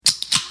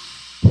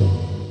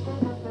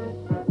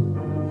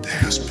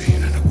has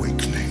been an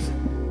awakening.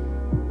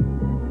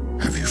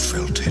 Have you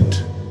felt it?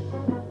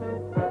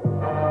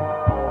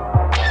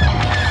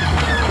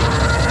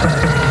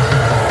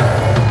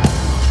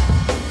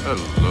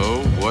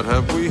 Hello, what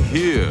have we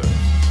here?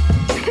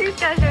 You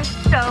guys are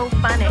so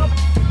funny.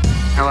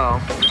 Hello.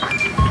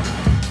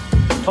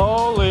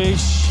 Holy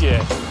shit.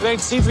 It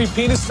ain't C3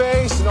 penis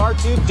face and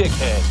R2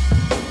 dickhead.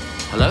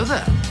 Hello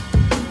there.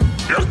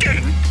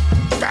 Looking?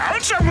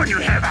 Found someone you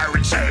have, I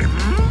would say.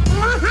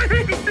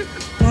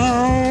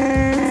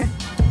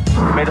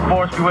 May the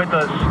force be with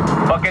us.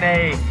 Fucking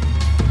A.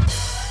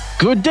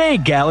 Good day,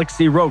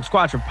 Galaxy Rogue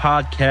Squadron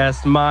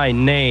podcast. My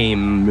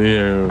name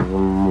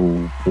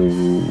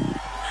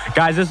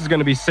guys, this is going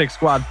to be Six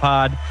Squad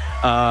Pod.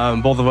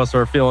 Both of us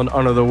are feeling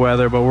under the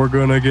weather, but we're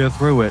going to get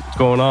through it. What's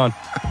going on?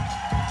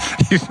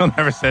 You still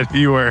never said who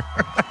you were.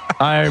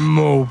 I'm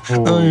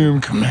Mopar.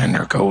 I'm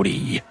Commander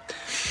Cody.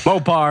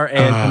 Mopar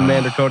and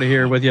Commander Cody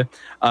here with you.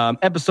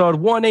 Episode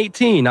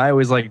 118. I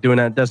always like doing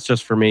that. That's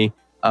just for me.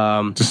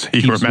 Just so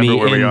you remember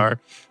where we are.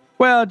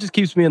 Well, it just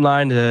keeps me in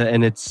line,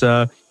 and it's,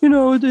 it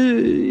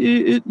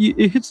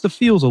hits the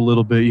feels a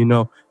little bit,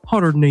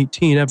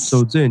 118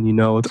 episodes in,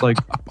 it's like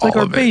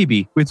our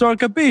baby. It's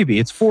like a baby.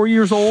 It's 4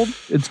 years old.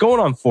 It's going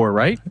on 4,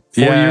 right?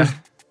 4 years.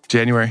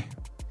 January.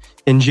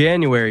 In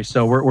January.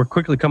 So we're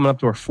quickly coming up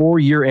to our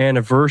 4-year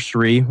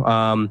anniversary.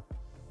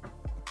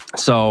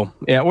 So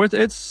yeah,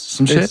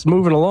 it's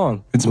moving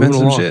along. It's been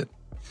some shit.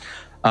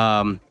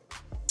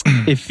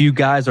 If you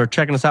guys are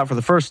checking us out for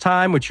the first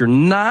time, which you're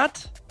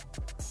not,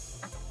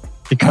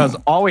 because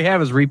all we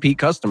have is repeat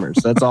customers.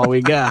 That's all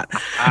we got.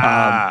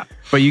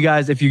 But you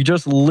guys, if you're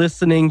just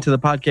listening to the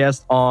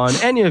podcast on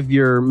any of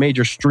your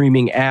major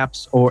streaming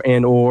apps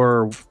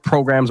or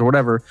programs or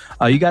whatever,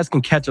 you guys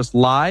can catch us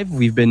live.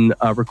 We've been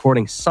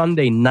recording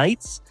Sunday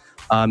nights.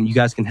 You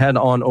guys can head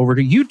on over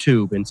to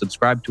YouTube and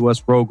subscribe to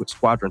us, Rogue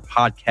Squadron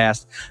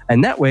Podcast.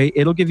 And that way,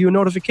 it'll give you a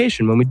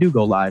notification when we do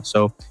go live.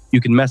 So you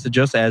can message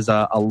us, as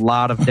a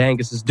lot of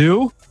Danguses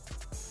do.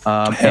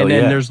 And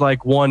then there's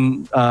like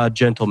one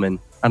gentleman.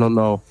 I don't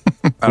know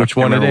which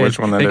one it is.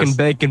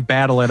 They can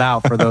battle it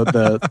out for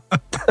the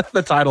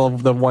the title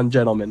of the one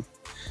gentleman.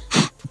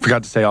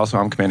 Forgot to say also,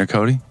 I'm Commander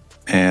Cody,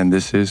 and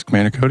this is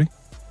Commander Cody.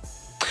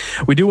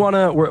 We do want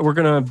to. We're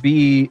gonna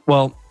be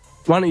well.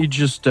 Why don't you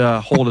just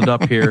hold it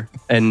up here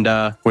and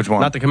which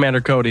one? Not the Commander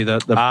Cody, the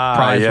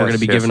prize we're going to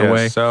be giving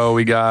away. So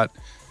we got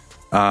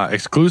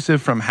exclusive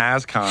from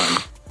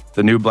HasCon,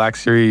 the new Black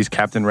Series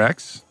Captain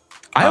Rex.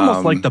 I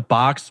almost like the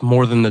box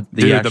more than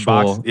the actual. The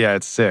box, yeah,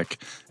 it's sick,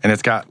 and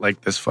it's got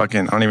like this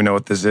fucking. I don't even know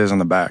what this is on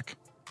the back,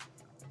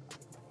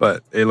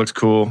 but it looks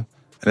cool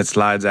and it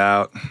slides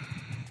out.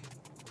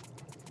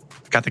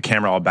 Got the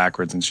camera all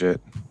backwards and shit.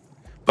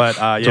 But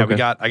yeah, okay.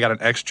 I got an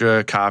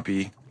extra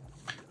copy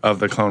of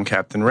the clone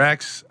Captain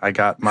Rex. I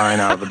got mine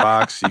out of the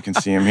box. You can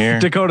see him here.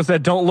 Dakota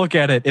said, "Don't look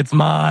at it. It's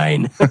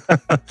mine."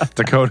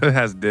 Dakota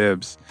has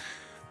dibs.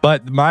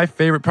 But my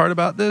favorite part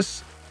about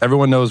this,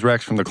 everyone knows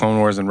Rex from the Clone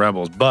Wars and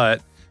Rebels,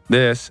 but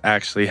this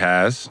actually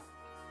has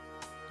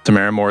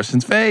Tamara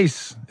Morrison's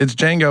face. It's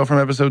Jango from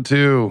episode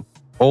 2,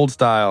 old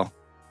style.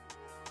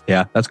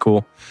 Yeah, that's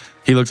cool.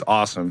 He looks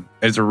awesome.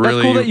 It's a really...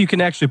 That's cool that you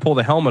can actually pull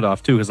the helmet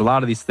off, too, because a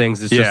lot of these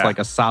things is just like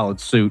a solid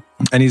suit.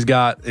 And he's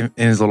got, in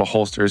his little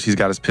holsters, he's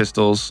got his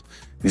pistols,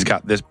 he's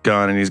got this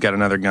gun, and he's got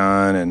another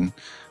gun, and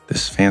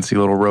this fancy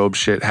little robe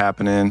shit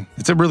happening.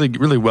 It's a really,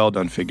 really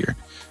well-done figure.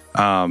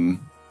 And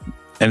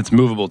it's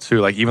movable, too.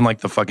 Like, even, like,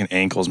 the fucking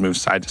ankles move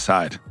side to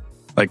side.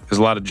 Like, there's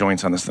a lot of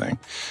joints on this thing.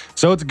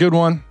 So it's a good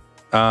one.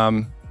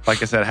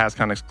 Like I said,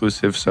 HasCon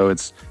exclusive, so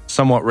it's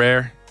somewhat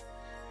rare.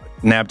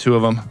 Nab 2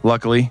 of them,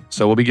 luckily.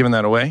 So we'll be giving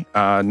that away.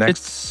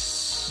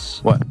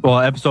 What? Well,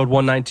 episode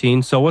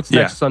 119. So what's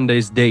next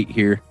Sunday's date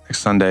here? Next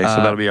Sunday. So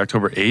that'll be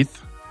October 8th.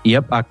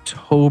 Yep,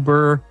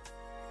 October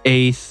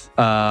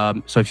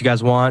 8th. So if you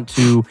guys want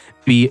to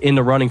be in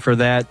the running for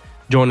that,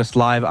 join us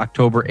live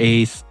October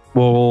 8th.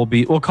 We'll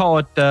call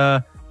it,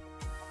 you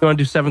want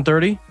to do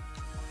 7:30?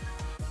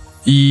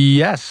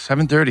 Yes,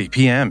 7:30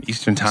 p.m.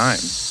 Eastern Time.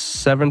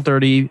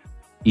 7:30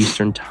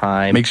 Eastern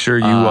Time. Make sure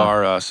you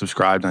are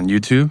subscribed on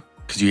YouTube,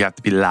 because you have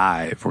to be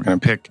live. We're going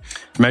to pick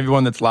from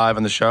everyone that's live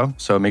on the show.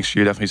 So make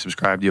sure you definitely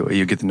subscribe.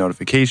 You get the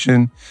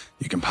notification.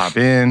 You can pop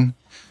in.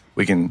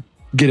 We can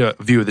get a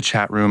view of the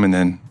chat room, and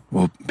then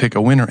we'll pick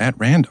a winner at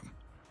random.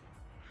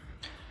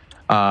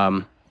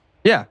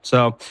 Yeah,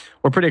 so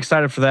we're pretty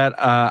excited for that.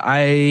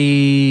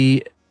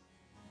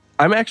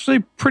 I'm actually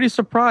pretty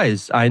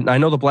surprised. I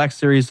know the Black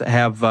Series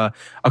have,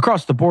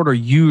 across the board, are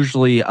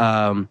usually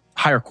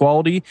higher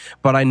quality,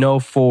 but I know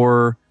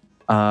for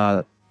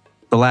The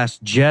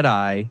Last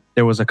Jedi,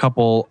 there was a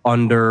couple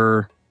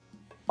under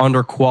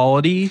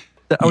quality.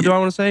 Do I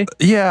want to say?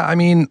 Yeah, I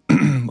mean,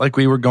 like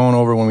we were going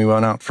over when we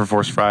went out for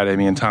Force Friday,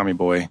 me and Tommy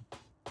Boy.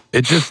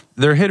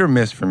 They're hit or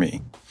miss for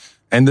me.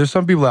 And there's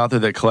some people out there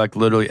that collect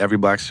literally every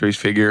Black Series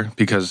figure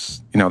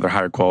because, they're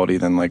higher quality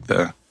than like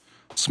the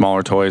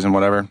smaller toys and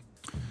whatever.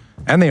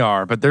 And they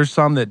are, but there's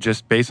some that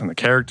just based on the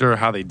character,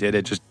 how they did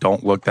it, just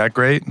don't look that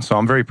great. So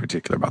I'm very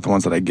particular about the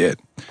ones that I get.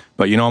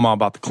 But you know I'm all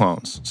about the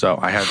clones. So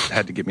I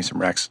had to get me some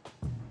Rex.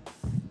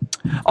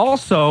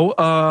 Also,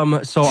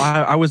 so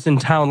I was in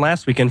town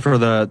last weekend for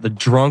the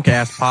drunk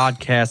ass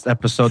podcast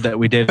episode that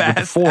we did with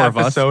the four of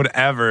us. Episode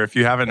ever. If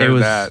you haven't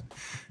heard that,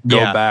 go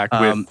back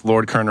with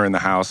Lord Kerner in the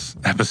house.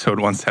 Episode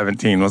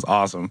 117 was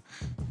awesome.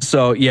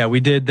 So yeah, we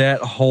did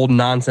that whole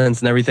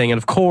nonsense and everything, and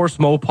of course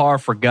Mopar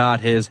forgot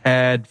his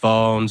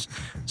headphones.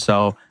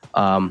 So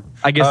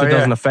I guess it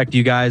doesn't affect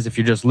you guys if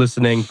you're just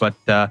listening, but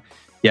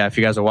yeah, if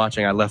you guys are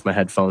watching, I left my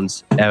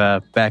headphones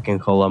back in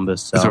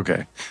Columbus. So. It's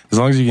okay. As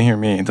long as you can hear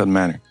me, it doesn't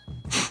matter.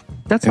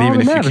 That's all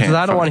that matters, because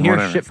I don't want to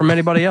hear shit from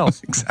anybody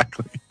else.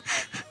 Exactly.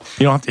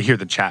 You don't have to hear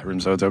the chat room,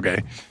 so it's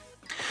okay.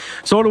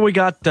 So what do we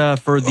got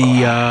for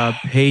the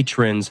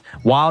patrons?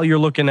 While you're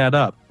looking that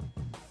up,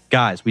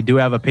 guys, we do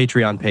have a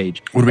Patreon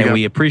page. What do we got?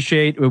 We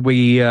appreciate,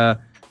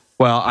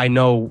 I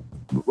know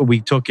we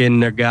took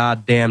in their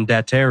goddamn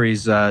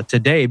dataries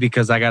today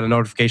because I got a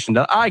notification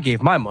that I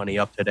gave my money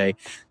up today.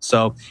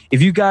 So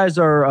if you guys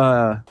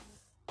are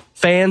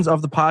fans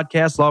of the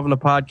podcast, loving the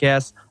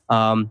podcast,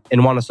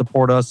 and want to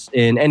support us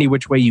in any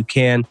which way you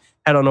can,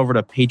 head on over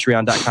to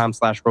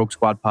patreon.com/Rogue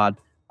Squad Pod.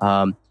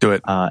 Do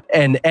it.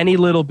 And any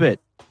little bit,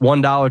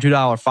 $1, $2,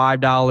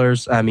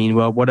 $5. I mean,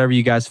 well, whatever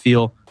you guys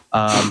feel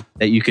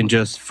that you can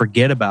just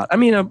forget about. I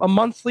mean, a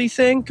monthly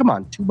thing. Come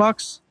on,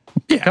 $2.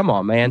 Yeah, come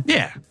on, man.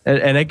 Yeah,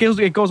 and it goes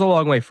a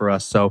long way for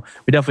us. So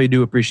we definitely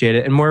do appreciate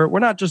it. And we're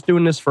not just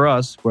doing this for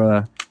us.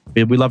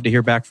 We love to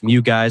hear back from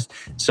you guys.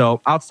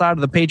 So outside of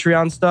the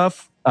Patreon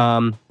stuff,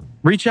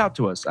 reach out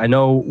to us. I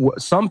know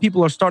some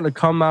people are starting to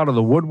come out of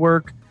the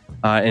woodwork,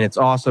 and it's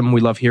awesome.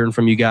 We love hearing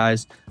from you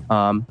guys.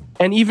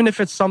 And even if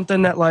it's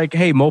something that like,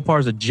 hey,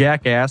 Mopar's a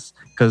jackass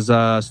because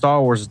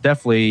Star Wars is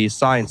definitely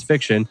science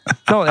fiction.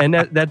 No, and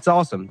that's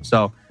awesome.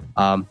 So,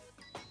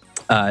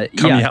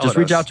 just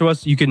reach out to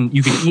us. You can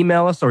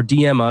email us or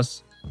DM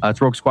us.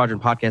 It's Rogue Squadron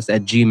Podcast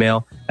at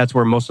Gmail. That's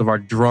where most of our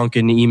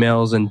drunken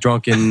emails and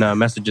drunken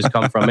messages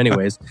come from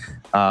anyways.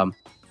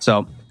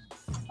 So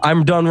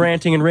I'm done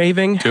ranting and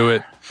raving. Do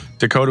it.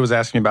 Dakota was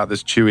asking me about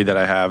this Chewie that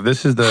I have.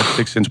 This is the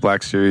 6-inch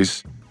Black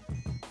Series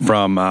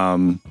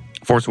from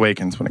Force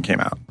Awakens when it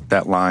came out.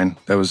 That line,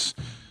 that was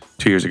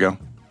 2 years ago.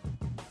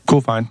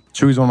 Cool find.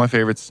 Chewie's one of my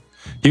favorites.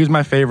 He was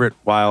my favorite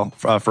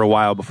for a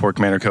while before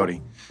Commander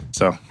Cody.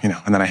 So, and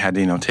then I had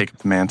to, take up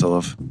the mantle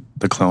of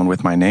the clone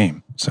with my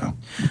name. So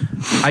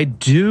I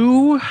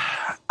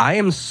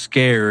am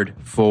scared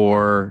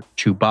for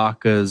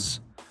Chewbacca's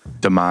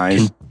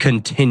demise.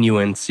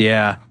 Continuance,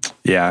 yeah.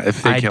 Yeah,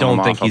 if they kill him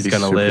off, he's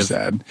going to live.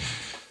 Sad.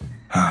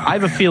 I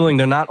have a feeling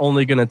they're not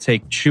only going to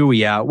take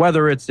Chewie out,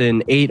 whether it's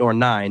in 8 or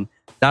 9,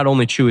 not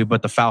only Chewie,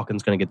 but the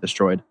Falcon's going to get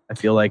destroyed. I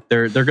feel like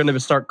they're going to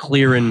start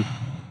clearing,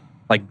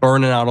 like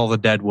burning out all the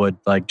dead wood,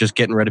 like just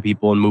getting rid of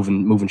people and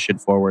moving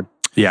shit forward.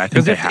 Yeah, I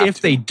think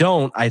if they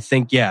don't, I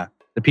think, the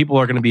people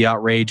are going to be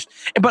outraged.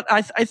 But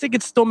I think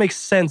it still makes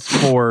sense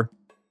for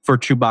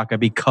Chewbacca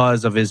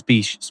because of his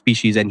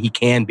species, and he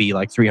can be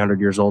like 300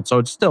 years old. So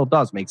it still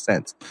does make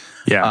sense.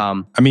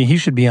 Yeah. I mean, he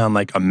should be on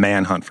like a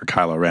manhunt for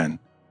Kylo Ren.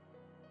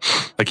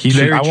 Like he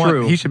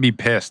should be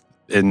pissed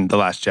in The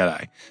Last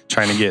Jedi,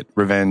 trying to get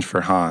revenge for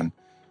Han.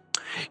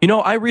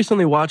 I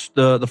recently watched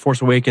the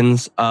Force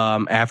Awakens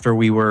after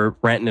we were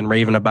ranting and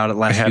raving about it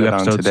last few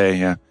episodes. On today,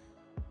 yeah.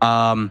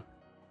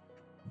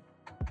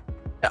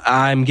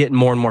 I'm getting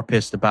more and more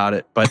pissed about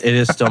it, but it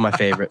is still my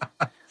favorite.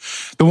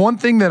 The one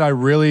thing that I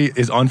really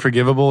is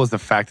unforgivable is the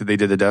fact that they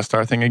did the Death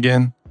Star thing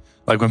again.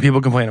 Like when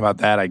people complain about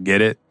that, I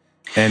get it.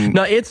 And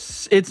no,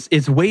 it's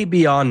way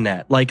beyond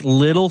that. Like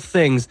little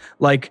things,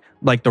 like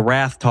the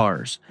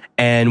Rathtars,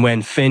 and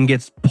when Finn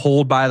gets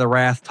pulled by the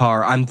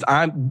Rathtar,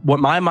 I'm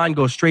what my mind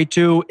goes straight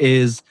to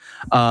is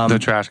the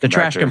trash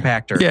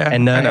compactor, yeah,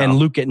 and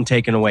Luke getting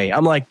taken away.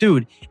 I'm like,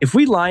 dude, if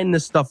we line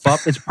this stuff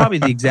up, it's probably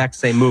the exact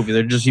same movie.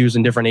 They're just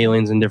using different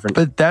aliens and different.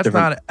 But that's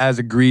not as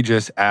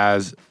egregious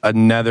as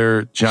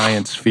another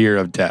giant sphere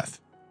of death.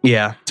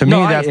 Yeah, to me,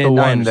 that's the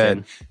one that.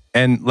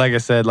 And like I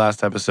said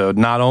last episode,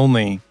 not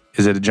only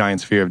is it a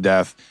giant sphere of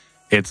death,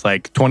 it's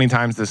like 20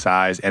 times the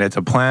size, and it's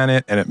a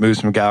planet, and it moves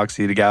from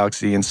galaxy to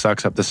galaxy and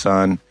sucks up the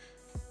sun.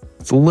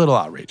 It's a little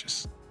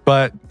outrageous,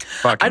 but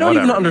I don't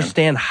even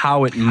understand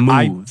how it moves.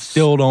 I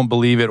still don't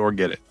believe it or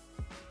get it.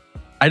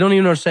 I don't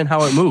even understand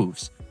how it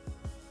moves.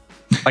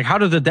 Like, how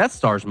do the Death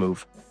Stars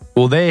move?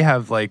 Well, they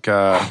have they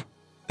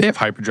have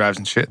hyperdrives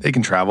and shit. They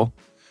can travel.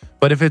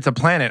 But if it's a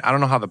planet, I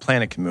don't know how the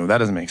planet can move. That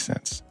doesn't make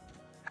sense.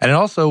 And it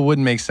also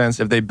wouldn't make sense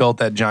if they built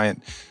that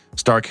giant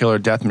Starkiller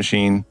death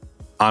machine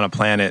on a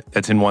planet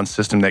that's in one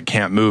system that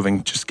can't move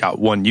and just got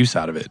one use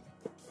out of it.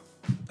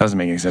 Doesn't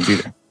make any sense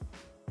either.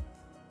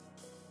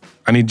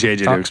 I need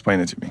JJ to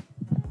explain it to me.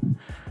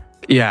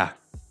 Yeah.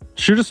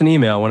 Shoot us an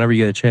email whenever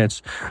you get a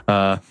chance.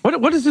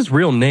 What is his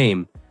real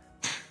name?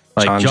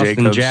 Like John Justin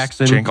Jacobs,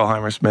 Jackson?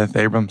 Jingleheimer Smith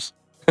Abrams.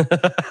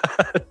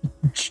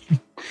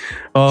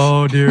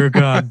 Oh, dear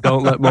God.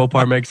 Don't let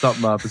Mopar make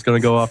something up. It's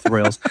going to go off the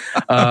rails.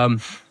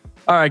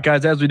 All right,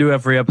 guys, as we do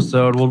every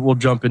episode, we'll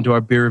jump into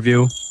our beer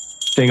review.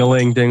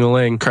 Ding-a-ling,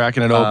 ding-a-ling.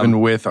 Cracking it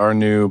open with our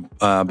new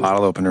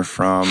bottle opener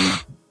from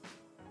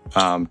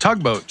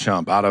Tugboat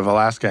Chump out of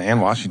Alaska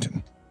and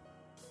Washington,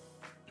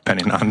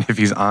 depending on if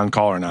he's on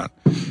call or not.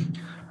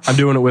 I'm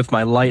doing it with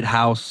my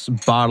Lighthouse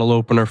bottle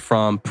opener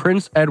from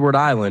Prince Edward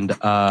Island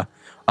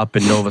up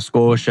in Nova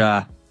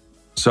Scotia.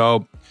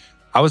 So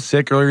I was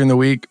sick earlier in the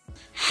week,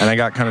 and I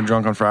got kind of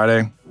drunk on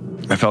Friday.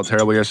 I felt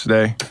terrible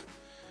yesterday.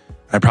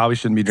 I probably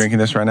shouldn't be drinking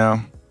this right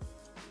now.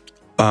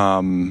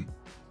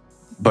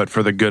 But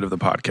for the good of the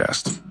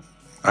podcast,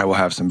 I will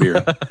have some beer.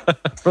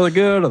 For the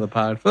good of the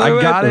pod. For the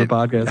I got it. The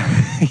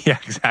podcast. Yeah,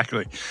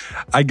 exactly.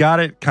 I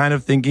got it kind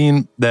of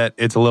thinking that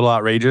it's a little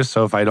outrageous.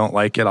 So if I don't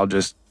like it, I'll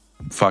just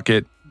fuck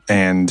it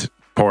and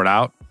pour it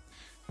out.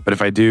 But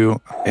if I do,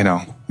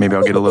 maybe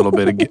I'll get a little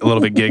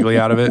bit giggly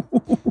out of it.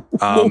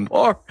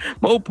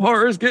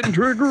 Mopar is getting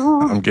triggered.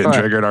 I'm getting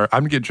triggered.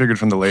 I'm getting triggered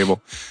from the label.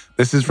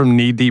 This is from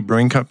Knee Deep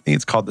Brewing Company.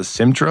 It's called the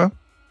Simtra.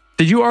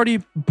 Did you already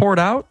pour it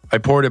out? I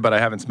poured it, but I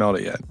haven't smelled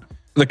it yet.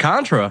 The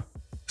Contra.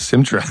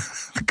 Simtra.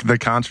 The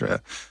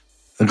Contra.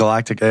 The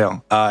Galactic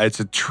Ale. It's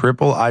a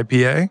triple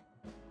IPA.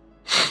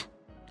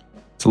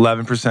 It's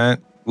 11%,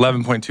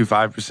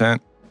 11.25%,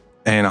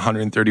 and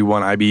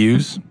 131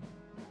 IBUs.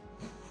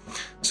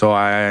 So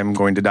I am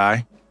going to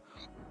die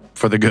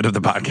for the good of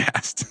the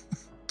podcast.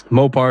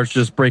 Mopar's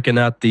just breaking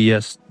out the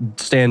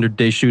standard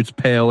Deschutes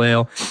Pale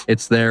Ale.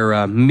 It's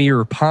their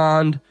Mirror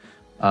Pond.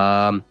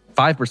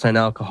 5%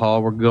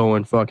 alcohol. We're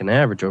going fucking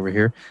average over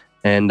here.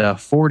 And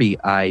 40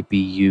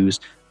 IBUs.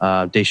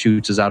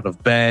 Deschutes is out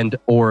of Bend,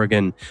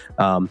 Oregon.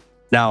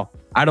 Now,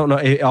 I don't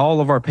know.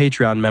 All of our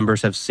Patreon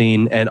members have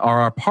seen and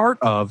are a part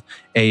of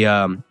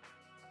a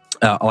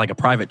like a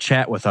private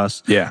chat with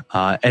us. Yeah.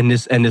 And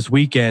this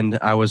weekend,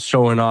 I was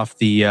showing off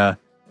the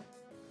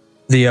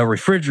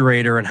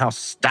refrigerator and how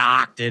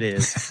stocked it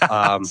is.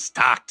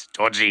 Stocked,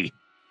 dodgy.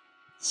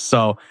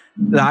 So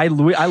I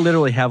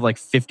literally have like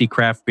 50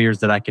 craft beers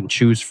that I can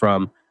choose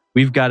from.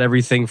 We've got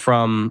everything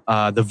from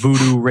the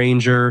Voodoo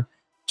Ranger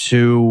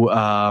to,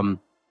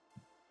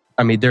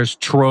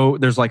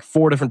 there's like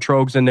 4 different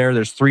Trogs in there.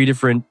 There's 3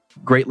 different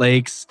Great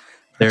Lakes.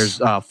 There's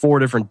 4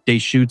 different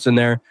Deschutes in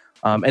there.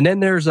 And then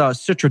there's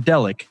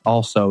Citradelic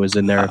also is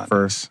in there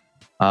for. Nice.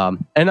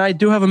 And I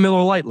do have a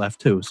Miller Lite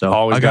left too. So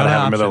always got to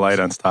have options. a Miller Lite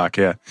on stock.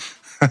 Yeah.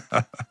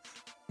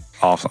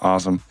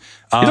 Awesome.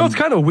 It's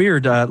kind of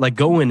weird, like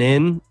going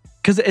in,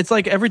 because it's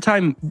like every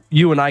time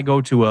you and I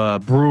go to a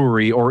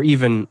brewery or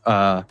even,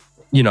 a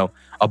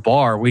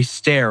bar, we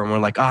stare and we're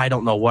like, I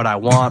don't know what I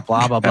want,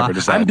 blah, blah, blah.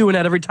 I'm doing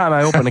that every time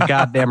I open a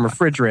goddamn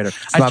refrigerator.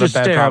 I just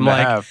stare. I'm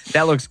like,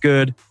 that looks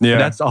good. Yeah.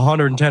 That's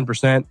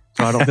 110%.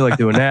 So I don't feel like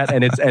doing that.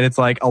 And it's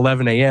like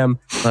 11 a.m.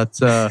 That's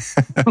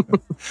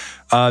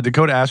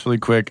Dakota asked really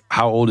quick,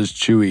 how old is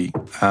Chewy?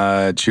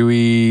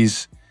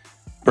 Chewy's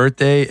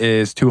birthday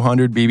is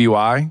 200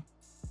 BBY.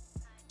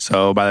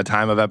 So by the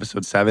time of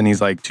episode 7,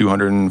 he's like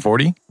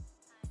 240.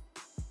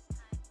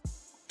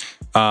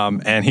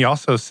 And he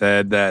also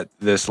said that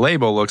this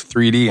label looks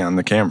 3D on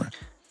the camera.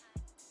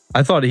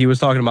 I thought he was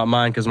talking about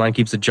mine because mine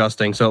keeps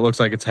adjusting, so it looks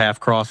like it's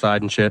half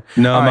cross-eyed and shit.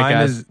 No,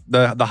 mine is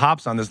the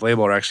hops on this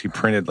label are actually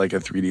printed like a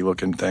 3D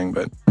looking thing.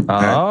 But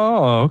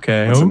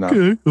okay,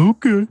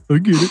 I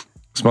get it.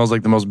 Smells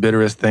like the most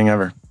bitterest thing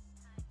ever.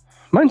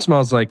 Mine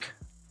smells like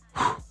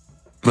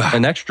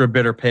an extra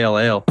bitter pale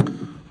ale.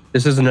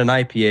 This isn't an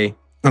IPA.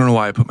 I don't know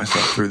why I put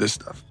myself through this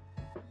stuff.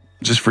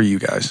 Just for you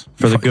guys.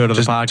 For the good of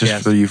the podcast.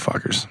 Just for you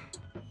fuckers.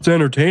 It's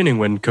entertaining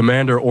when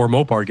Commander or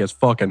Mopar gets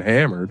fucking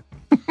hammered.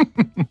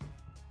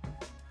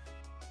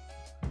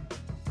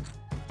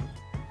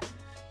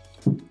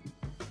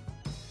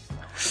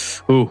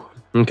 Ooh,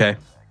 okay.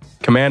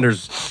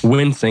 Commander's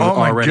wincing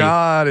already. Oh my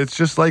God, it's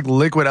just like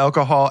liquid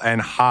alcohol and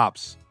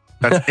hops.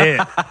 That's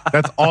it.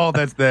 That's all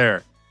that's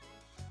there.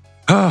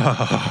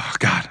 Oh,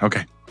 God,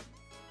 okay.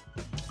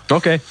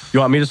 Okay, you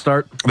want me to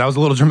start? That was a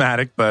little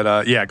dramatic,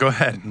 but yeah, go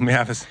ahead. Let me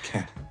have this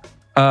again.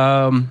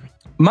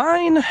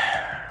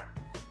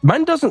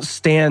 Mine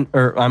doesn't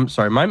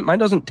mine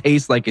doesn't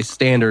taste like a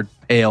standard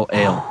pale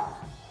ale.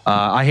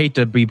 I hate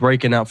to be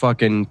breaking out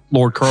fucking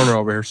Lord Kerner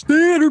over here.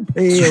 Standard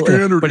pale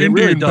ale. But it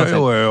really doesn't.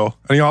 Pale ale.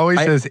 And he always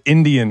says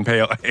Indian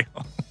pale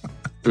ale.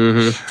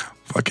 Mm-hmm.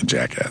 Fucking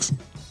jackass.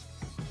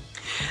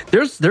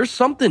 There's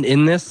something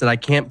in this that I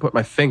can't put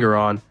my finger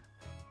on.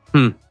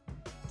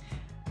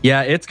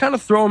 Yeah, it's kind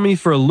of throwing me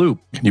for a loop.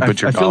 Can you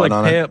put your I feel like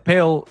on it?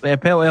 pale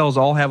ales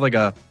all have like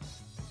a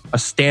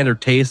standard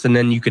taste, and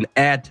then you can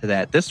add to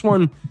that. This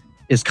one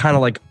is kind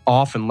of like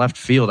off in left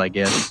field, I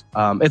guess.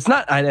 It's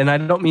not, and I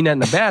don't mean that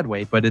in a bad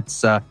way, but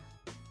it's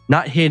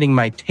not hitting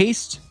my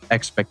taste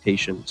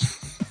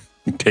expectations.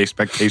 Taste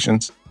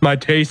expectations? My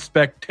taste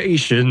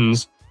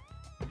expectations.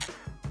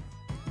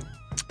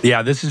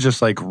 Yeah, this is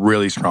just like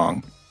really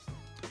strong.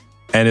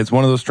 And it's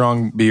one of those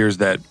strong beers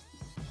that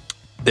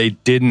they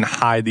didn't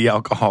hide the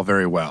alcohol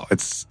very well.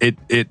 It's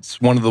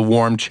one of the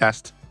warm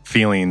chest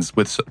feelings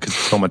with because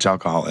so much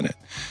alcohol in it.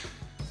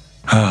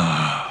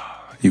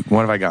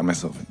 What have I got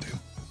myself into?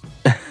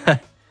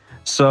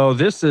 So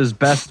this is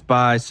Best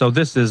Buy. So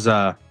this is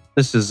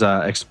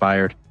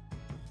expired.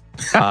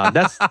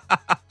 That's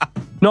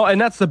no, and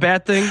that's the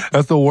bad thing.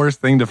 That's the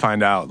worst thing to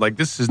find out. Like,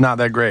 this is not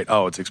that great.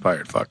 Oh, it's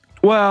expired. Fuck.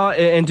 Well,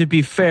 and to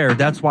be fair,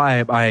 that's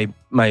why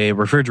my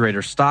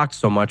refrigerator stocked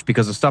so much,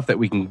 because the stuff that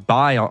we can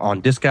buy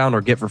on discount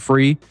or get for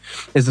free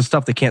is the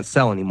stuff they can't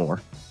sell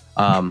anymore.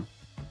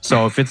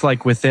 So if it's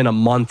like within a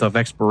month of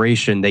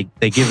expiration, they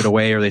give it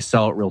away or they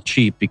sell it real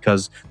cheap,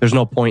 because there's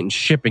no point in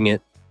shipping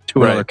it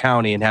to another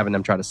county and having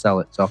them try to sell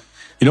it. So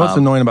you know what's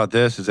annoying about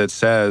this is it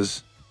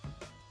says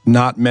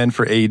not meant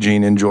for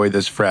aging. Enjoy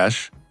this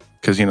fresh,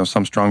 because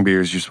some strong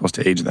beers you're supposed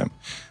to age them.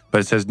 But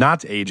it says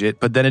not to age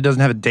it, but then it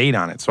doesn't have a date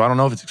on it. So I don't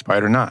know if it's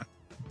expired or not.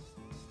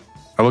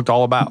 I looked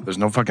all about. There's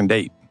no fucking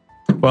date.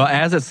 Well,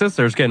 as it sits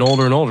there, it's getting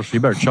older and older, so you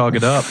better chug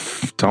it up.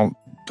 Don't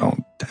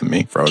tempt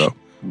me, Frodo.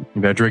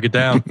 You better drink it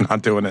down.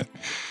 Not doing it.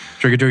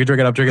 Drink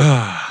it up, drink it.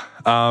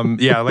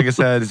 Yeah, like I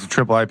said, it's a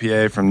triple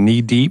IPA from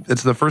Knee Deep.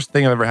 It's the first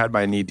thing I've ever had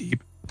by Knee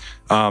Deep.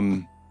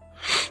 Where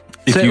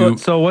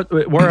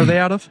are they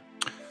out of?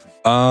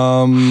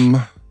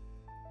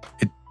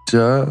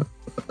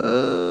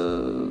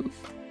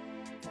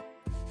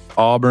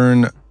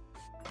 Auburn,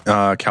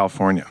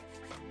 California.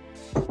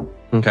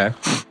 Okay.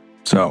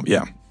 So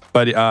yeah,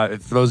 but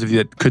for those of you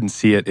that couldn't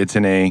see it, it's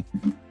in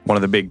one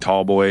of the big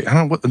tall boy. I don't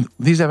know what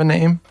these have a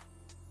name.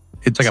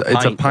 It's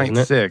like a pint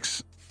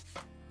 6.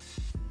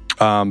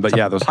 But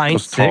yeah, those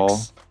tall.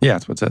 6? Yeah,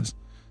 that's what it says.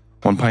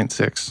 1 pint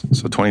 6,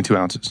 so 22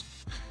 ounces.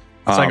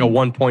 It's like a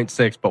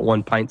 1.6, but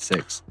 1 pint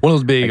 6. One of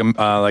those big,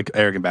 like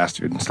Arrogant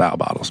Bastard style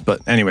bottles.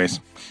 But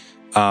anyways,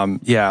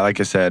 yeah, like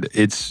I said,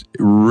 it's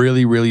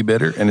really, really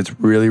bitter and it's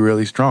really,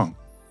 really strong.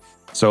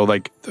 So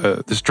like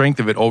the strength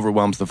of it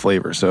overwhelms the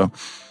flavor. So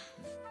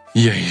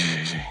yeah.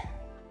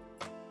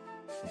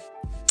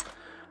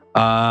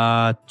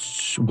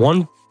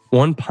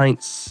 1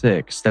 pint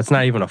 6. That's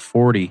not even a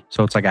 40.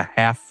 So it's like a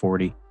half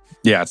 40.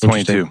 Yeah, it's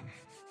 22.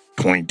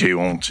 22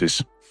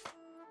 ounces.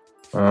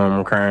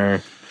 Okay.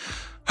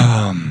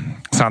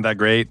 It's not that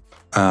great.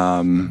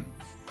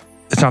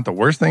 It's not the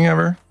worst thing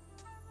ever.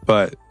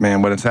 But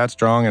man, when it's that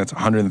strong and it's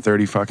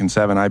 130 fucking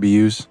 7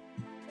 IBUs.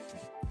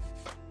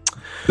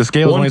 The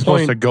scale is only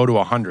supposed to go to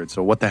 100.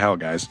 So what the hell,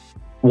 guys?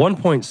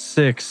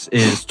 1.6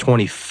 is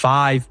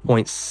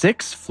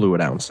 25.6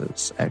 fluid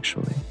ounces,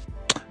 actually.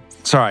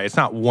 Sorry, it's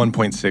not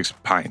 1.6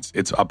 pints.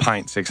 It's a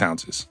pint 6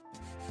 ounces.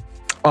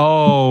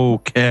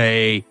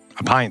 Okay.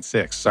 A pint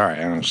 6. Sorry,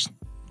 I don't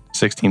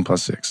 16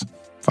 plus 6.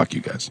 Fuck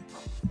you guys.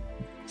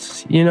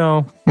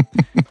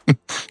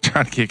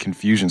 Trying to get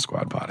Confusion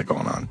Squad party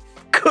going on.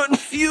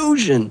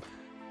 Confusion.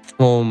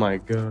 Oh my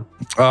god.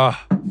 All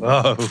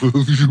right,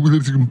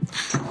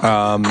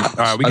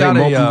 we got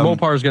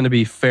Mopar is going to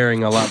be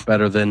faring a lot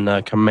better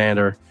than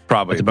Commander.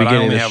 Probably at the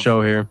beginning of the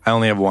show here. I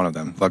only have one of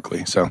them,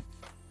 luckily. So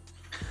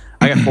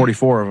I got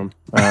 44 of them.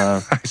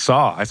 I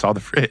saw the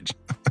fridge.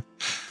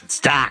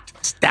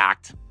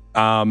 Stacked.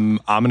 I'm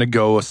gonna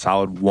go a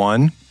solid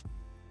 1.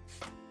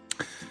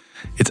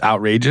 It's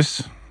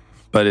outrageous,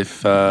 but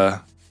if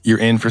you're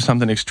in for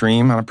something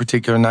extreme on a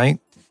particular night,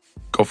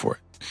 go for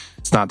it.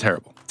 It's not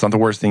terrible. It's not the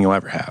worst thing you'll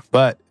ever have,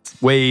 but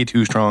it's way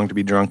too strong to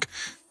be drunk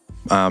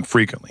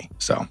frequently.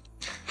 So,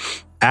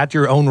 at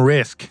your own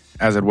risk,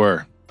 as it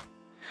were.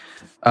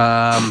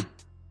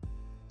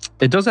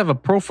 It does have a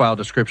profile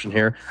description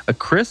here. A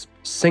crisp,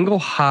 single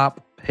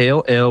hop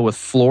pale ale with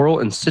floral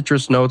and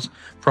citrus notes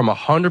from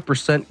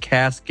 100%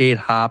 Cascade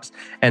hops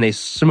and a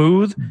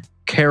smooth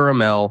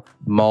caramel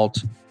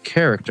malt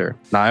character.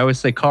 Now, I always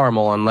say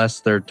caramel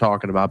unless they're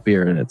talking about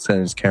beer and it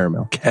says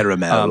caramel.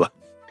 Caramel.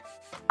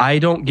 I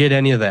don't get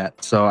any of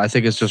that, so I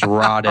think it's just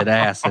rotted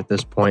ass at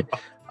this point.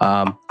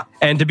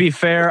 And to be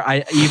fair,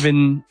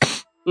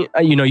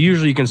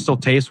 usually you can still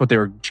taste what they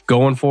were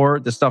going for.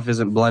 This stuff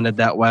isn't blended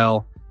that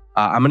well.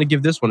 I'm going to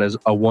give this one as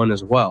a 1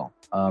 as well.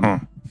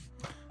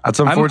 That's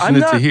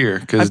unfortunate to hear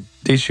because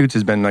Deschutes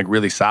has been like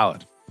really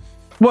solid.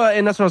 Well,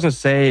 and that's what I was going to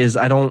say is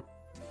I don't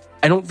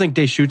think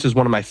Deschutes is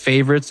one of my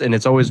favorites, and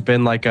it's always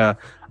been like a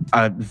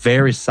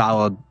very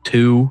solid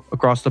 2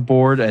 across the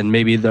board, and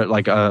maybe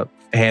like a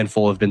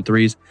handful have been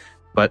 3s.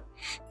 But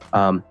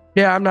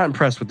yeah, I'm not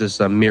impressed with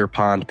this Mere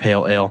Pond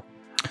Pale Ale.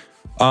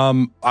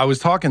 I was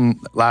talking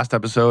last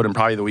episode and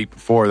probably the week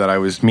before that I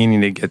was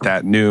meaning to get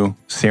that new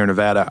Sierra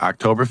Nevada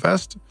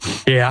Oktoberfest.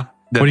 Yeah.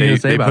 What are you going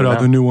to say about it? They put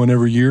out the new one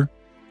every year.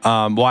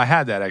 Well, I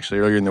had that actually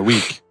earlier in the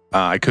week.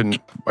 I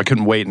couldn't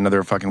wait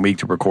another fucking week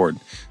to record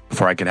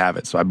before I could have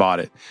it. So I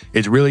bought it.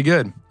 It's really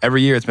good.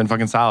 Every year it's been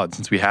fucking solid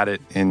since we had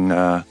it in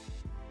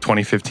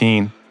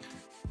 2015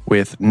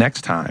 with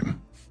Next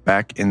Time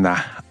back in the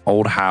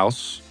old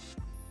house.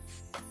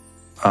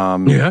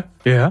 Yeah.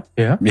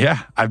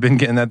 I've been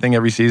getting that thing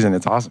every season.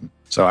 It's awesome.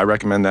 So I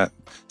recommend that.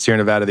 Sierra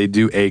Nevada, they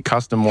do a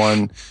custom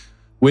one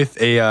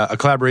with a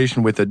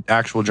collaboration with an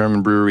actual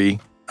German brewery.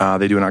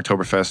 They do an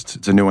Oktoberfest.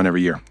 It's a new one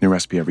every year, new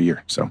recipe every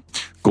year. So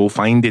go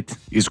find it.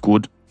 It's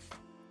good.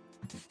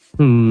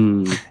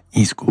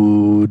 It's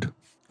good.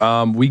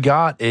 We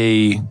got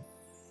a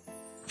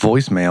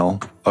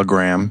voicemail, a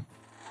gram.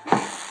 Do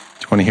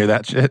you want to hear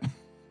that shit?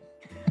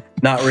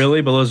 Not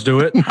really, but let's do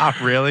it. Not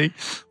really.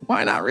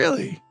 Why not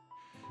really?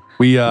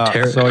 We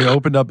so we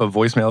opened up a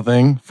voicemail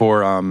thing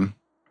for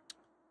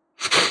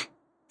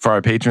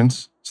our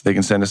patrons so they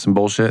can send us some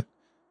bullshit.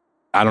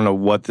 I don't know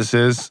what this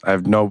is. I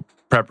have no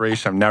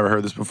preparation. I've never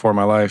heard this before in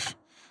my life.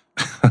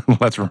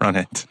 Let's run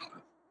it.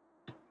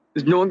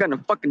 Is no one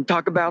gonna fucking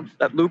talk about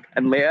that Luke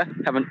and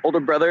Leia have an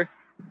older brother?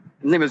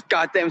 His name is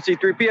goddamn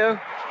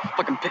C-3PO?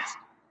 Fucking pissed.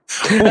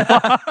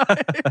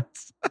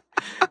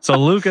 So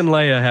Luke and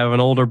Leia have an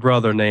older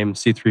brother named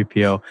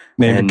C-3PO.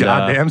 Named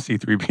goddamn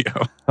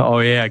C-3PO. Oh,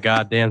 yeah,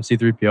 goddamn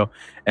C-3PO.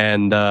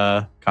 And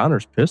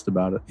Connor's pissed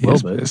about it. He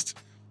is pissed.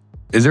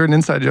 Is there an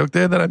inside joke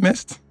there that I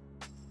missed?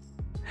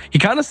 He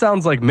kind of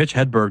sounds like Mitch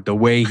Hedberg, the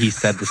way he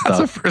said the stuff.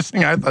 That's the first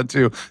thing I thought,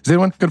 too. Is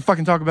anyone going to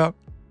fucking talk about?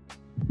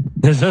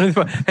 There's nothing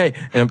fun. Hey,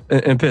 and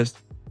I'm pissed.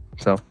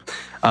 So,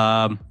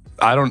 I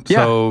don't, yeah.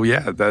 So,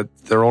 yeah,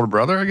 that's their older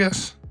brother, I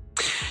guess.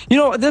 You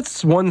know,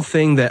 that's one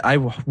thing that I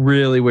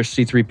really wish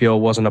C-3PO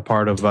wasn't a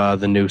part of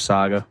the new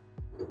saga.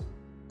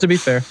 To be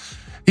fair.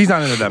 He's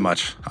not into that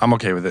much. I'm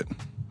okay with it.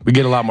 We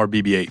get a lot more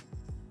BB-8.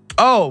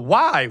 Oh,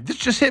 why? This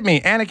just hit me.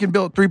 Anakin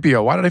built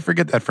 3PO. Why did I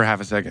forget that for half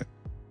a second?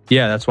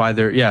 Yeah, that's why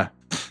they're, yeah.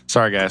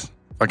 Sorry, guys.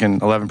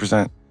 Fucking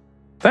 11%.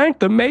 Thank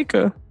the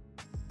maker.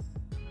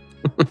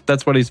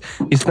 That's what he's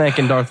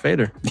thanking Darth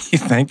Vader.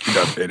 Thank you,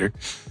 Darth Vader.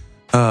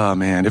 Oh,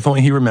 man. If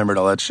only he remembered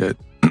all that shit.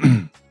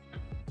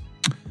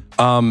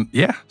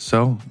 Yeah,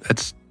 so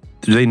that's...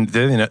 Do they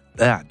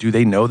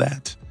know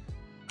that?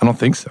 I don't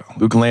think so.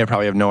 Luke and Leia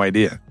probably have no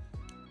idea.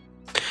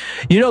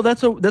 You know,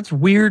 that's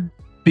weird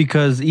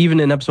because even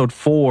in episode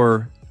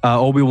 4,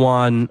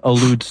 Obi-Wan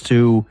alludes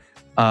to...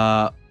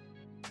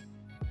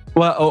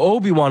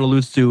 Obi-Wan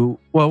alludes to...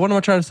 Well, what am I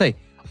trying to say?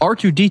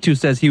 R2-D2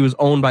 says he was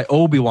owned by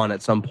Obi-Wan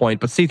at some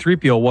point, but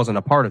C-3PO wasn't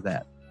a part of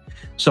that.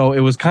 So it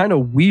was kind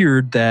of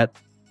weird that...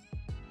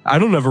 I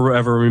don't ever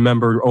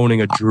remember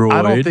owning a droid.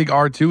 I don't think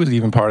R2 was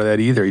even part of that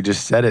either. He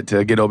just said it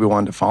to get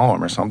Obi-Wan to follow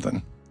him or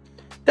something.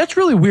 That's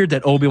really weird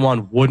that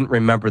Obi-Wan wouldn't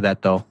remember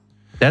that, though.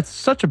 That's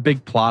such a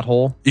big plot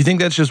hole. You think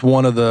that's just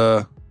one of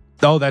the...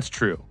 Oh, that's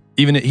true.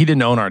 Even he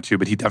didn't own R2,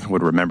 but he definitely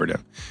would have remembered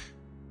him.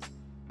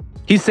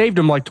 He saved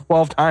him like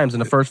 12 times in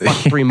the first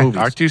 3 movies.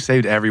 R2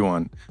 saved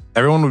everyone.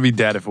 Everyone would be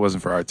dead if it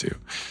wasn't for R2.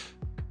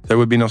 There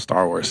would be no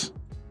Star Wars if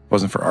it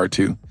wasn't for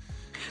R2.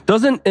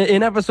 Doesn't,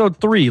 in episode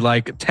 3,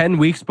 like 10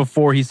 weeks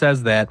before he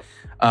says that...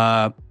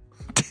 10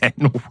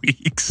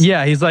 weeks?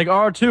 Yeah, he's like,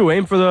 R2,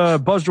 aim for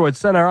the buzz droid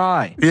center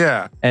eye.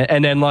 Yeah.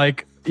 And then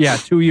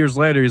 2 years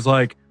later, he's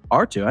like,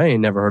 R2, I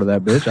ain't never heard of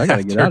that bitch. I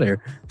gotta get out of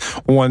here.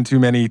 One too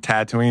many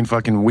Tatooine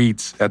fucking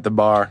wheats at the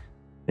bar.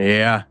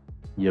 Yeah.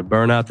 You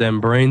burn out them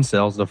brain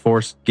cells, the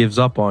Force gives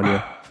up on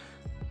you.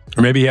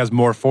 Or maybe he has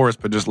more Force,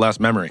 but just less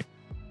memory.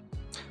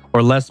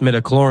 Or less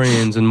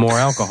midichlorians and more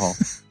alcohol.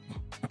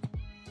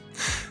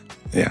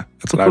 Yeah,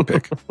 that's what I'd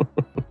pick.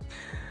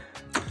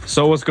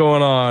 So what's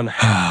going on?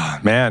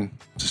 Man,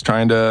 just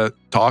trying to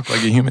talk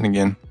like a human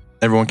again.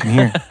 Everyone can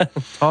hear.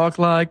 Talk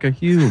like a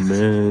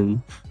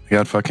human. We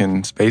got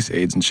fucking space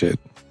AIDS and shit.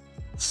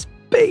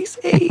 Space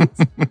AIDS?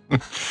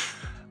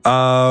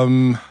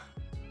 Well,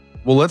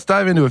 let's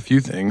dive into a few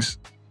things.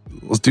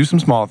 Let's do some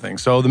small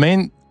things. So the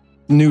main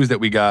news that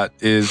we got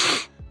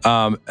is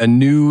a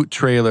new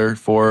trailer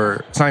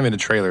for... It's not even a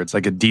trailer. It's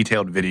like a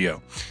detailed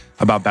video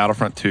about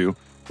Battlefront 2,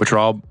 which we're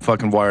all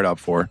fucking wired up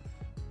for.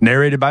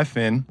 Narrated by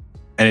Finn.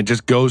 And it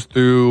just goes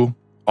through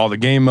all the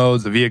game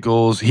modes, the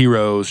vehicles,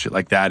 heroes, shit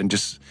like that. And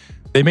just...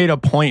 They made a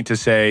point to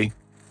say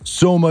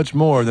so much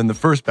more than the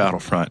first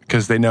Battlefront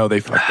because they know they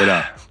fucked it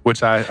up,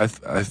 which I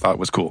thought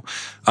was cool.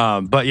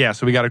 But yeah,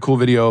 so we got a cool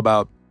video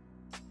about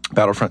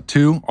Battlefront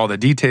 2, all the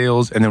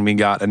details, and then we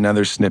got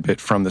another snippet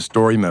from the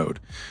story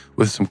mode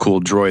with some cool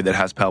droid that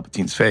has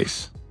Palpatine's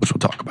face, which we'll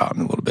talk about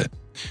in a little bit.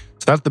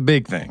 So that's the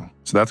big thing.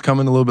 So that's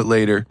coming a little bit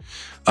later.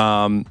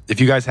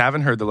 If you guys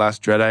haven't heard, The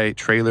Last Jedi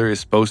trailer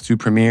is supposed to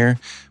premiere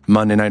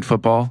Monday Night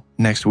Football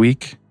next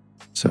week.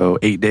 So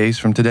 8 days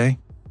from today.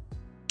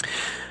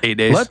 8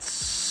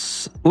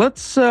 days.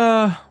 Let's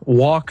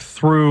walk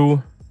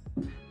through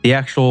the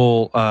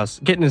actual,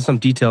 get into some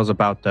details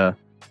about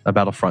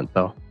Battlefront,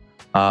 though.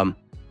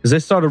 Because they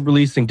started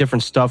releasing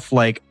different stuff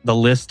like the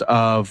list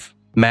of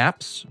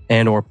maps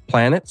and or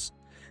planets.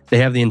 They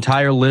have the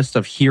entire list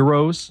of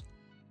heroes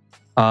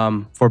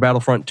for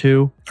Battlefront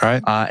 2. All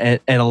right.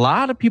 And a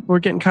lot of people are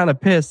getting kind of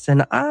pissed,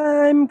 and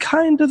I'm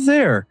kind of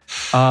there.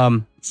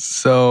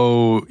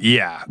 So,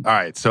 yeah. All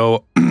right.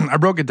 So, I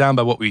broke it down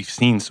by what we've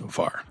seen so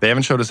far. They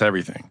haven't showed us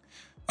everything.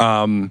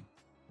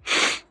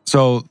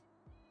 So,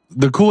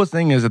 the coolest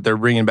thing is that they're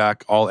bringing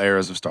back all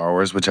eras of Star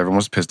Wars, which everyone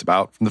was pissed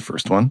about from the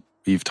first one.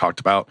 We've talked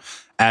about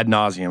ad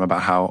nauseum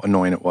about how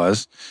annoying it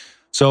was.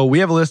 So, we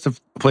have a list of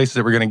places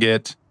that we're going to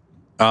get.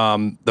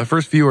 The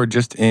first few are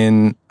just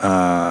in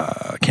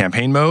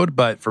campaign mode,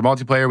 but for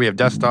multiplayer, we have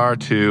Death Star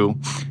 2,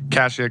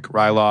 Kashyyyk,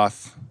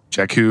 Ryloth,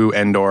 Jakku,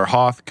 Endor,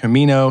 Hoth,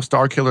 Kamino,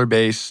 Starkiller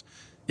Base,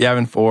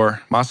 Yavin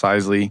 4, Mos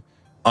Eisley,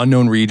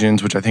 Unknown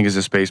Regions, which I think is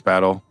a space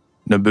battle,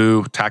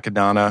 Naboo,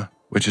 Takodana,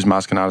 which is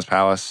Mos Kanata's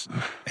palace,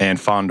 and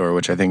Fondor,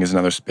 which I think is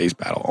another space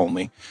battle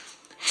only.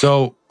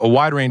 So a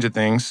wide range of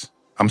things.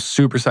 I'm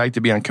super psyched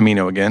to be on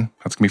Kamino again.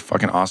 That's going to be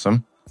fucking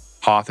awesome.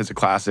 Hoth is a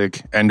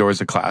classic. Endor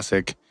is a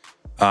classic.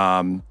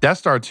 Death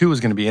Star 2 is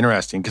going to be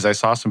interesting because I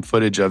saw some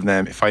footage of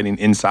them fighting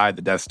inside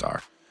the Death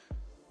Star,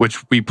 which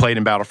we played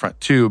in Battlefront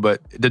 2,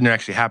 but it didn't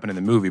actually happen in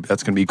the movie, but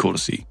that's going to be cool to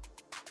see.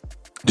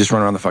 Just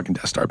run around the fucking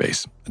Death Star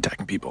base,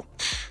 attacking people.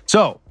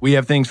 So we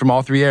have things from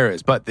all three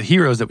eras, but the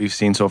heroes that we've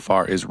seen so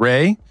far is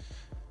Rey,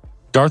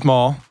 Darth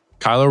Maul,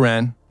 Kylo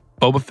Ren,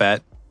 Boba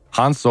Fett,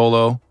 Han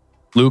Solo,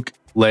 Luke,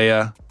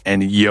 Leia,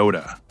 and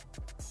Yoda.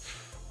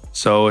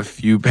 So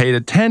if you paid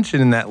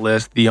attention in that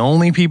list, the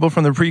only people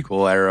from the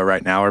prequel era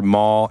right now are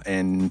Maul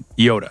and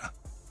Yoda.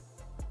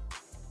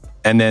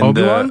 And then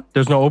Obi-Wan?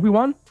 There's no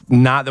Obi-Wan?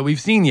 Not that we've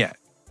seen yet.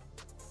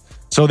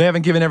 So they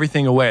haven't given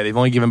everything away. They've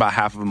only given about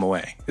half of them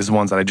away, is the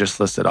ones that I just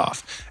listed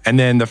off. And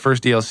then the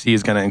first DLC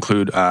is going to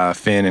include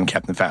Finn and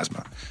Captain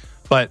Phasma.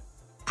 But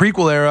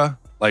prequel era,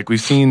 like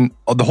we've seen,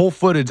 the whole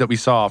footage that we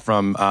saw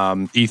from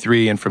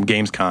E3 and from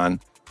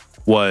Gamescom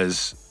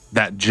was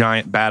that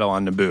giant battle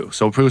on Naboo.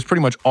 So it was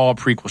pretty much all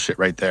prequel shit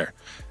right there.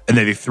 And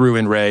then they threw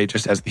in Rey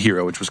just as the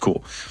hero, which was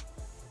cool.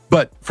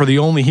 But for the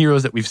only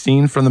heroes that we've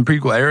seen from the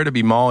prequel era to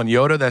be Maul and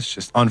Yoda, that's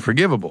just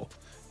unforgivable.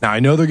 Now, I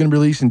know they're going to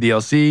release in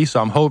DLC,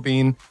 so I'm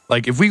hoping,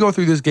 like, if we go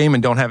through this game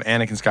and don't have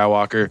Anakin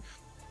Skywalker,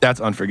 that's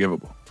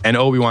unforgivable. And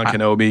Obi-Wan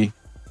Kenobi,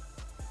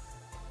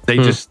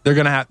 they're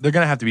gonna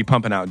have to be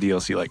pumping out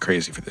DLC like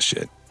crazy for this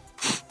shit.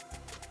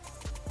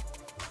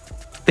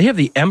 They have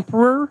the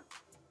Emperor,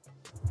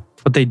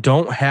 but they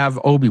don't have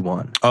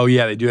Obi-Wan. Oh,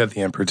 yeah, they do have the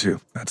Emperor, too.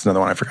 That's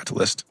another one I forgot to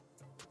list.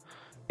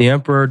 The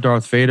Emperor,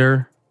 Darth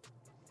Vader.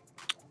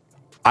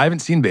 I haven't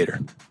seen Vader,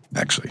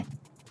 actually.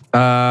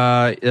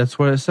 That's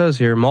what it says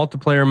here.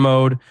 Multiplayer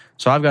mode.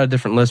 So I've got a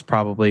different list,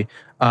 probably.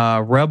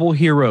 Rebel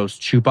heroes,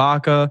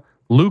 Chewbacca,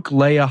 Luke,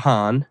 Leia,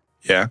 Han.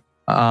 Yeah.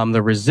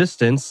 The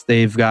Resistance,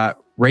 they've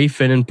got Rey,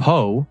 Finn, and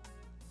Poe.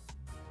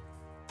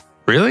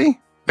 Really?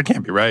 That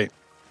can't be right.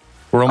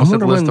 We're almost at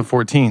the list of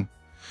 14.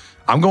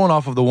 I'm going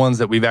off of the ones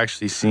that we've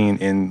actually seen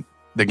in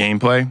the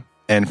gameplay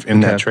and in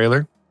that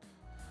trailer.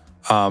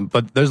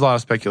 But there's a lot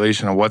of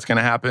speculation on what's going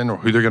to happen or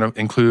who they're going to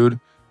include.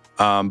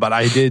 But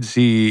I did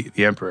see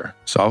the Emperor,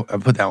 so I'll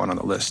put that one on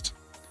the list.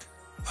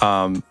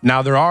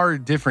 Now, there are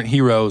different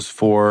heroes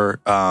for...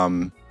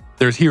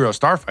 there's hero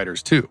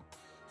starfighters, too.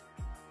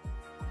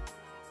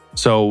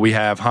 So we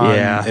have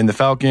Han in the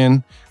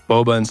Falcon,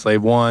 Boba in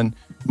Slave One,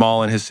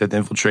 Maul in his Sith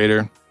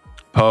Infiltrator,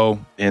 Poe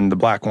in the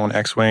Black One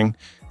X-Wing,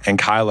 and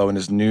Kylo in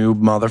his new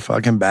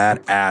motherfucking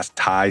badass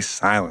TIE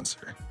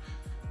Silencer.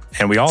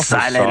 And we also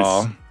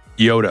saw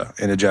Yoda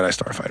in a Jedi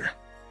Starfighter.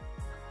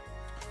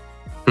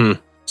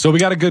 So we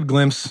got a good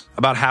glimpse,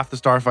 about half the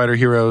Starfighter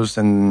heroes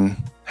and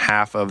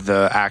half of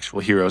the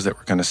actual heroes that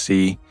we're going to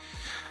see.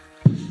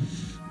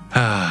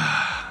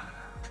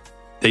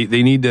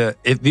 They need to...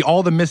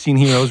 all the missing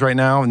heroes right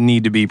now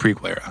need to be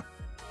prequel era.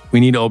 We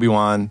need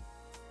Obi-Wan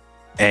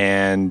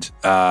and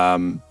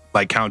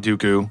like Count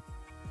Dooku,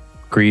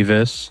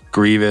 Grievous,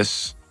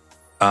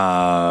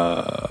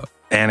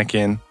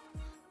 Anakin.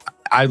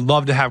 I'd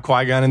love to have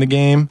Qui-Gon in the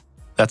game.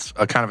 That's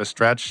a kind of a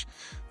stretch.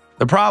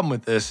 The problem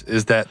with this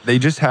is that they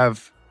just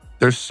have...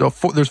 There's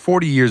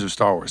 40 years of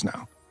Star Wars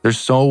now. There's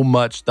so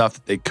much stuff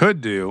that they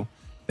could do.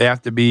 They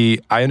have to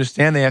be... I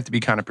understand they have to be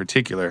kind of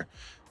particular,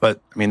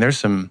 but I mean, there's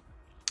some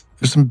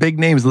big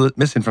names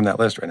missing from that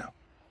list right now.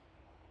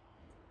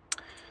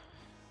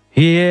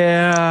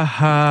 Yeah,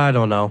 I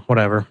don't know.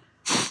 Whatever.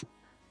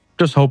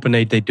 Just hoping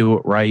they do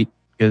it right,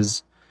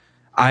 because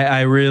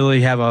I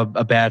really have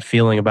a bad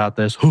feeling about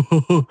this.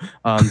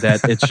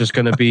 That it's just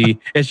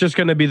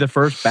gonna be the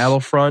first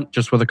Battlefront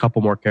just with a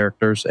couple more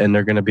characters, and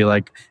they're gonna be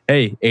like,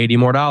 hey, $80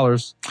 more.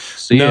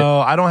 See no,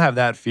 I don't have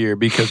that fear,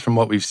 because from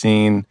what we've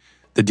seen,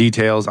 the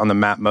details on the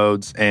map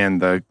modes and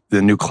the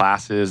new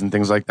classes and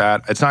things like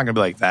that, it's not gonna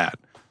be like that.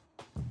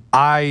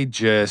 I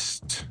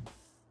just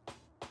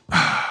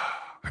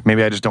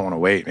maybe I just don't want to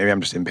wait. Maybe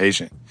I'm just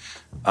impatient.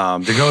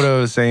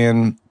 Dakota is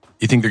saying,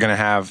 you think they're going to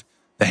have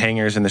the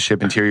hangars and the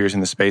ship interiors in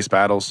the space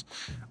battles?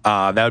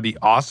 That would be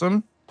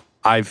awesome.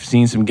 I've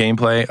seen some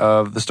gameplay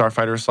of the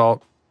Starfighter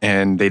Assault,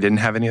 and they didn't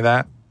have any of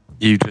that.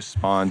 You just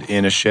spawned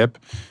in a ship,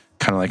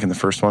 kind of like in the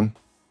first one.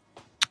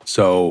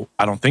 So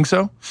I don't think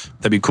so.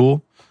 That'd be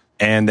cool.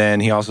 And then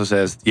he also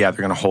says, yeah,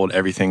 they're going to hold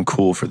everything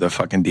cool for the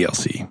fucking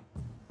DLC.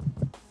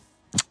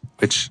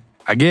 Which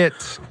I get.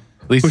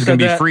 At least it's going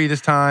to be free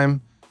this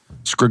time.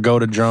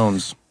 Scrigoda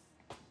Jones.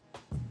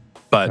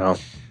 But no.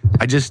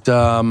 I just,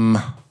 I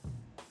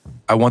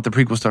want the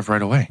prequel stuff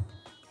right away.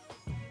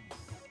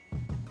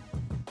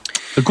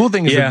 The cool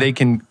thing is that they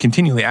can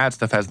continually add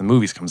stuff as the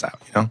movies comes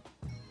out, you know?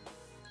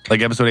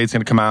 Like episode 8 is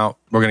going to come out.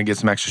 We're going to get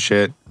some extra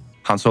shit.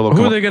 Han Solo.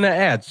 Who are they going to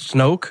add?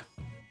 Snoke?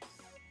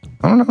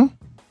 I don't know.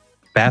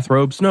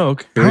 Bathrobe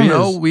Snoke. I don't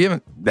know. We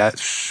haven't...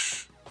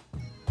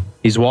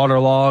 He's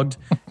waterlogged,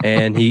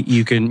 and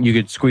you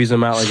could squeeze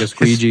him out like a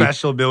squeegee. His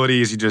special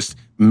ability is he just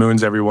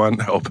moons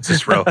everyone, opens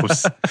his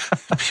robes.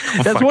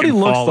 That's what he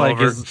looks like.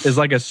 Is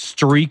like a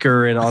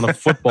streaker on a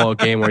football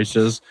game where he's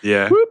just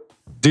whoop.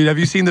 Dude, have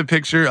you seen the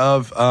picture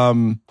of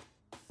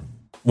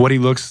what he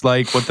looks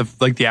like, what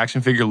the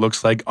action figure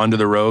looks like under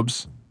the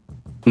robes?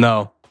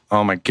 No.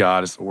 Oh my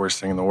God, it's the worst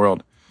thing in the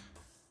world.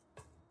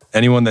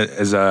 Anyone that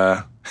is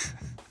I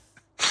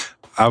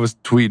was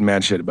tweeting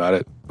mad shit about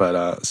it, but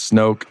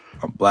Snoke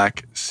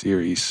Black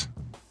Series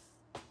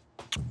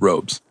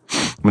robes.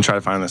 I'm gonna try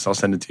to find this. I'll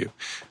send it to you.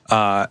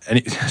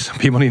 Some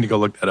people need to go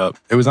look that up.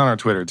 It was on our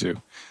Twitter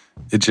too.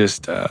 It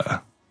just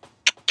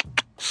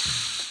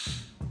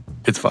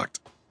it's fucked.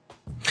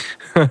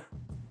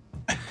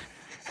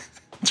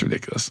 It's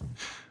ridiculous.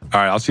 All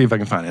right, I'll see if I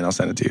can find it. I'll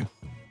send it to you.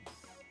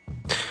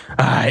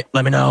 All right,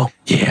 let me know.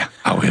 Yeah,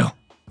 I will.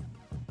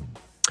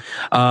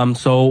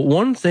 So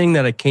one thing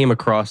that I came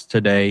across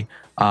today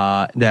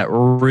that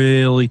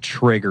really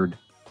triggered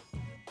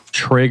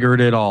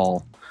it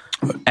all.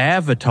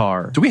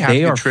 Avatar. Do we have to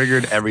get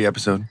triggered every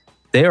episode?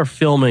 They are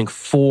filming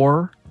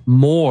 4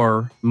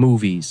 more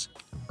movies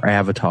for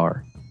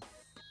Avatar.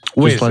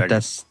 Wait Just let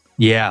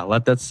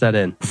that set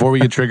in. Before we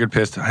get triggered,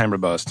 pissed, hammer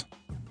bust.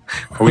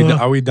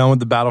 Are we done with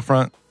the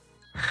Battlefront?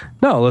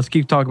 No, let's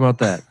keep talking about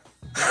that.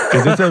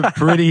 Because it's a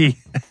pretty.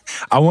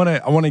 I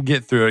want to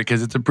get through it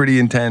because it's a pretty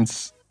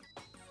intense.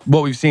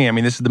 What we've seen. I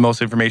mean, this is the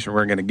most information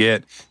we're going to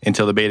get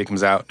until the beta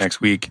comes out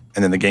next week,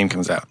 and then the game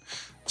comes out.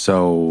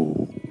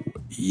 So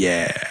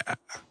yeah.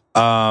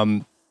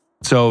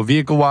 So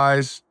vehicle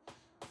wise,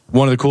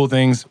 one of the cool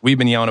things we've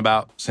been yelling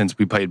about since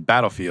we played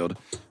Battlefield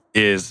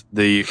is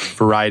the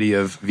variety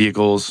of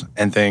vehicles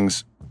and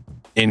things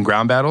in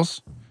ground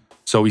battles.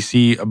 So we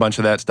see a bunch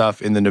of that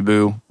stuff in the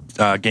Naboo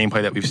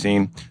gameplay that we've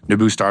seen,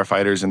 Naboo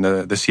starfighters and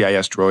the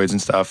CIS droids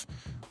and stuff.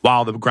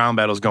 While the ground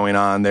battle's going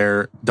on,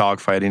 they're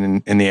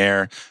dogfighting in the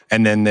air.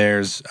 And then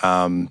there's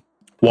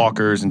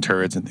walkers and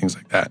turrets and things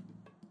like that,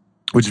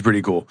 which is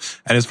pretty cool.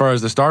 And as far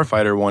as the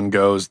starfighter one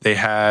goes, they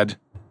had...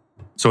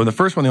 So in the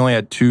first one, they only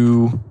had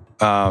two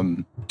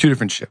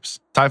different ships,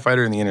 TIE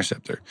Fighter and the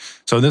Interceptor.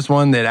 So in this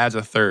one, it adds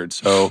a third.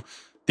 So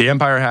the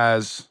Empire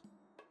has...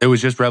 It was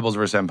just Rebels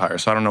versus Empire,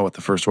 so I don't know what the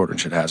First Order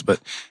shit has,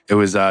 but it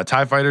was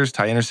TIE Fighters,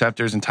 TIE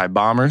Interceptors, and TIE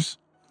Bombers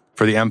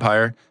for the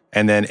Empire,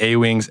 and then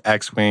A-Wings,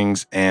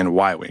 X-Wings, and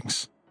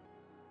Y-Wings.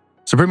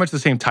 So pretty much the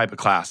same type of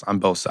class on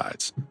both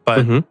sides.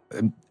 But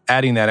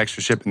adding that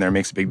extra ship in there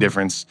makes a big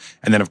difference.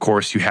 And then, of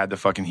course, you had the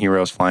fucking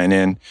heroes flying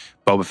in,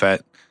 Boba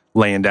Fett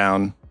laying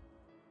down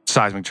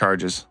seismic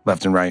charges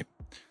left and right.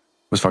 It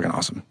was fucking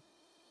awesome.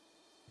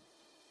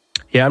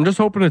 Yeah, I'm just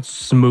hoping it's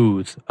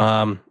smooth.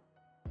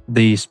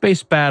 The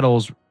space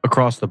battles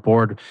across the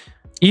board,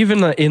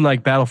 even in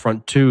like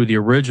Battlefront 2, the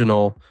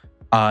original,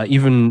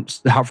 even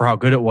for how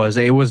good it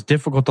was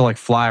difficult to like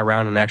fly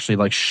around and actually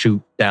like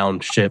shoot down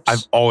ships.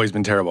 I've always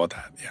been terrible at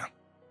that.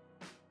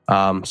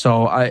 Yeah.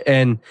 So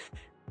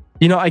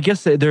I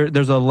guess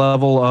there's a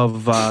level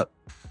of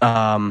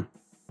I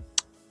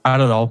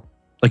don't know,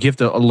 like you have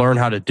to learn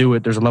how to do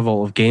it. There's a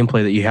level of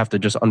gameplay that you have to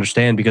just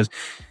understand, because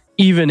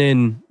even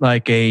in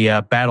like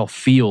a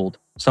battlefield,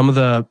 some of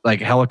the like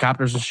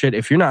helicopters and shit,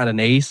 if you're not an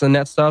ace in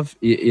that stuff,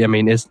 I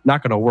mean, it's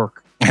not going to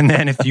work. And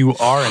then if you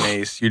are an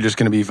ace, you're just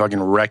going to be fucking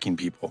wrecking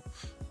people.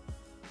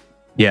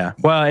 Yeah.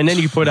 Well, and then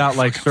you put out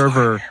like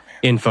server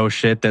info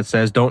shit that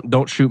says,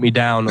 don't shoot me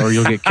down or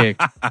you'll get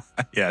kicked.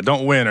 Yeah,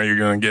 don't win or you're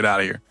going to get out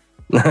of here.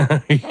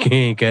 You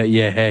can't get,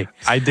 hey.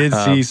 I did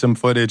see some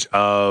footage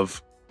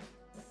of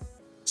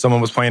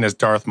someone was playing as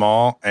Darth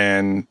Maul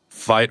and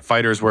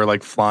fighters were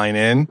like flying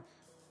in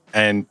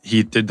and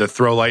he did the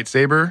throw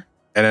lightsaber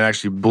and it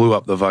actually blew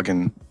up the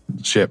fucking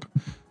ship.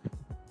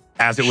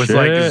 As it was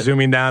like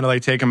zooming down to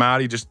like take him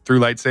out, he just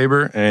threw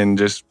lightsaber and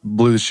just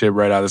blew the ship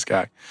right out of the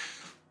sky.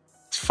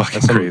 It's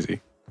fucking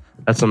crazy.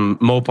 That's some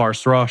Mopar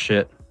straw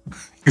shit.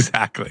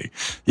 Exactly.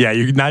 Yeah,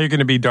 now you're going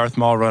to be Darth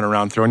Maul running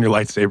around throwing your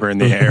lightsaber in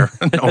the air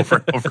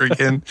over and over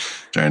again,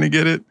 trying to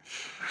get it.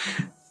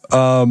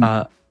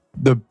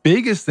 The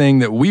biggest thing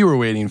that we were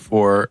waiting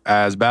for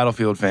as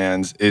Battlefield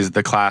fans is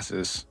the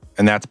classes.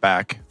 And that's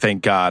back.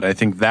 Thank God. I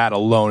think that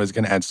alone is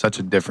going to add such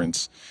a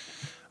difference.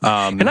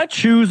 Can I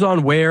choose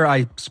on where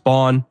I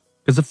spawn?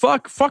 Because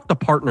fuck the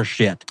partner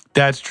shit.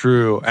 That's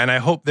true. And I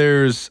hope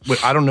I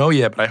don't know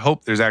yet, but I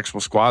hope there's actual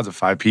squads of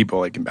 5 people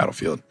like in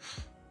Battlefield.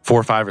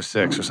 4, 5, or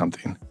 6 or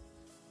something.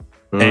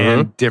 Mm-hmm.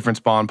 And different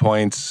spawn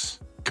points,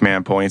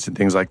 command points, and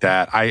things like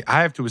that. I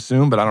have to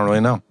assume, but I don't really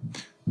know.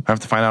 I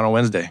have to find out on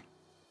Wednesday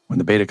when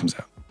the beta comes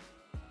out.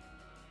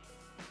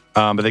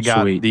 But they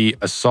got the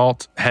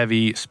Assault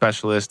Heavy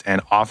Specialist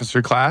and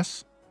Officer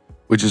class,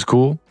 which is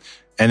cool.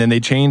 And then they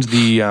changed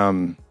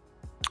the...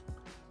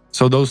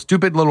 so those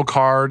stupid little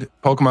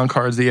Pokemon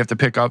cards that you have to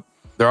pick up,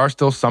 there are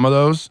still some of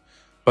those,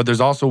 but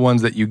there's also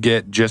ones that you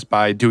get just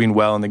by doing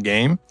well in the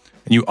game,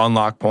 and you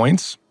unlock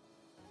points,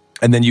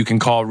 and then you can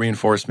call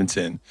reinforcements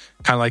in.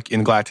 Kind of like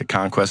in Galactic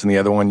Conquest and the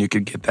other one, you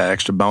could get that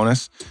extra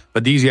bonus.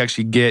 But these you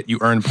actually you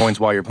earn points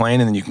while you're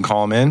playing, and then you can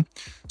call them in.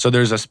 So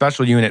there's a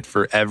special unit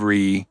for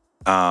every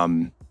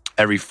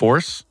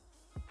force.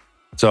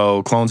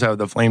 So clones have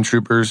the Flame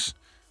Troopers,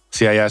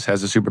 CIS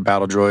has the Super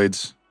Battle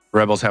Droids,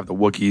 Rebels have the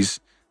Wookiees,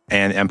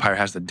 and Empire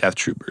has the Death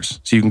Troopers.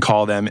 So you can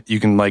call them, you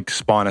can like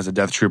spawn as a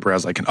Death Trooper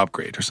as like an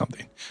upgrade or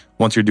something.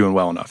 Once you're doing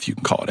well enough, you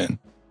can call it in.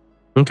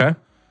 Okay.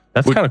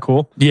 That's kind of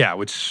cool. Yeah,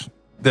 because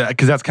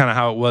that's kind of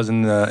how it was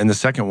in the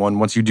second one.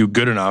 Once you do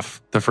good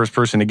enough, the first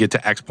person to get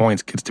to X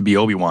points gets to be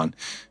Obi-Wan,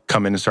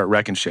 come in and start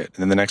wrecking shit, and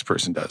then the next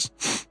person does.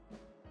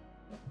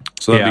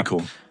 So that'd be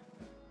cool.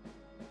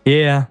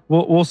 Yeah,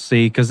 we'll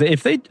see. Because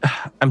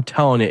I'm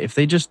telling you, if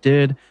they just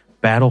did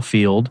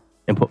Battlefield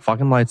and put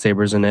fucking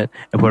lightsabers in it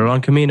and put it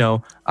on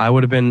Camino, I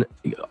would have been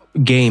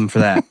game for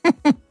that.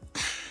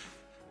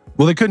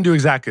 Well, they couldn't do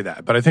exactly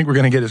that, but I think we're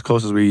going to get as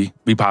close as we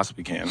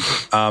possibly can.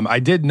 I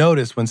did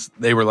notice when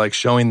they were like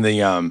showing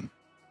the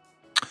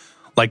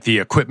the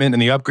equipment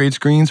and the upgrade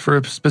screens for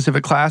a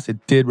specific class,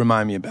 it did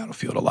remind me of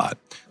Battlefield a lot.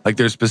 Like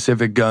there's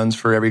specific guns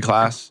for every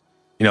class.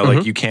 You know,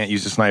 like you can't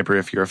use a sniper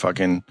if you're a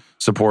fucking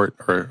support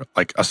or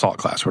like assault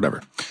class or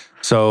whatever.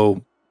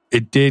 So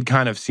it did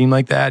kind of seem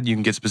like that. You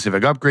can get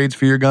specific upgrades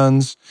for your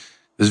guns.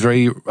 It was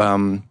very,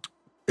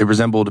 it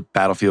resembled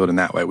Battlefield in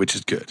that way, which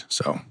is good.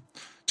 So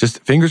just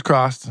fingers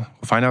crossed. We'll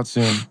find out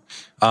soon.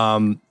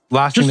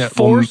 Last thing that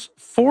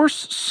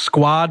force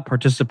squad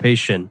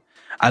participation.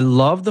 I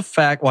love the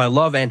fact, I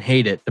love and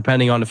hate it,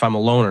 depending on if I'm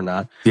alone or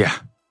not. Yeah.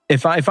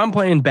 If I'm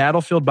playing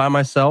Battlefield by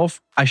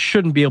myself, I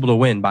shouldn't be able to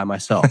win by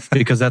myself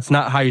because that's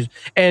not how you...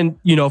 And,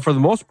 for the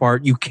most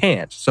part, you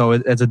can't. So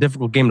it's a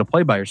difficult game to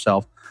play by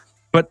yourself.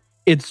 But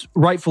it's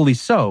rightfully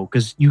so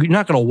because you're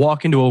not going to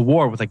walk into a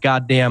war with a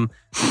goddamn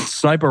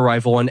sniper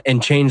rifle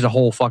and change the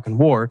whole fucking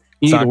war.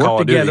 You need to work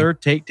together,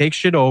 take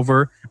shit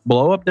over,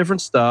 blow up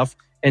different stuff,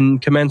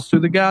 and commence through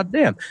the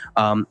goddamn.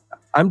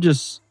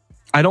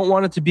 I don't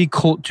want it to be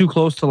too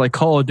close to like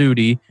Call of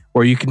Duty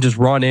where you can just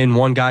run in,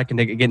 one guy can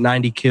get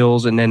 90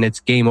 kills, and then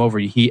it's game over.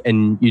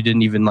 And you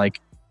didn't even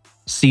like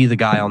see the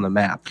guy on the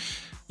map.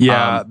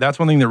 Yeah, that's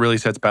one thing that really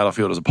sets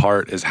Battlefield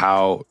apart is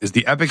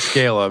the epic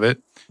scale of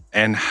it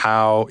and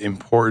how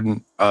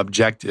important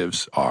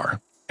objectives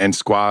are and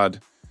squads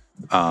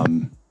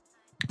and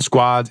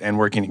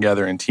working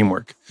together and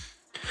teamwork.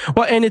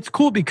 Well, and it's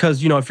cool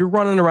because, if you're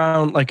running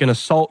around like an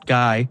assault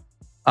guy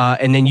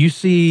and then you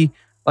see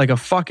like a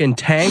fucking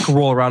tank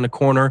roll around the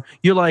corner,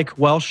 you're like,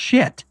 well,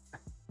 shit.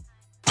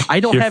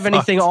 I don't have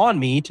anything on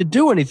me to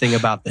do anything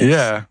about this.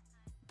 Yeah.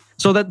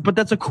 But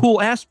that's a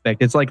cool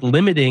aspect. It's like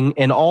limiting,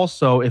 and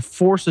also it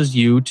forces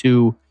you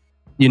to,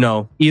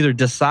 either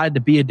decide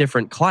to be a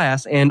different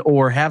class and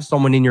or have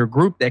someone in your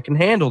group that can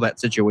handle that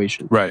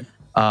situation. Right.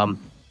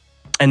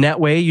 And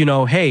that way,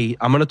 hey,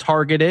 I'm going to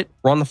target it,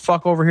 run the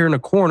fuck over here in a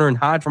corner and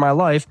hide for my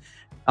life.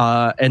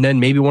 And then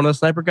maybe one of the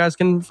sniper guys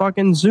can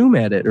fucking zoom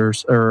at it or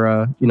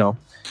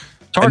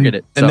target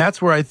it. And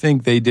that's where I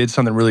think they did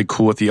something really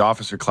cool with the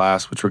officer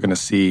class, which we're going to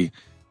see,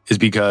 is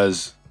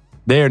because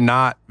they are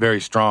not very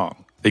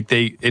strong. Like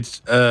it's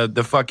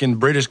the fucking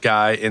British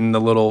guy in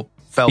the little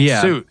felt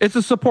suit. It's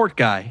a support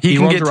guy. He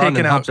can runs get around taken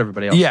and out. helps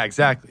everybody else. Yeah,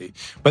 exactly.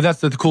 But that's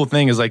the cool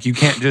thing is like you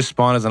can't just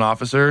spawn as an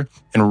officer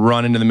and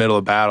run into the middle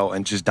of battle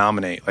and just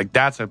dominate. Like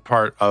that's a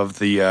part of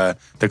the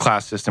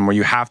class system where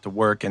you have to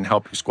work and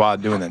help your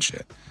squad doing that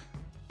shit.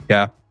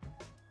 Yeah.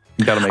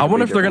 I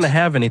wonder if they're going to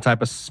have any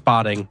type of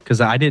spotting because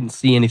I didn't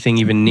see anything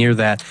even near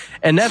that.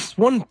 And that's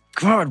one.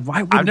 God,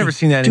 why would I've never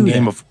seen that in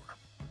game before,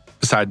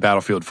 besides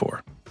Battlefield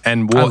 4,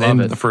 and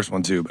the first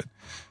one too. But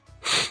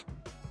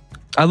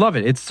I love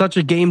it. It's such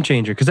a game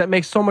changer because that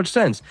makes so much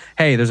sense.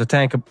 Hey, there's a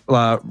tank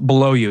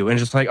below you, and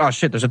it's just like, oh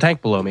shit, there's a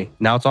tank below me.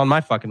 Now it's on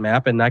my fucking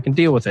map, and I can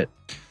deal with it.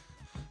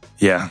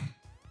 Yeah.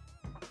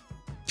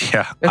 It's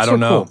I don't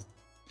know. Cool.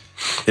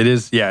 It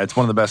is. Yeah, it's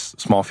one of the best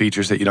small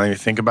features that you don't even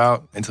think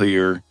about until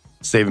you're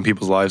saving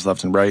people's lives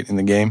left and right in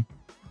the game.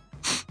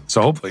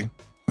 So hopefully,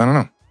 I don't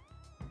know.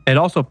 It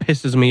also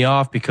pisses me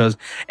off because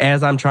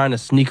as I'm trying to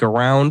sneak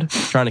around,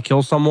 trying to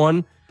kill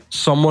someone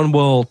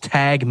will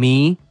tag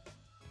me,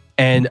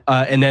 and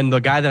then the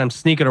guy that I'm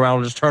sneaking around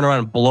will just turn around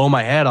and blow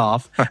my head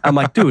off. I'm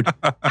like, dude,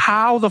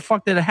 how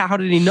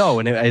did he know?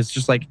 And it's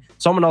just like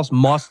someone else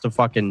must have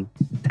fucking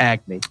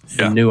tagged me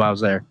and knew I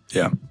was there.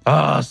 Yeah.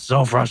 Oh,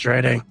 so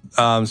frustrating.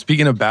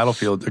 Speaking of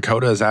Battlefield,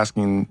 Dakota is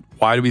asking,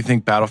 why do we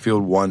think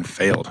Battlefield 1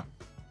 failed?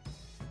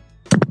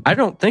 I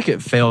don't think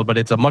it failed, but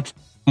it's a much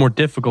more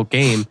difficult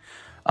game.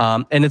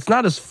 And it's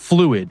not as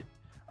fluid.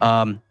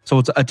 So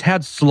it's a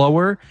tad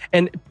slower,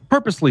 and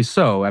purposely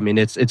so. I mean,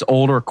 it's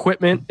older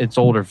equipment, it's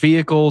older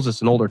vehicles,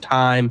 it's an older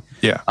time.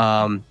 Yeah.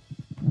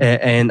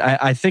 And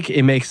I think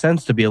it makes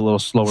sense to be a little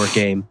slower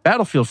game.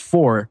 Battlefield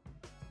 4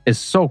 is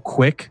so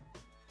quick.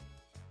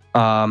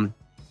 And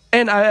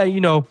I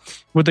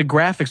with the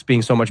graphics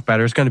being so much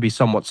better, it's going to be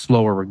somewhat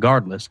slower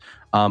regardless.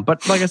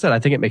 But like I said, I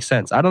think it makes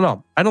sense. I don't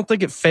know. I don't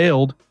think it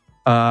failed.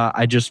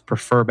 I just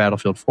prefer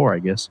Battlefield 4, I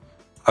guess.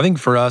 I think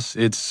for us,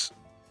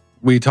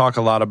 we talk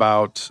a lot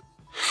about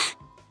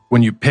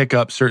when you pick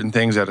up certain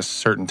things at a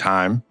certain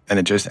time and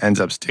it just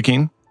ends up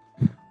sticking.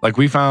 Like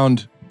we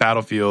found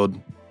Battlefield,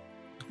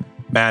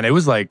 man, it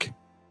was like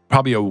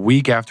probably a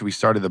week after we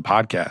started the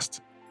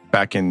podcast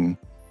back in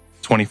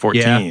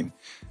 2014. Yeah.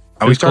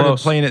 And we started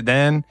playing it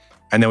then.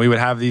 And then we would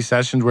have these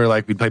sessions where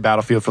like we'd play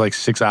Battlefield for like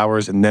 6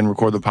 hours and then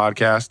record the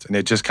podcast. And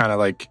it just kind of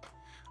like,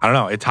 I don't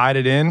know, it tied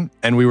it in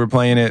and we were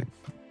playing it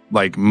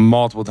like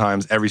multiple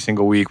times every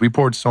single week. We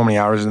poured so many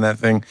hours in that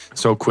thing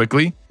so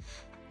quickly.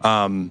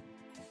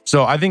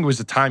 So I think it was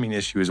a timing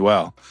issue as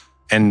well.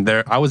 And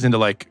I was into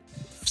like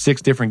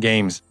 6 different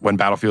games when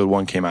Battlefield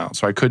 1 came out.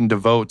 So I couldn't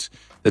devote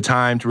the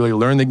time to really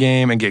learn the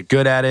game and get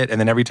good at it. And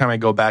then every time I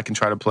go back and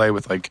try to play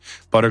with like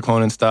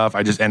Butterclone and stuff,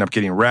 I just end up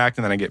getting wrecked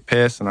and then I get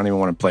pissed and I don't even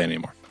want to play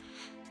anymore.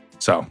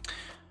 So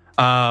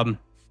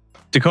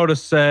Dakota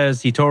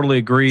says he totally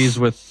agrees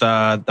with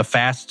the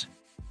fast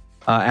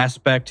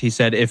aspect. He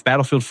said if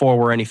Battlefield 4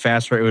 were any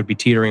faster, it would be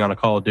teetering on a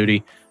Call of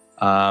Duty.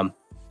 So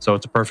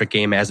it's a perfect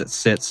game as it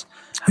sits.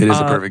 It is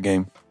a perfect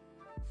game.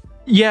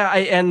 Yeah,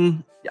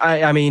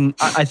 I mean,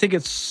 I think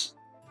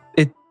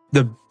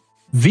the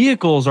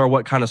vehicles are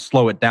what kind of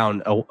slow it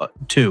down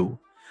too.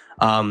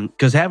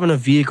 Because having a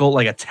vehicle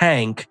like a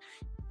tank,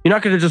 you're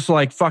not going to just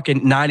like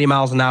fucking 90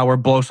 miles an hour,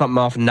 blow something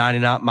off and 90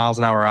 miles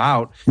an hour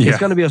out. Yeah. It's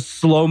going to be a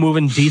slow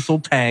moving diesel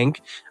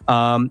tank.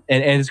 And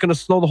it's going to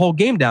slow the whole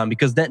game down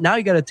because now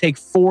you got to take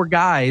 4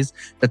 guys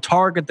to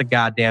target the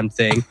goddamn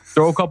thing,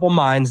 throw a couple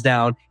mines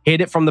down,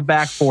 hit it from the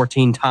back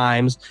 14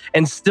 times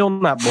and still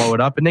not blow it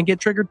up and then get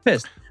triggered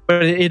pissed.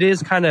 But it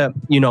is kind of,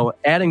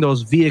 adding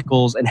those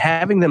vehicles and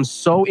having them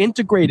so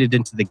integrated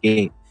into the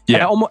game.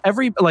 Yeah. Almost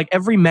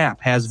every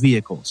map has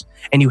vehicles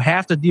and you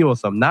have to deal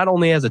with them, not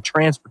only as a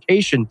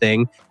transportation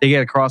thing to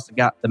get across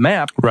the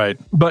map, right?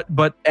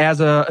 But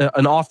as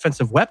an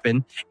offensive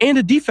weapon and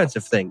a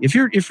defensive thing. If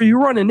you're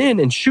running in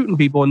and shooting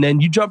people and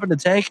then you jump in the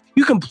tank,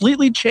 you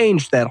completely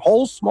change that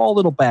whole small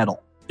little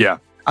battle. Yeah.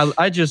 I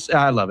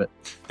love it.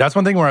 That's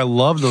one thing where I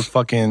love those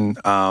fucking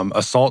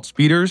assault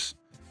speeders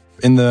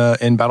in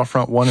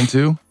Battlefront 1 and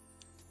 2.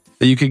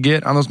 That you could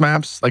get on those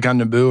maps, like on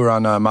Naboo or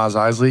on Maz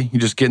Eisley. You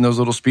just get in those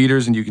little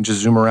speeders and you can just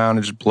zoom around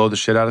and just blow the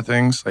shit out of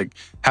things. Like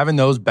having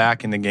those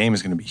back in the game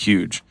is going to be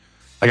huge.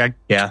 Like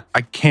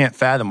I can't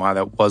fathom why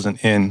that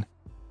wasn't in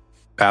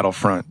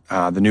Battlefront,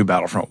 the new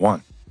Battlefront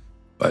 1.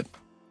 But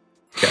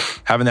yeah,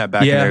 having that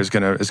back in there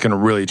is gonna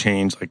really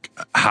change like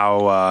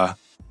how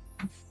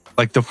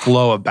like the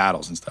flow of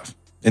battles and stuff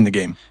in the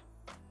game.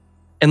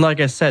 And like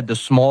I said, the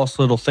smallest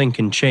little thing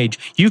can change.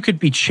 You could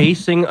be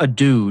chasing a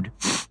dude.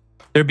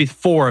 There'd be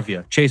 4 of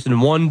you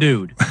chasing one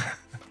dude.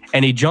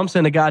 And he jumps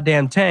in a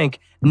goddamn tank.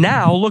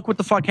 Now, look what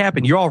the fuck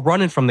happened. You're all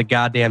running from the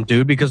goddamn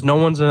dude because no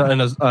one's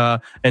an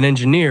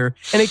engineer.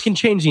 And it can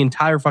change the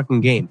entire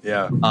fucking game.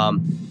 Yeah.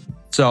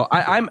 So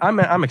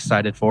I'm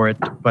excited for it.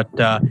 But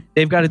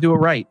they've got to do it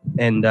right.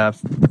 And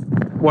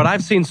what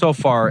I've seen so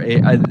far,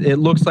 it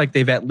looks like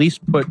they've at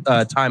least put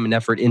time and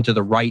effort into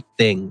the right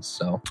things.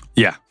 So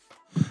yeah.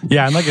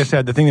 Yeah, and like I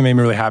said, the thing that made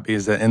me really happy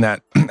is that in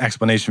that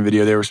explanation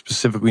video, they were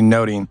specifically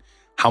noting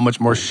how much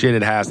more shit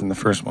it has than the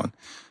first one,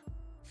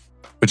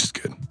 which is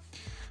good.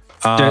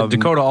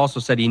 Dakota also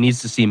said he needs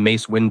to see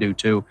Mace Windu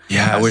too,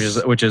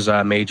 which is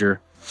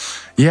major.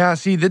 Yeah,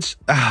 see, that's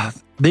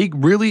they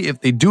really, if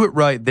they do it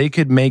right, they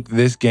could make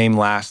this game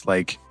last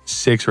like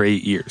 6 or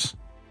 8 years.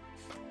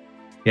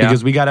 Yeah,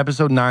 because we got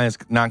episode 9 is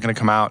not going to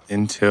come out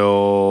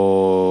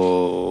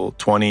until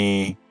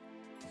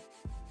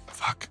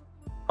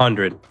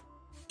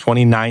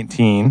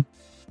 2019.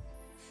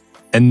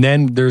 And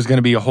then there's going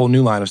to be a whole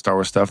new line of Star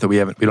Wars stuff that we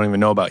don't even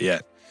know about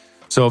yet.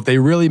 So if they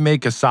really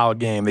make a solid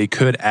game, they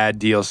could add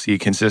DLC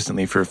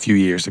consistently for a few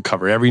years to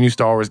cover every new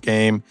Star Wars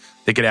game.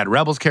 They could add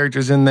Rebels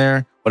characters in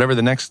there. Whatever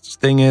the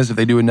next thing is, if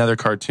they do another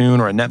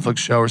cartoon or a Netflix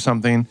show or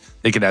something,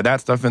 they could add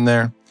that stuff in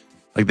there.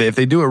 Like if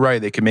they do it right,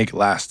 they can make it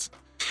last.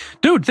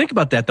 Dude, think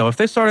about that though. If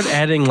they started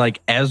adding like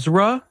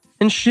Ezra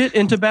and shit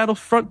into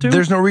Battlefront 2,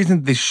 there's no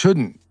reason they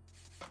shouldn't.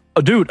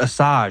 Oh, dude,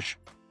 Asajj.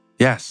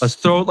 Yes. Let's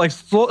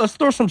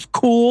throw some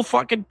cool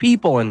fucking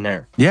people in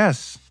there.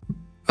 Yes.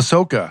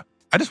 Ahsoka.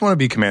 I just want to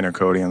be Commander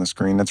Cody on the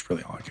screen. That's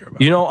really all I care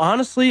about.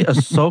 Honestly,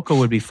 Ahsoka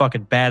would be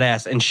fucking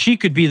badass, and she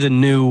could be the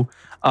new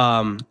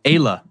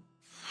Ayla.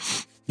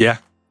 Yeah,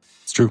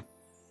 it's true.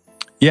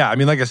 Yeah, I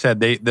mean, like I said,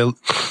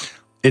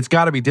 it's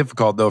got to be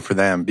difficult though for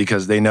them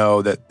because they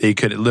know that they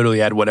could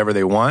literally add whatever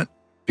they want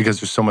because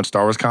there's so much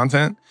Star Wars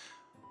content.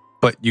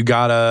 But you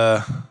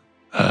gotta,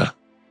 I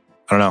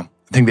don't know.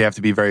 I think they have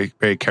to be very,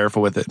 very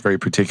careful with it, very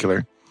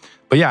particular.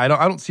 But yeah, I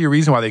don't see a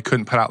reason why they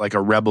couldn't put out like a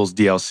Rebels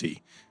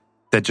DLC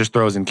that just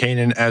throws in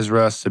Kanan,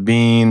 Ezra,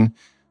 Sabine,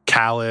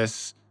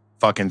 Callus,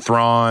 fucking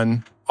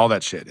Thrawn, all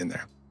that shit in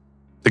there.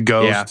 The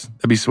Ghost,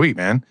 that'd be sweet,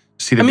 man.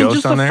 See the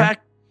Ghost on there.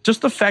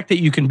 Just the fact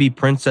that you can be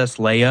Princess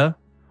Leia.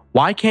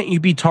 Why can't you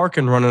be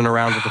Tarkin running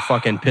around with a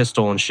fucking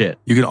pistol and shit?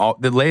 You can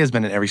Leia's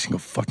been in every single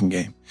fucking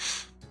game.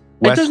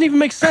 It doesn't even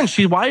make sense.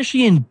 Why is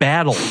she in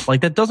battle? Like,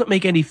 that doesn't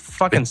make any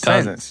fucking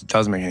sense. It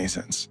doesn't make any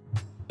sense.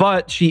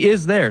 But she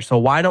is there, so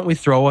why don't we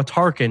throw a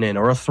Tarkin in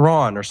or a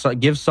Thrawn or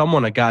give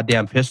someone a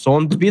goddamn pistol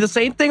and be the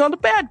same thing on the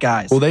bad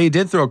guys? Well, they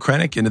did throw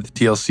Krennic into the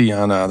DLC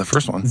on the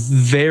first one.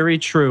 Very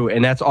true,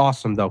 and that's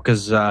awesome, though,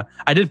 because I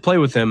did play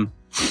with him,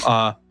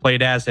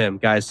 played as him.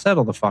 Guys,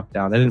 settle the fuck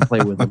down. I didn't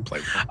play with him.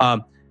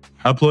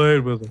 I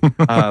played with him.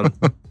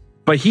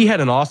 But he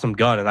had an awesome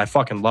gun, and I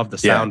fucking loved the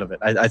sound of it.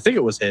 I think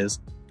it was his.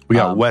 We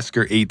got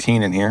Wesker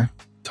 18 in here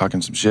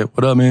talking some shit.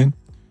 What up, man?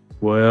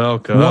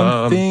 Welcome.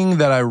 One thing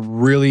that I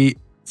really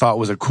thought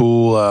was a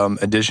cool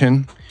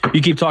addition.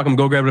 You keep talking.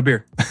 Go grab a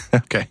beer.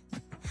 Okay.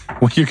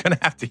 Well, you're gonna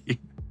have to hear.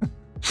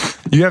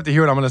 You have to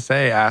hear what I'm gonna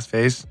say, ass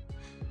face.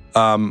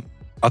 I'll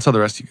tell the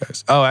rest of you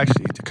guys. Oh,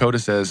 actually, Dakota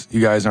says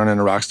you guys aren't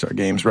into Rockstar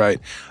games, right?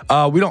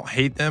 We don't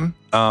hate them.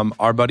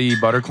 Our buddy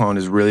Butterclone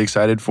is really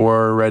excited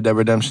for Red Dead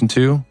Redemption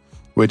 2,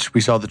 which we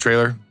saw the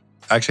trailer.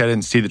 Actually, I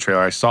didn't see the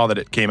trailer. I saw that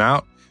it came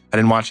out. I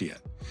didn't watch it yet.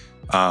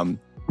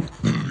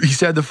 He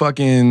said the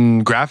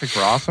fucking graphics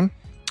were awesome,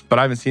 but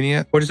I haven't seen it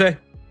yet. What'd you say?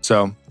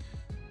 So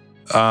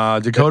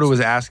Dakota was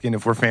asking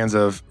if we're fans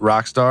of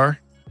Rockstar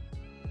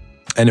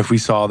and if we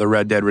saw the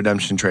Red Dead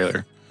Redemption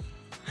trailer.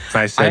 And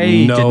I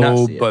said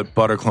no, but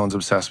Butterclone's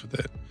obsessed with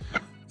it.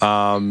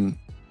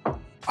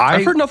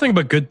 I've heard nothing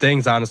but good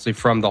things, honestly,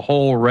 from the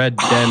whole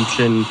Red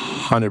Redemption.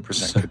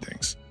 100% good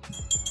things.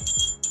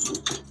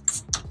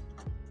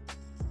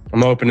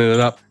 I'm opening it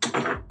up.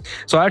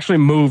 So I actually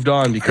moved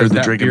on because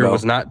that beer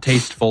was not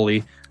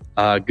tastefully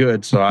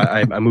good. So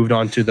I moved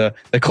on to the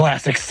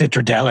classic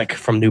Citradelic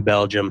from New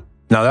Belgium.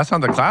 No, that's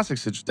not the classic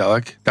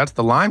Citradelic. That's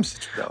the lime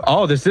Citradelic.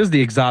 Oh, this is the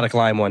exotic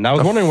lime one. I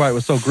was wondering why it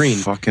was so green.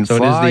 Fucking so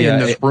fly it is the in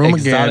this room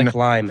exotic again.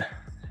 lime.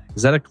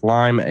 Exotic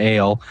lime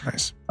ale.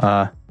 Nice.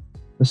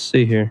 Let's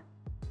see here.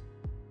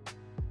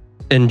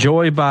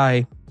 Enjoy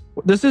by...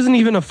 This isn't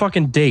even a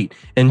fucking date.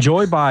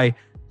 Enjoy by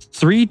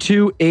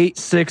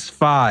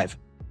 32865.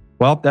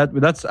 Well,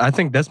 that's I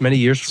think that's many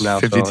years from now.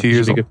 52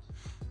 years old.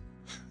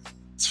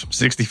 It's from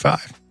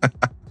 65.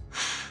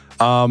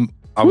 I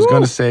was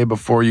going to say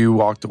before you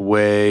walked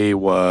away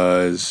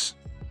was...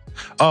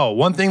 Oh,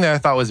 one thing that I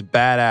thought was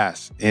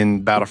badass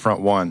in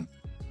Battlefront 1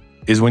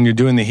 is when you're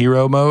doing the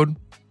hero mode,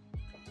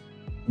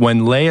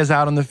 when Leia's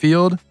out on the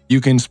field,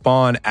 you can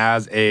spawn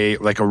as a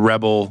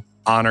rebel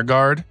honor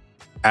guard,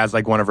 as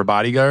like one of her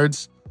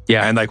bodyguards.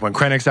 Yeah. And like when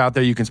Krennic's out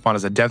there, you can spawn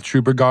as a death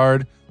trooper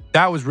guard.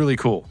 That was really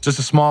cool. Just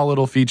a small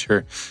little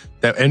feature.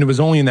 And it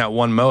was only in that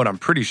one mode, I'm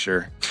pretty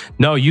sure.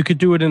 No, you could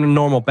do it in a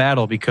normal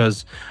battle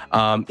because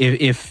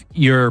if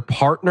your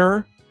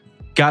partner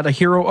got a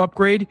hero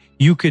upgrade,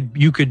 you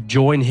could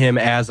join him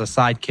as a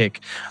sidekick.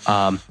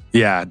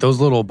 Yeah, those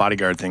little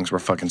bodyguard things were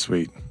fucking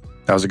sweet.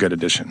 That was a good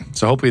addition.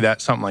 So hopefully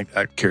that something like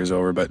that carries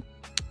over. But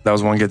that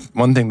was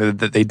one thing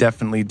that they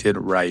definitely did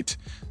right.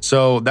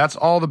 So that's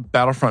all the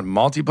Battlefront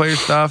multiplayer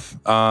stuff.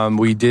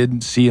 We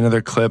did see another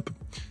clip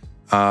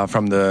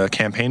from the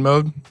campaign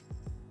mode.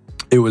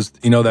 It was,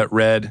 that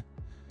red,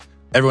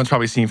 everyone's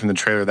probably seen from the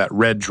trailer, that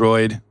red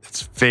droid,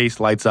 its face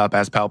lights up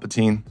as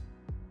Palpatine.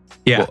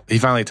 Yeah. Well, he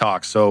finally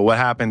talks. So what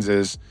happens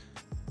is,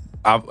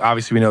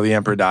 obviously we know the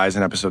Emperor dies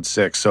in episode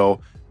 6.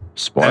 So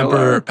Spoiler.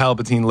 Emperor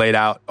Palpatine laid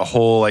out a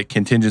whole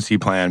contingency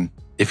plan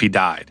if he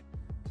died.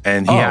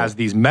 And he has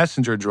these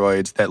messenger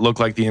droids that look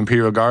like the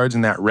Imperial Guards in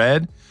that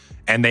red.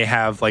 And they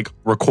have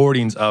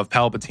recordings of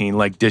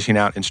Palpatine dishing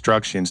out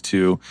instructions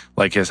to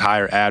his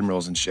higher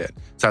admirals and shit.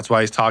 So that's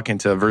why he's talking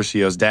to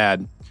Versio's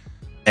dad,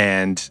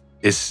 and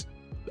it's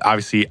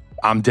obviously,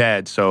 I'm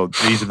dead, so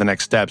these are the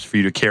next steps for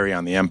you to carry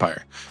on the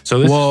Empire. So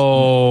this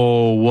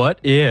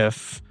what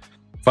if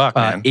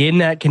man. In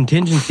that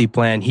contingency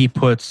plan he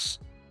puts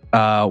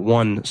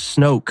one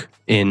Snoke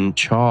in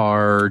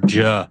charge?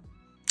 We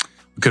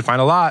could find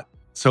a lot.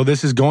 So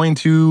this is going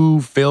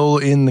to fill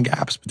in the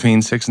gaps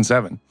between 6 and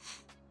 7.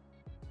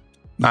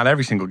 Not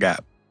every single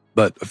gap,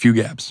 but a few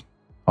gaps.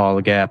 All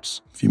the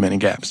gaps. A few many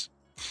gaps.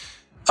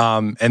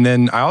 And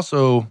then I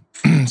also,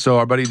 so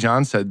our buddy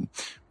John said,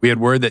 we had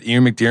word that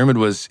Ian McDiarmid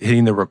was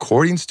hitting the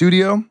recording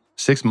studio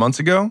 6 months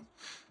ago.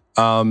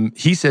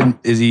 He said,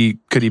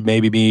 could he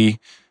maybe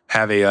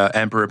have a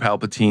Emperor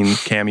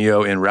Palpatine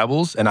cameo in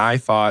Rebels? And I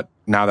thought,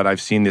 now that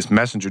I've seen this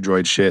messenger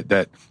droid shit,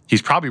 that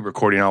he's probably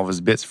recording all of his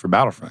bits for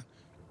Battlefront.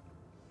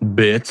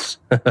 Bits?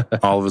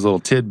 All of his little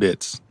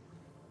tidbits.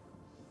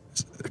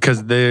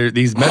 Because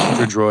these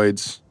messenger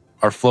droids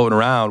are floating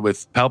around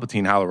with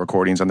Palpatine holo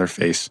recordings on their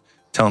face,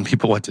 telling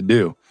people what to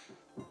do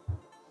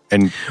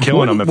and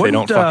killing them if they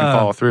don't fucking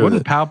follow through with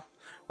it.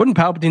 Wouldn't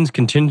Palpatine's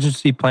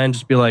contingency plan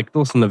just be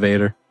listen to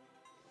Vader?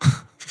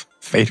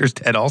 Vader's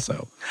dead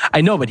also.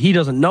 I know, but he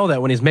doesn't know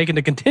that when he's making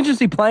the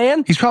contingency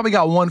plan. He's probably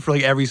got one for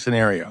every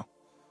scenario.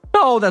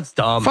 No, that's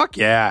dumb. Fuck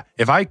yeah.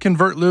 If I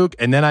convert Luke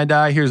and then I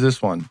die, here's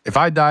this one. If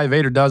I die,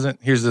 Vader doesn't,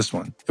 here's this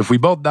one. If we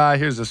both die,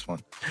 here's this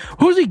one.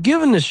 Who's he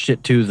giving this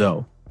shit to,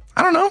 though?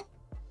 I don't know.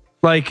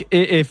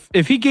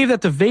 If he gave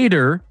that to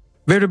Vader,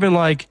 Vader been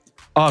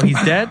oh, he's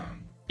dead?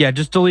 Yeah,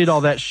 just delete all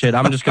that shit.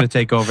 I'm just going to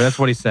take over. That's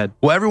what he said.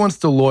 Well, everyone's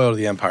still loyal to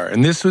the Empire.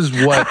 And this was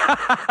what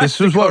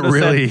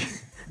really...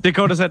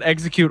 Dakota said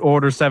execute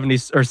order 70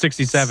 or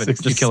 67.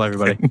 Just kill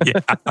everybody. Yeah.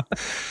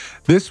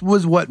 This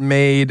was what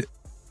made...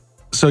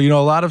 So, a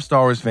lot of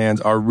Star Wars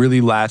fans are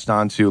really latched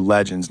onto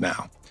Legends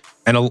now.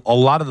 And a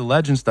lot of the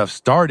Legend stuff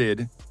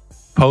started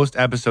post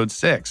Episode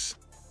 6.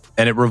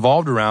 And it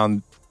revolved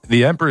around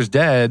the Emperor's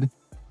dead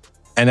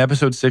and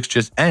Episode 6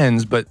 just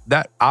ends. But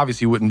that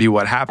obviously wouldn't be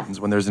what happens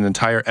when there's an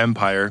entire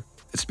empire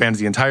that spans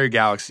the entire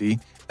galaxy,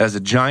 that has a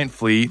giant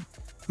fleet,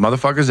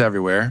 motherfuckers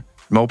everywhere.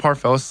 Mopar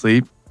fell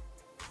asleep.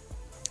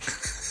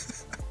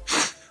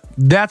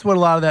 That's what a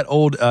lot of that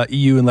old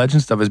EU and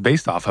Legend stuff is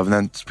based off of, and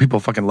then people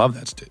fucking love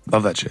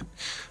that shit.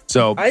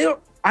 So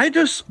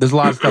there's a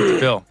lot of stuff to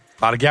fill,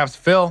 a lot of gaps to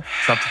fill,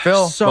 stuff to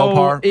fill. So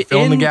Mopar,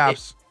 fill in the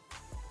gaps.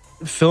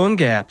 Fill in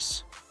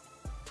gaps,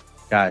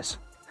 guys.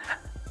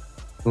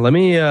 Let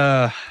me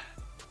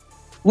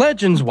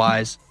Legends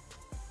wise,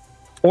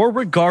 or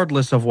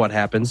regardless of what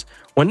happens,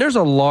 when there's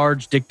a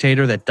large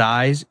dictator that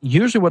dies,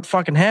 usually what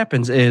fucking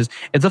happens is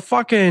it's a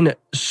fucking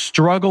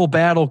struggle,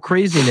 battle,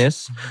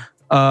 craziness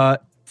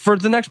for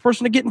the next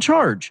person to get in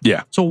charge.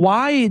 Yeah. So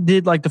why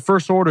did like the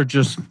First Order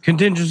just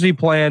contingency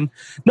plan?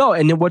 No,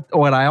 and then what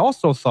I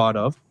also thought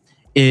of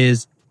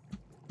is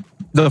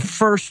the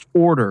First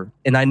Order,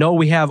 and I know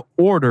we have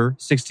Order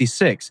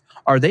 66.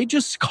 Are they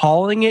just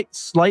calling it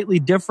slightly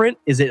different?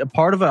 Is it a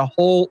part of a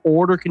whole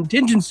order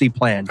contingency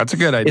plan? That's a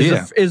good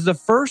idea. Is the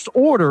First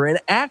Order an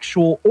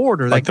actual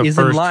order like that is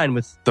in line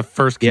with the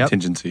first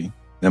contingency?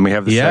 Then we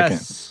have the second.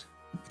 It's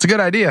a good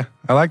idea.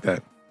 I like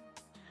that.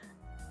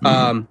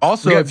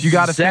 Also, if you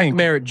got to Zach think,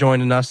 Merritt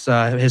joining us,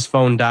 his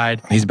phone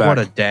died. He's back. What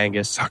a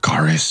dangus.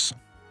 Zakaris.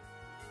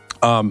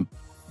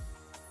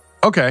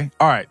 Okay.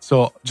 All right.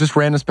 So just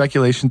random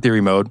speculation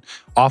theory mode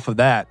off of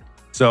that.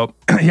 So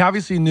he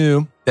obviously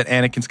knew that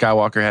Anakin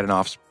Skywalker had an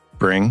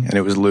offspring, and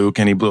it was Luke,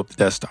 and he blew up the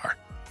Death Star.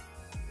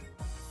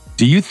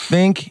 Do you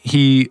think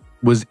he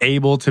was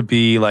able to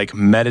be like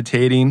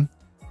meditating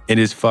in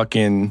his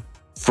fucking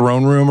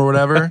throne room or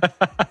whatever?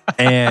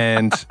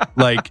 And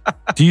like,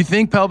 do you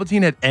think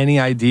Palpatine had any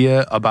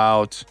idea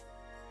about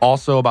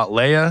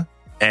Leia,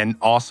 and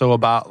also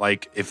about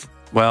like he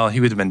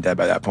would have been dead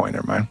by that point.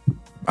 Never mind.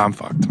 I'm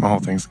fucked. My whole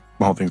thing's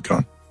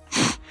gone.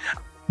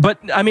 But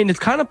I mean, it's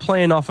kind of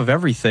playing off of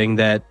everything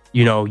that,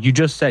 you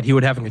just said he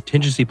would have a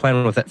contingency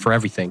plan with it for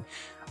everything.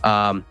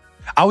 I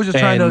was just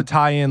trying to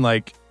tie in,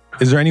 like,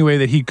 is there any way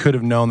that he could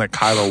have known that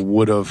Kylo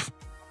would have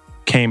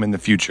came in the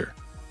future?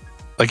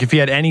 Like, if he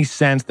had any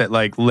sense that,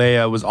 like,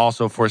 Leia was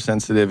also Force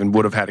sensitive and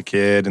would have had a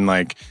kid, and,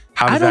 like,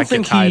 how does that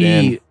get tied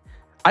in?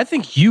 I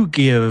think you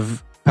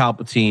give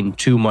Palpatine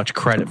too much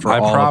credit for all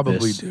of this. I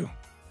probably do.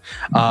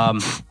 I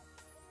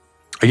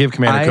give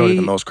Commander Cody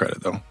the most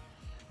credit, though.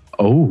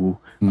 Oh.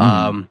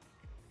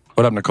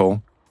 What up,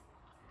 Nicole?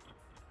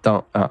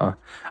 Don't. What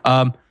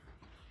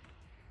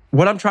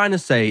I'm trying to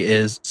say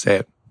is... Say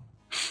it.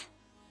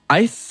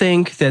 I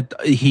think that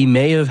he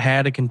may have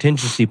had a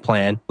contingency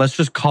plan. Let's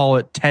just call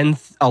it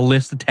a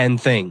list of 10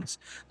 things.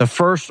 The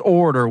First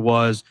Order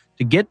was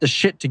to get the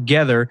shit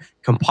together,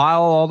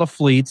 compile all the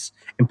fleets,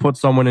 and put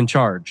someone in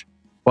charge.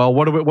 Well,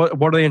 what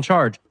are they in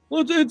charge?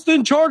 Well, it's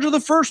in charge of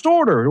the First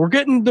Order. We're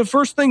getting the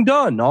first thing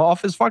done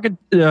off his fucking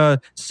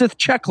Sith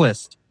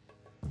checklist.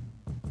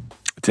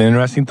 It's an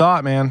interesting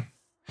thought, man.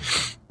 I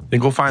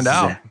think we'll find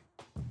out.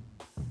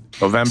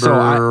 November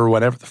or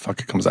whatever the fuck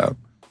it comes out.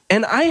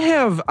 And I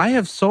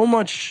have so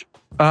much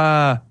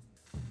so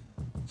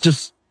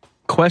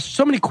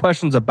many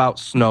questions about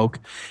Snoke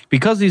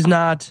because he's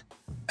not.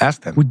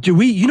 Ask them.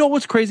 You know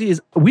what's crazy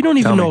is we don't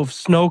even know if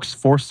Snoke's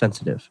Force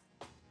sensitive.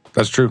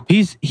 That's true.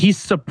 He's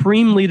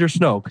Supreme Leader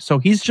Snoke, so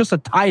he's just a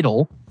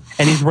title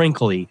and he's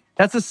wrinkly.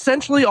 That's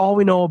essentially all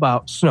we know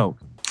about Snoke.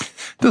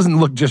 Doesn't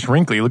look just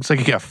wrinkly. It looks like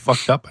he got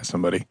fucked up by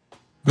somebody.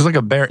 It was like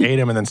a bear ate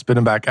him and then spit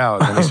him back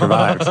out and then he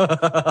survived.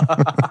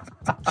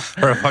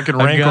 Or a fucking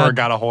rancor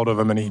got a hold of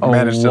him and he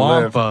managed to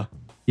live.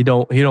 He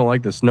don't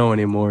like the snow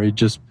anymore. He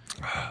just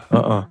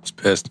He's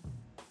pissed.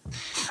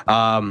 It's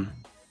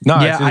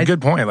a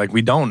good point. Like,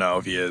 we don't know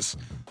if he is.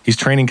 He's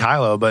training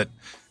Kylo, but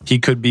he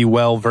could be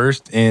well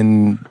versed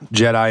in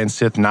Jedi and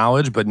Sith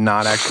knowledge, but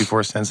not actually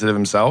Force sensitive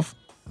himself.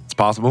 It's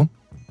possible.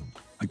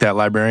 Like that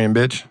librarian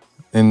bitch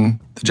in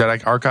the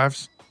Jedi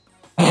archives.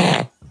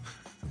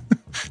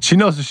 She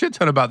knows a shit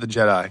ton about the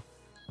Jedi.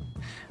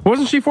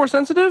 Wasn't she Force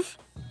sensitive?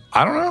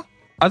 I don't know.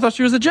 I thought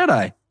she was a Jedi.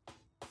 I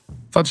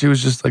thought she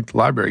was just like the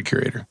library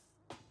curator.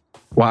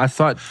 Well, I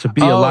thought to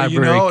be a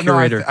library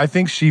curator. No, I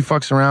think she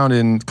fucks around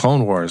in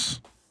Clone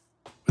Wars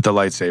with the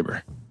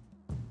lightsaber.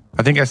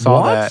 I think I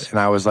saw that and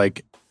I was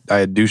like, I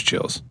had douche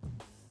chills.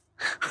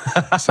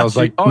 So I was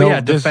like,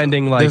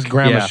 defending like this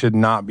grandma should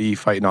not be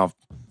fighting off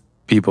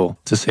people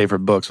to save her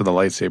books with a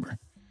lightsaber.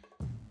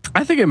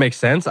 I think it makes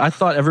sense. I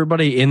thought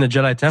everybody in the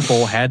Jedi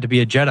Temple had to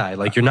be a Jedi.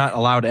 Like, you're not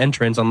allowed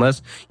entrance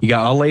unless you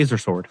got a laser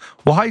sword.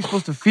 Well, how are you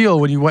supposed to feel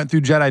when you went through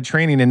Jedi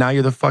training and now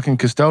you're the fucking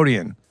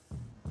custodian?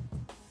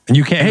 And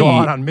you can't go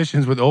out on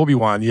missions with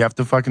Obi-Wan. You have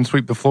to fucking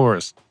sweep the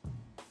floors.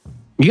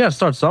 You got to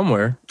start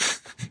somewhere.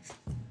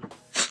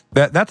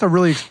 That's a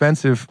really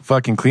expensive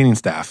fucking cleaning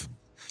staff.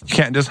 You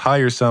can't just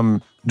hire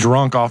some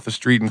drunk off the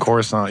street in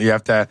Coruscant. You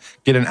have to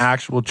get an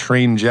actual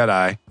trained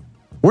Jedi.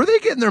 Where are they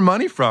getting their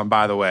money from,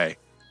 by the way?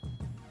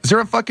 Is there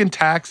a fucking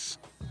tax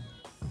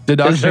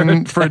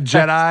deduction for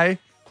Jedi?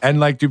 And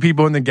like, do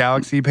people in the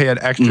galaxy pay an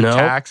extra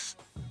tax?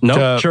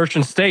 No, Church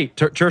and state.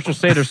 Church and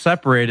state are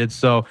separated,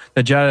 so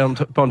the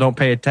Jedi don't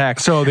pay a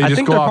tax. So they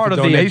just go off part of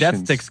donations. The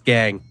Death Sticks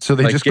gang. So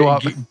they just go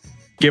off.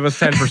 Give us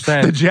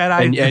 10%. The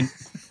Jedi.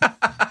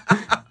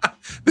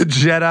 The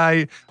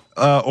Jedi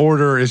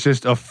order is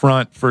just a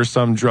front for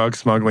some drug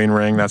smuggling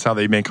ring. That's how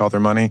they make all their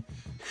money.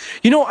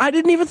 You know, I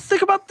didn't even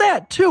think about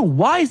that too.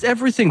 Why is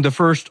everything the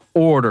First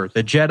Order,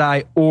 the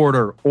Jedi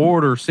Order,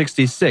 Order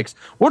 66?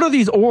 What are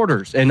these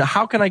orders, and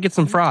how can I get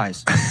some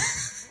fries?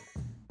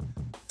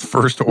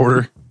 First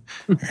Order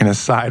and a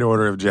side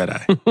order of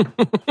Jedi.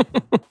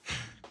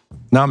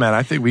 No, man,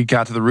 I think we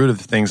got to the root of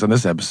things on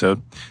this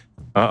episode.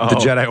 The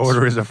Jedi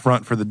Order is a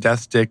front for the Death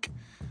Stick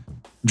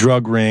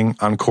drug ring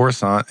on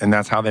Coruscant, and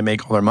that's how they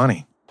make all their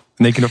money.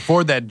 And they can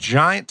afford that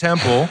giant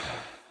temple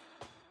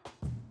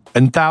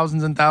and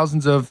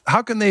thousands of...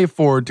 How can they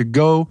afford to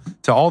go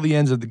to all the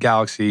ends of the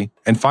galaxy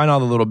and find all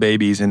the little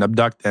babies and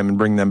abduct them and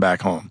bring them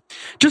back home?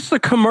 Just the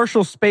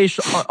commercial space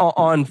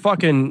on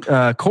fucking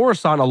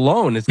Coruscant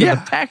alone,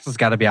 the tax has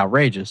got to be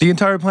outrageous. The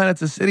entire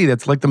planet's a city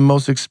that's like the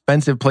most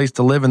expensive place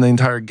to live in the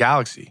entire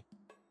galaxy.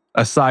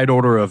 A side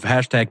order of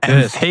hashtag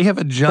and piss. They have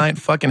a giant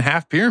fucking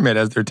half pyramid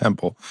as their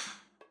temple.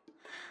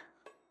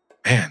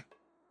 Man.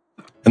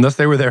 Unless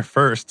they were there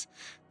first.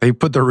 They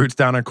put their roots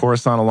down in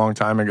Coruscant a long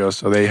time ago,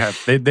 so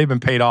they've been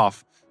paid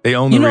off. They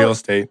own the real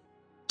estate.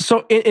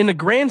 So in the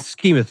grand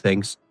scheme of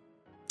things,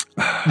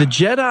 the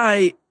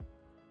Jedi,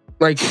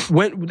 like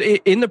when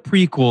in the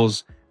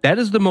prequels, that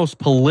is the most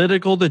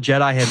political the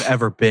Jedi have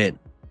ever been,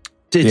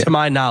 to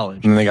my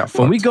knowledge. And they got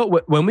fucked.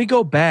 When we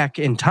go back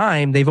in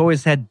time, they've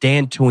always had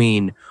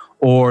Dantooine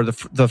or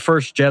the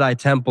first Jedi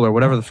Temple or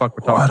whatever the fuck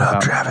we're talking about. What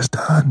up, Travis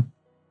Dunn?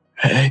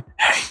 Hey,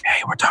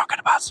 we're talking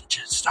about some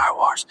Star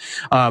Wars.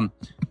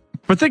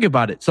 But think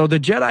about it. So the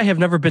Jedi have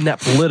never been that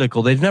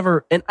political. They've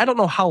never, and I don't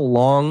know how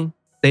long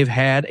they've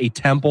had a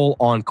temple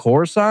on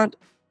Coruscant.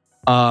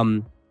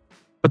 But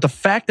the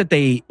fact that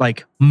they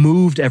like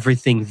moved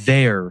everything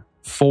there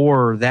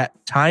for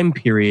that time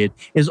period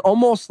is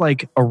almost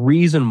like a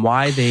reason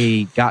why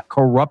they got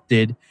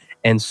corrupted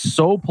and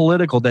so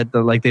political that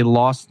they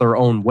lost their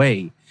own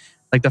way.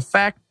 Like the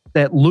fact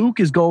that Luke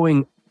is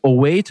going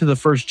away to the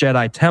first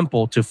Jedi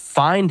temple to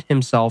find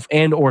himself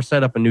and or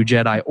set up a new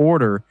Jedi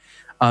order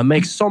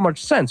makes so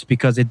much sense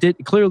because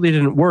it clearly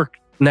didn't work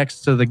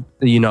next to the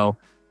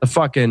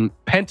fucking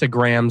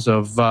pentagrams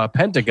of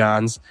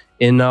pentagons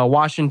in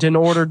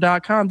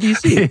WashingtonOrder.com,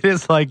 DC. It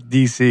is like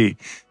DC.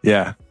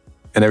 Yeah.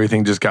 And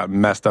everything just got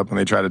messed up when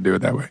they tried to do it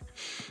that way.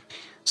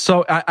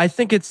 So I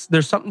think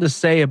there's something to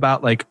say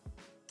about like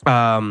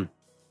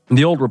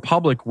the Old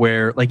Republic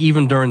where like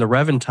even during the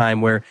Revan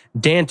time where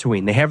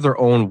Dantooine, they have their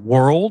own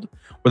world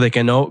where they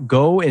can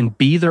go and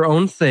be their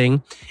own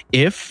thing.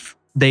 If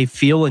they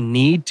feel a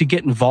need to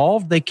get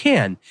involved, they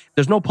can.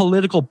 There's no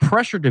political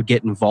pressure to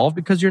get involved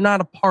because you're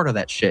not a part of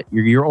that shit.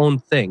 You're your own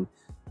thing.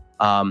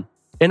 And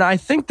I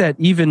think that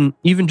even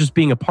just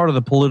being a part of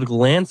the political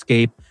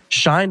landscape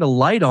shined a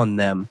light on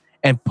them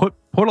and put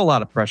a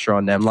lot of pressure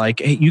on them.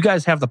 Like, hey, you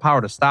guys have the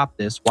power to stop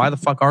this. Why the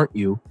fuck aren't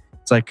you?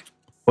 It's like,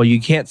 well,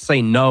 you can't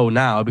say no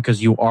now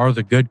because you are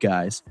the good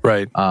guys.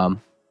 Right.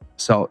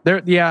 So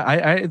there,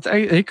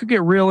 it could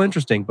get real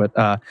interesting, but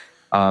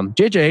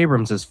J.J.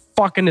 Abrams is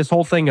fucking this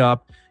whole thing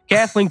up.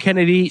 Kathleen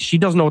Kennedy, she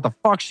doesn't know what the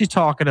fuck she's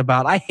talking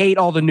about. I hate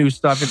all the new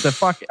stuff.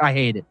 I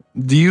hate it.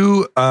 Do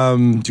you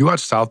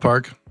watch South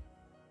Park?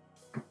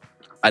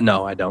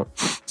 No, I don't.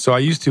 So I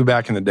used to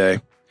back in the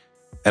day,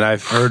 and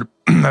I've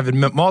had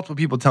multiple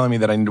people telling me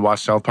that I need to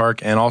watch South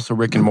Park and also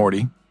Rick and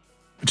Morty,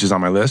 which is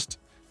on my list.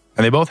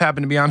 And they both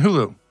happen to be on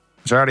Hulu,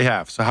 which I already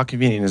have. So how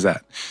convenient is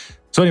that?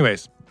 So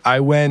anyways, I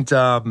went,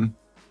 I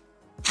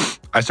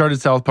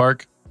started South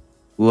Park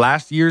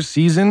last year's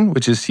season,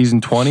 which is season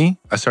 20.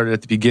 I started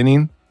at the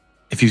beginning.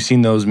 If you've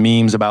seen those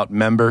memes about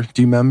member,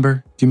 do you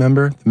remember the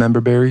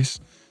member berries?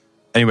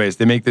 Anyways,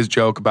 they make this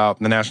joke about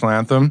the national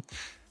anthem.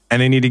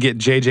 And they need to get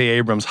J.J.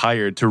 Abrams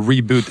hired to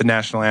reboot the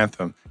national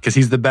anthem because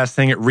he's the best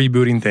thing at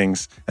rebooting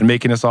things and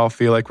making us all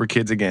feel like we're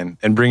kids again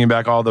and bringing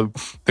back all the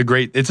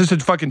great... It's just a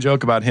fucking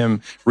joke about him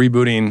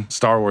rebooting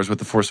Star Wars with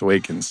The Force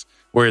Awakens,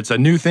 where it's a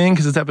new thing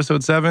because it's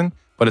episode 7,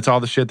 but it's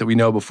all the shit that we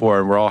know before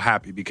and we're all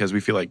happy because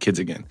we feel like kids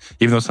again,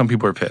 even though some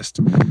people are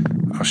pissed.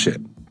 Oh, shit.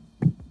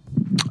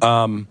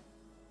 I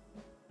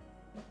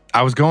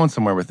was going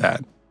somewhere with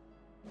that.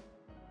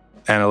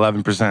 And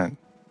 11%. And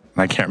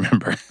I can't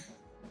remember.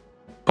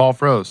 Paul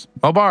froze.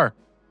 Mopar.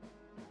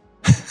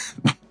 This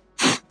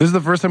is the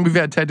first time we've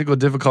had technical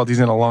difficulties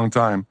in a long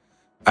time.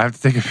 I have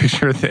to take a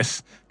picture of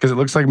this because it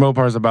looks like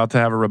Mopar's about to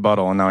have a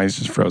rebuttal and now he's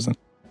just frozen.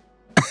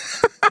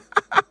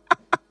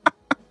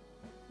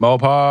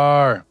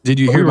 Mopar, did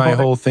you hear my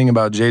whole thing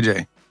about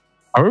JJ?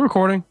 Are we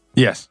recording?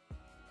 Yes.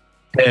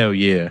 Hell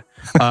yeah.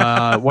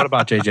 What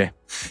about JJ?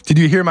 Did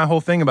you hear my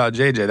whole thing about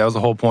JJ? That was the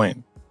whole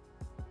point.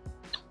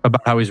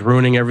 About how he's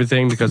ruining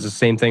everything because it's the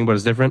same thing but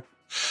it's different?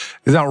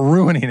 It's not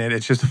ruining it.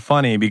 It's just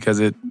funny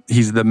because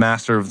he's the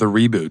master of the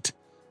reboot.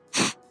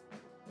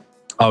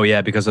 Oh,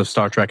 yeah, because of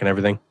Star Trek and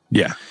everything.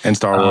 Yeah, and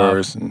Star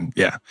Wars. And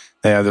yeah,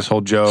 they have this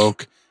whole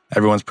joke.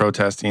 Everyone's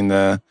protesting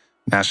the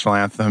national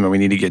anthem, and we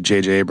need to get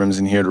J.J. Abrams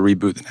in here to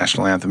reboot the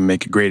national anthem and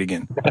make it great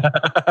again.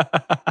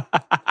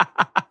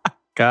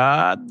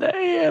 God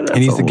damn. He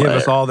needs to give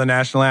us all the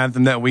national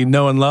anthem that we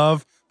know and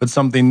love, but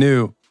something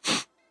new.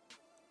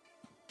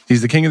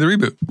 He's the king of the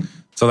reboot.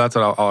 So that's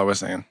all I was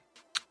saying.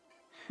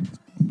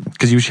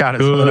 Because you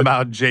shouted something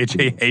about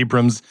J.J.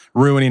 Abrams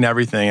ruining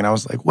everything. And I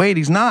was like, wait,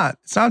 he's not.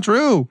 It's not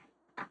true.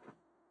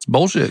 It's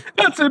bullshit.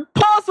 That's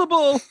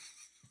impossible.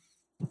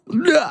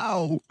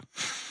 No.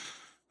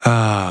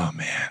 Oh,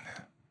 man.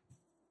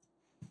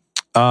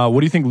 What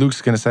do you think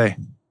Luke's going to say?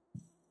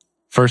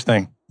 First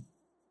thing.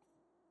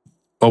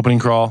 Opening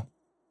crawl.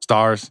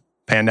 Stars.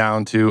 Pan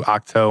down to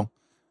Octo.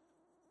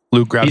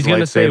 Luke grabs He's the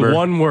going to say lightsaber.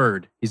 one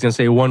word. He's going to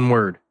say one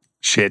word.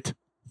 Shit.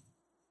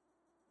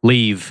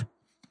 Leave.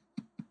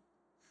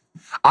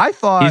 I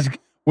thought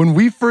when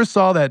we first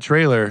saw that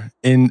trailer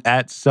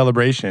at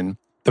Celebration,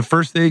 the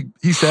first thing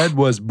he said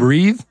was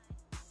breathe.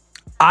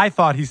 I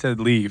thought he said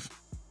leave.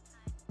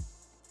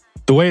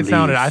 The way it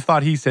sounded, I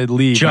thought he said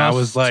leave. And I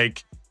was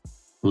like,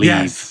 leave.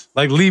 Yes.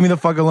 Like, leave me the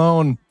fuck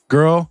alone,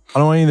 girl. I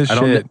don't want any of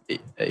this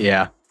shit.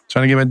 Yeah.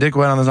 Trying to get my dick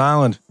wet on this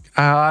island. Get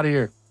the hell out of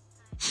here.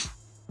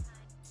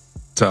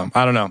 So,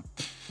 I don't know.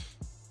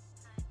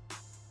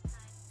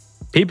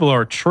 People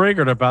are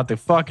triggered about the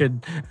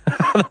fucking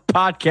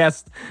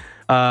podcast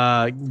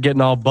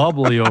getting all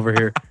bubbly over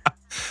here.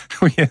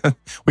 We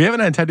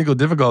haven't had technical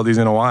difficulties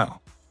in a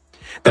while.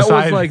 That's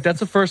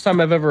the first time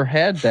I've ever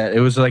had that. It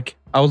was like,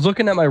 I was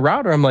looking at my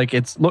router. I'm like,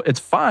 it's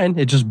fine.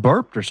 It just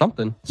burped or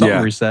something.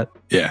 Reset.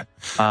 Yeah.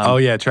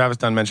 Travis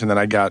Dunn mentioned that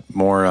I got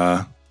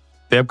more,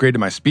 they upgraded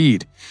my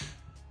speed.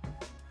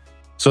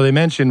 So they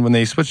mentioned when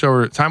they switched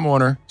over, Time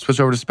Warner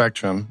switched over to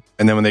Spectrum,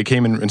 and then when they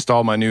came and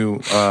installed my new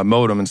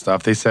modem and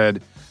stuff, they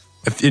said,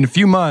 if in a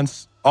few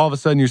months, all of a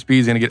sudden your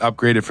speed's going to get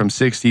upgraded from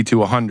 60 to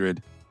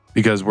 100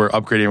 because we're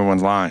upgrading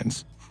everyone's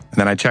lines. And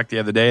then I checked the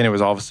other day, and it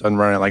was all of a sudden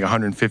running at like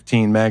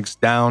 115 megs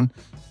down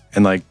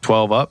and like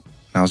 12 up.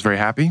 And I was very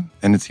happy,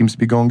 and it seems to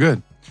be going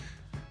good.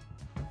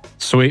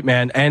 Sweet,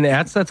 man. And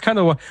that's kind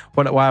of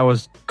why I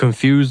was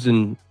confused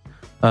and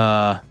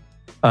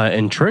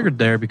triggered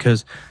there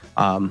because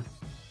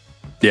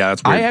yeah,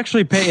 that's weird. I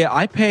actually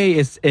pay.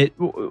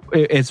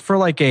 It's for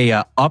like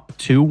a up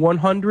to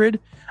 100.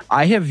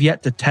 I have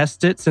yet to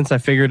test it since I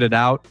figured it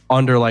out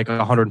under like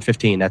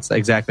 115. That's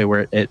exactly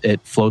where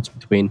it floats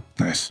between.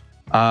 Nice.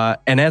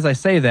 And as I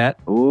say that,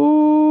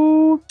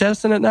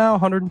 testing it now,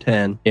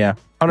 110. Yeah,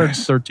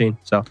 113.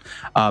 Nice. So,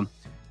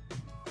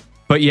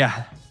 but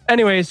yeah.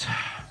 Anyways,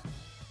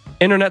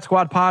 Internet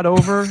Squad Pod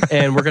over,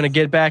 and we're gonna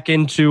get back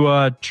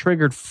into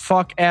triggered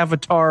fuck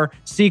Avatar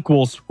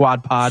sequel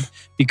Squad Pod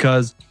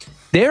because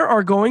there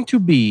are going to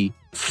be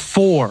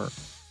 4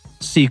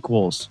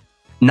 sequels,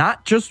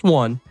 not just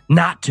 1,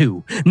 not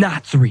 2,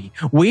 not 3.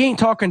 We ain't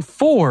talking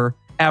 4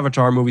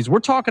 Avatar movies.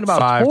 We're talking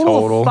about 5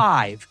 total.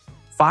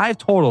 5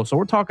 total. So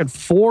we're talking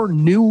 4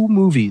 new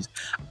movies.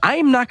 I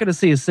am not going to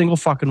see a single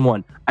fucking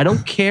one. I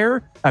don't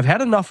care. I've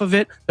had enough of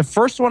it. The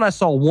first one I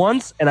saw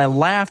once and I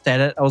laughed at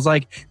it. I was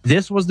like,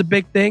 this was the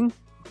big thing.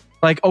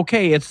 Like,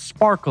 okay, it's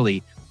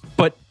sparkly,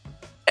 but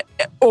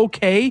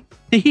okay,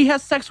 he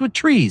has sex with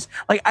trees.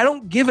 Like, I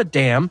don't give a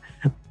damn.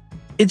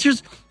 It's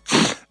just...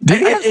 Did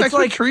he have sex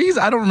with trees?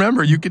 I don't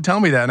remember. You could tell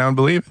me that and I would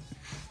believe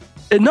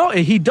it. No,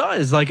 he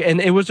does. Like, and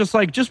it was just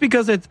like, just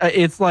because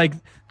it's like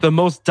the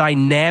most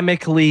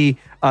dynamically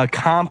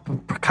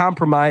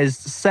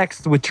compromised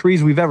sex with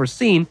trees we've ever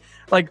seen.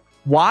 Like,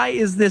 why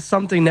is this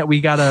something that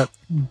we gotta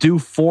do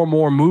 4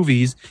 more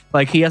movies?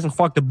 Like, he hasn't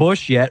fucked a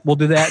bush yet. We'll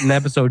do that in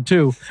episode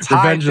 2.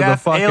 Revenge of the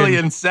fucking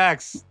alien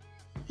sex.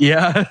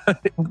 Yeah,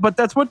 but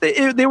that's what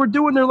they were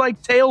doing. Their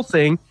like tail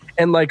thing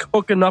and like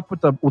hooking up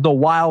with the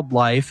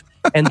wildlife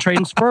and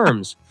trading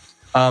sperms.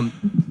 I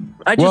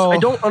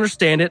don't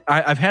understand it.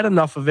 I've had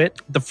enough of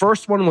it. The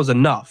first one was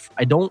enough.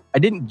 I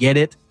didn't get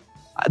it.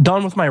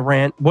 Done with my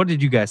rant. What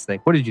did you guys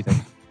think? What did you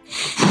think?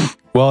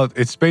 Well,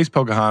 it's Space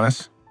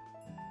Pocahontas.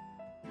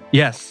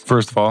 Yes.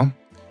 First of all,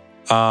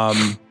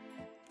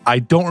 I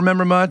don't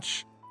remember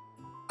much.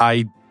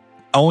 I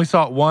only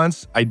saw it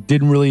once. I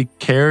didn't really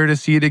care to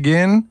see it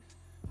again.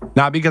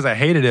 Not because I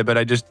hated it, but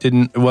I just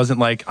didn't. It wasn't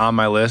like on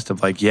my list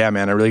of like, yeah,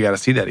 man, I really got to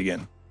see that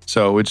again.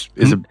 So, which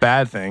is a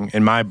bad thing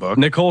in my book.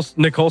 Nicole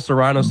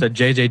Serrano said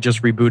JJ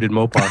just rebooted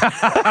Mopar.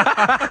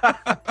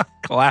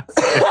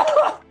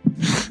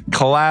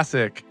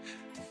 Classic.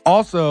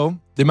 Also,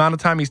 the amount of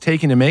time he's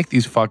taking to make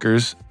these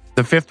fuckers,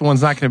 the 5th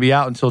one's not going to be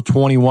out until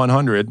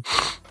 2100.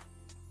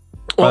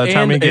 By the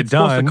time we get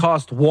done, it's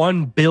supposed to cost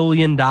 $1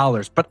 billion.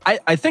 But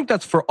I think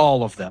that's for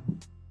all of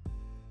them,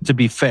 to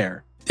be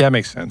fair. Yeah, that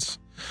makes sense.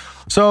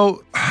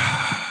 So,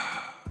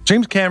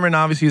 James Cameron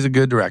obviously is a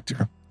good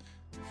director.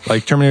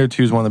 Like, Terminator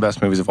 2 is one of the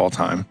best movies of all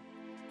time.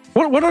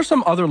 What are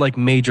some other like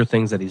major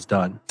things that he's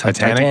done?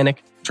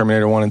 Titanic.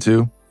 Terminator 1 and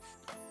 2.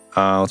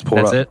 Let's pull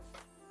it up. That's it?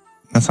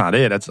 That's not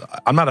it.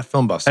 I'm not a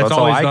film buff. So that's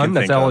all he's done?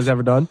 That's all he's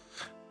ever done?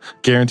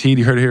 Guaranteed.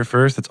 You heard it here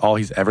first. That's all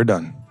he's ever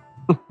done.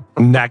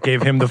 And that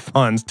gave him the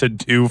funds to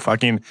do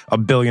fucking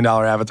 $1 billion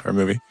Avatar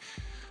movie.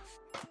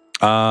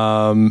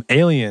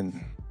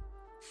 Alien.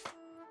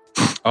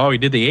 Oh, he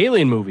did the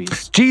Alien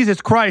movies. Jesus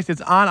Christ,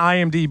 it's on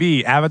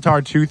IMDb.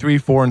 Avatar 2, 3,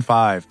 4, and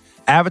 5.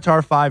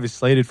 Avatar 5 is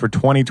slated for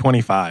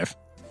 2025.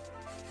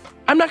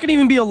 I'm not going to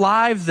even be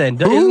alive then.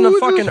 Who Isn't the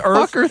fucking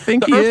Earth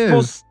think he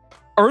is?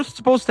 Earth's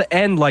supposed to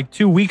end like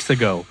 2 weeks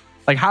ago.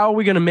 Like, how are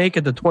we going to make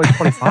it to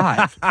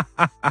 2025?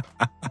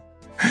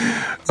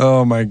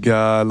 Oh my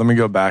God. Let me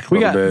go back a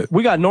little bit.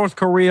 We got North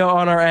Korea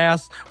on our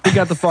ass. We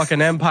got the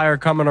fucking empire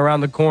coming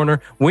around the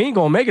corner. We ain't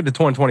going to make it to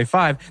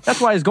 2025.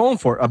 That's why he's going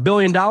for it. $1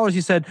 billion.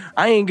 He said,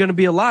 I ain't going to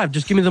be alive.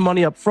 Just give me the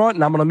money up front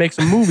and I'm going to make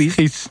some movies.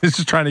 He's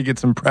just trying to get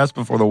some press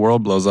before the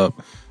world blows up.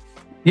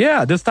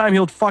 Yeah, this time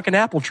he'll fucking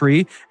apple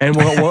tree and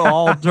we'll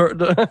all...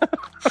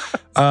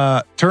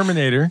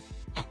 Terminator.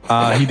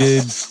 He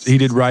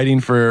did writing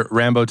for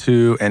Rambo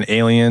 2 and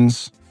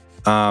Aliens.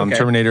 Okay.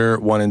 Terminator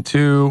 1 and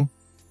 2.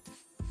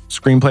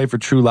 Screenplay for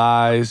True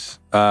Lies.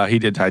 He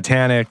did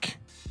Titanic.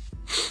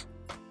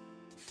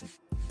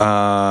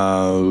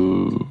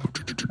 Episode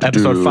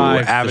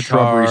 5, Avatar. The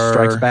Shrubbery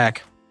Strikes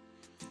Back.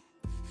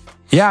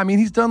 Yeah, I mean,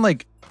 he's done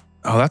like...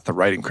 Oh, that's the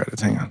writing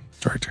credits. Hang on.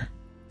 Director.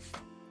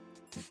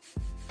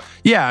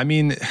 Yeah, I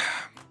mean,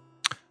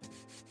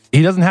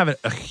 he doesn't have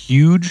a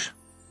huge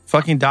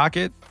fucking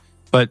docket,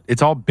 but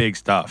it's all big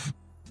stuff.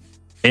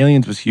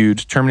 Aliens was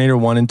huge. Terminator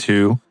 1 and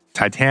 2.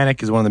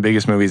 Titanic is one of the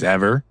biggest movies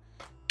ever.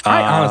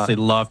 I honestly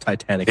love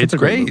Titanic. It's a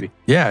great great. movie.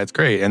 Yeah, it's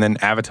great. And then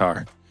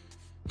Avatar.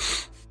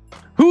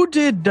 Who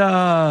did...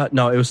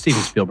 no, it was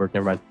Steven Spielberg.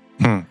 Never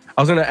mind.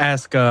 I was going to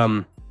ask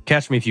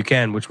Catch Me If You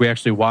Can, which we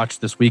actually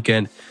watched this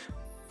weekend.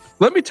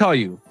 Let me tell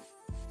you,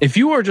 if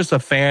you are just a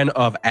fan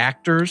of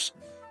actors...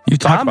 You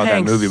talked about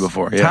that movie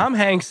before. Yeah. Tom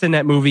Hanks in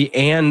that movie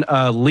and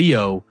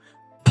Leo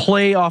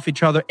play off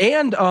each other.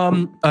 And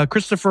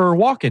Christopher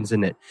Walken's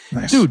in it.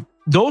 Nice. Dude,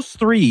 those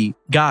three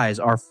guys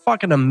are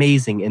fucking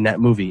amazing in that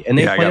movie. And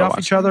they play off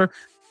each other.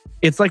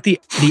 It's like the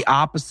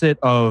opposite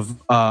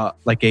of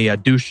like a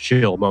douche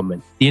chill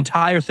moment. The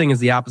entire thing is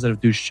the opposite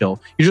of douche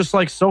chill. You're just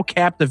like so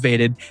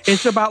captivated.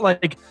 It's about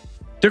like,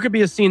 there could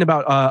be a scene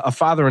about a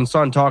father and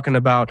son talking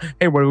about,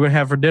 hey, what are we gonna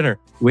have for dinner?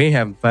 We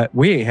ain't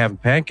having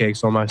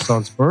pancakes on my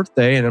son's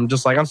birthday. And I'm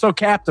just like, I'm so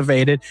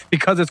captivated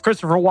because it's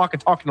Christopher Walken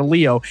talking to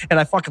Leo, and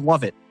I fucking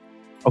love it.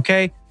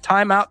 Okay,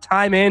 time out,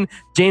 time in.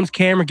 James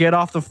Cameron, get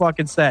off the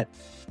fucking set.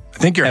 I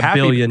think you're happy.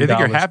 $1 billion. I think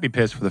you're happy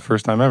pissed for the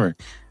first time ever.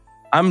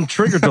 I'm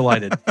trigger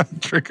delighted.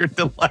 Trigger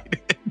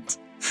delighted.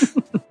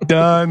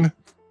 Done.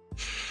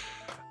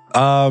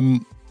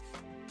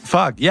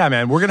 Fuck yeah,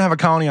 man. We're gonna have a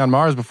colony on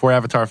Mars before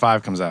Avatar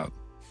 5 comes out.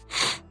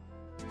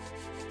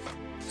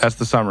 That's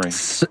the summary.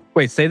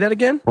 Wait, say that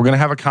again? We're gonna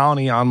have a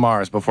colony on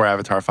Mars before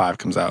Avatar 5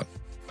 comes out.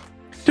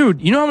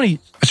 Dude, you know how many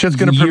shit's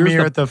gonna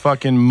premiere at the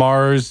fucking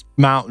Mars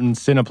Mountain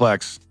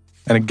Cineplex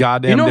and a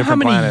goddamn different planet.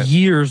 You know how many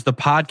years the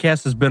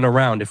podcast has been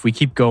around if we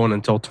keep going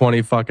until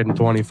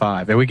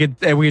 2025, and we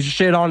could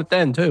shit on it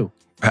then too.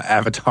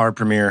 Avatar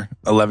premiere,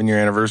 11-year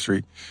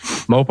anniversary.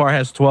 Mopar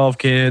has 12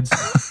 kids.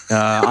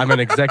 I'm an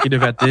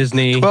executive at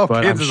Disney. 12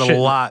 but kids I'm is shitting. a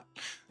lot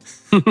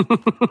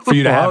for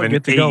you to have in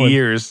 8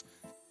 years.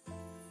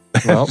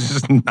 Well,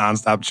 just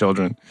nonstop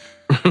children.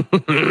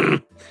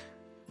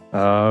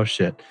 Oh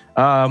shit.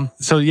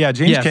 So yeah,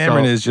 James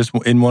Cameron is just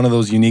in one of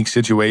those unique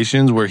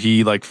situations where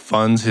he like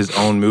funds his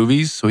own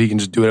movies, so he can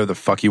just do whatever the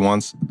fuck he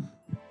wants,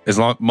 as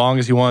long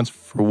as he wants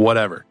for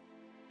whatever.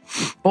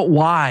 But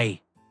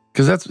why?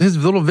 Because that's his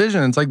little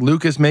vision. It's like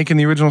Lucas making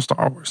the original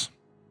Star Wars.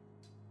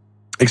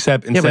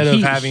 Except instead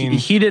of having...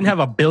 He didn't have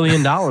 $1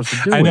 billion to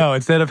do it. I know.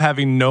 Instead of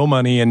having no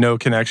money and no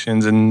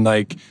connections and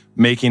like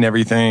making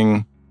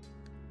everything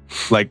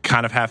like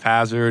kind of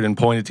haphazard and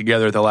pulling it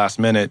together at the last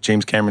minute,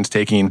 James Cameron's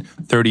taking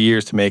 30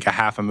 years to make a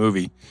half a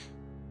movie.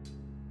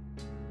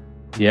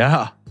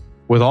 Yeah.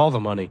 With all the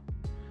money.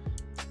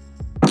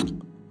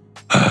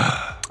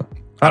 I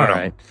don't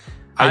know.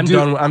 I'm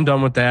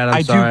done with that.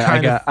 I'm sorry.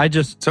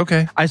 It's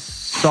okay. I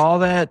saw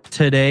that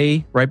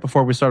today, right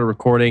before we started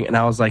recording, and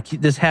I was like,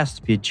 this has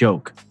to be a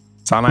joke.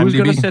 It's on IMDb. Who's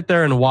going to sit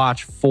there and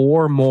watch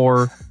 4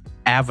 more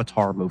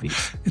Avatar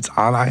movies? It's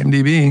on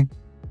IMDb.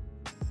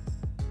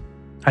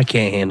 I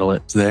can't handle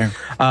it. It's there.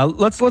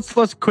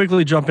 Let's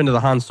quickly jump into the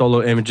Han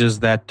Solo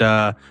images that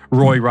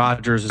Roy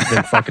Rogers has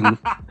been fucking...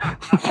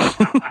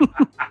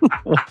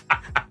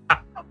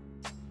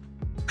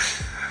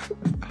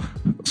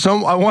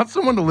 So I want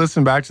someone to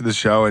listen back to the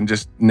show and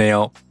just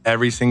nail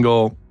every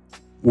single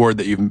word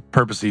that you've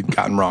purposely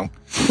gotten wrong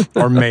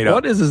or made up.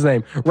 What is his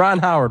name? Ron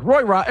Howard.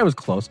 It was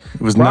close. It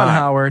was Ron not.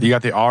 Howard. You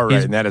got the R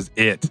right, and that is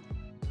it.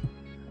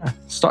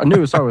 I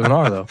knew it started with an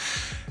R though.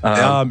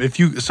 If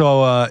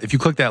you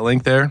click that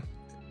link there,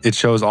 it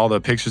shows all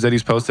the pictures that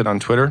he's posted on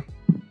Twitter,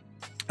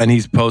 and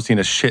he's posting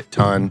a shit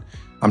ton.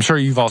 I'm sure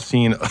you've all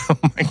seen. Oh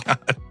my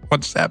god,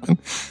 what just happened?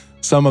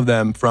 Some of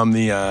them from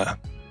the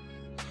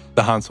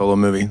Han Solo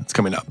movie that's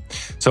coming up.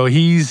 So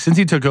since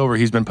he took over,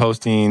 he's been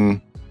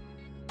posting,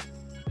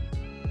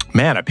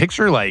 man, a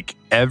picture like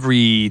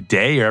every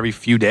day or every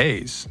few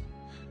days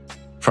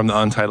from the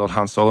untitled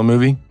Han Solo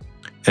movie.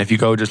 And if you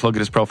go just look at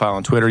his profile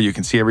on Twitter, you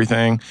can see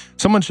everything.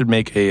 Someone should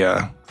make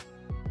a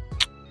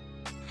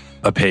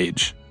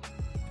page,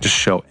 just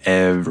show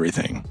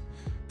everything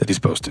that he's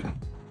posted.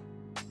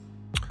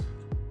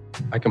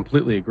 I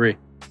completely agree.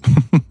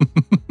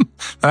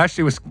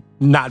 Actually, it was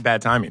not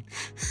bad timing.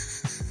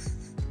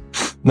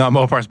 No,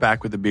 Mopar's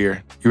back with the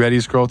beer. You ready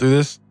to scroll through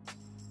this?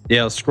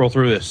 Yeah, let's scroll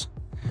through this.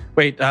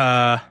 Wait,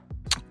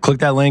 Click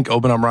that link,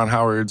 open up Ron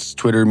Howard's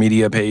Twitter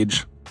media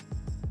page.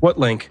 what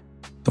link?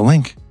 The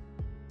link.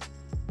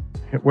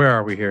 Where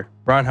are we here?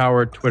 Ron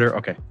Howard, Twitter.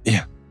 Okay.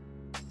 Yeah.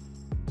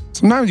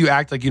 Sometimes you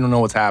act like you don't know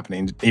what's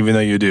happening, even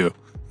though you do.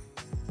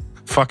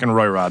 Fucking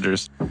Roy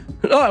Rogers.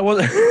 Oh, I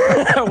wasn't.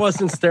 I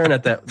wasn't staring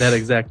at that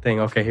exact thing.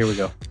 Okay, here we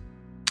go.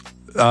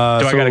 Do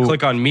I got to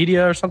click on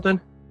media or something?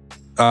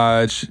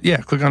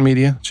 Click on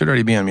media. Should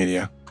already be on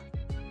media.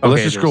 But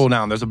let's Okay, just scroll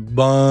down. There's a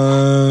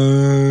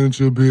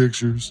bunch of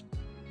pictures.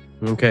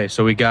 Okay,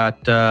 so we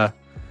got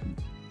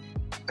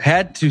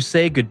had to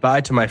say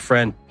goodbye to my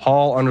friend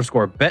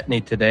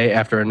Paul_Bettany today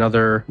after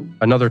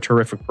another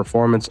terrific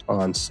performance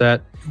on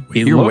set.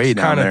 He You're way looks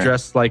down kind of there.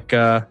 dressed like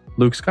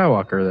Luke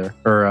Skywalker there,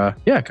 or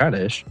kind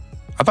of ish.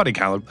 I thought he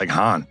kind of looked like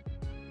Han.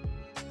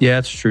 Yeah,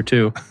 that's true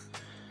too.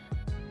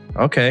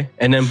 Okay,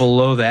 and then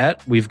below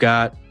that we've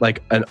got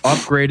like an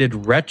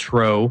upgraded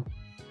retro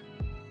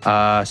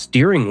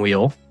steering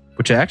wheel,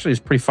 which actually is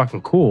pretty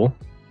fucking cool.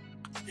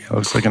 Yeah, it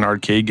looks like an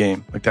arcade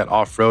game, like that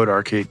off-road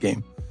arcade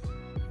game.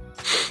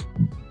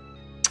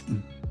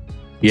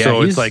 Yeah,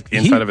 so it's like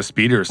inside of a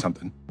speeder or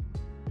something.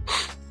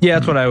 Yeah,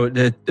 that's what I would.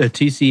 A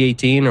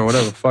TC-18 or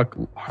whatever the fuck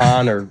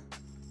Han or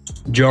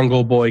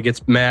Jungle Boy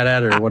gets mad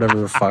at or whatever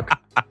the fuck.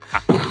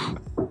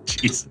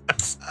 Jesus.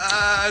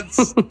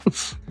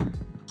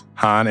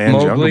 Han and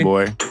Mowgli. Jungle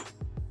Boy.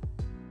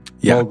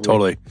 Yeah,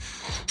 Mowgli.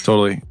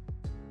 totally.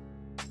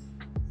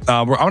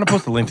 I'm going to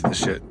post a link to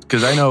this shit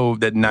because I know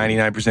that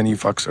 99% of you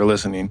fucks are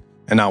listening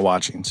and not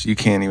watching, so you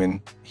can't even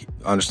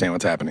understand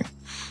what's happening.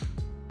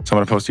 So I'm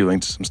going to post you a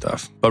link to some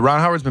stuff. But Ron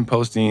Howard's been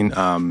posting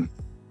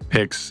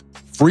pics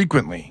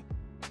frequently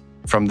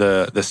from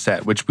the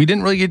set, which we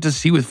didn't really get to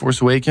see with Force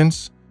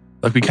Awakens.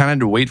 Like, we kind of had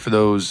to wait for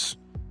those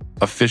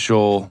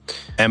official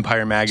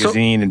Empire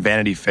Magazine and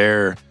Vanity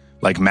Fair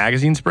like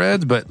magazine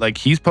spreads, but like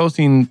he's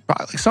posting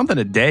probably like something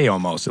a day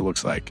almost, it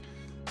looks like.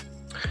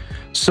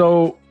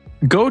 So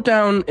go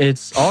down,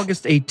 it's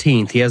August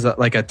 18th. He has a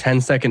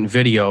 10-second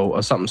video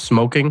of something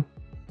smoking.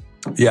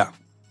 Yeah.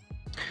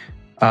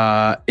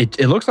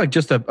 It looks like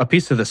just a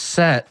piece of the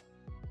set,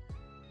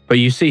 but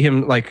you see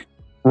him like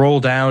roll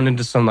down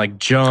into some like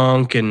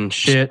junk and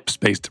shit.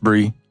 Space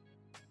debris.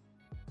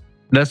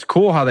 That's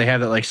cool how they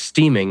have it like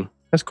steaming.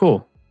 That's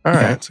cool. All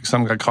right. Yeah, it's like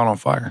something got caught on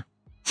fire.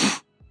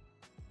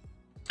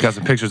 Got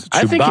some pictures of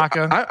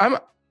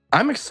Chewbacca.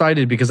 I'm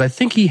excited because I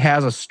think he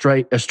has a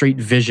straight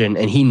vision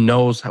and he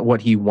knows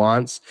what he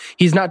wants.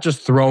 He's not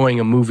just throwing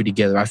a movie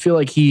together. I feel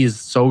like he is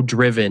so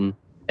driven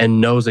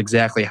and knows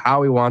exactly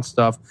how he wants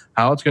stuff,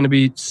 how it's going to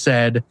be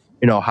said,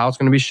 how it's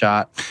going to be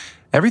shot.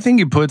 Everything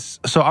he puts.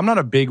 So I'm not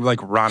a big like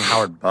Ron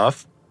Howard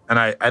buff, and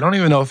I don't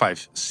even know if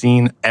I've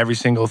seen every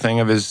single thing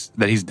of his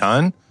that he's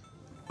done.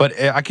 But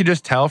I could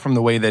just tell from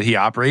the way that he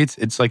operates.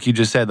 It's like you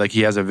just said, like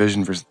he has a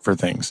vision for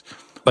things.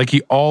 Like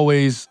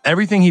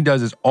everything he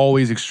does is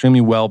always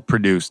extremely well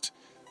produced.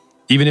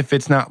 Even if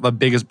it's not the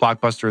biggest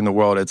blockbuster in the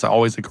world, it's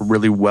always like a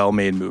really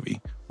well-made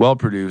movie. Well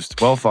produced,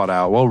 well thought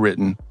out, well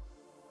written.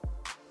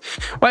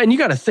 Well, and you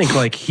got to think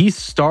like he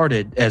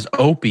started as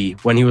Opie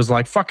when he was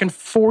like fucking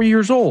 4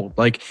 years old.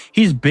 Like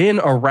he's been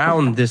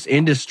around this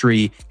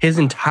industry his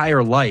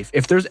entire life.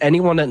 If there's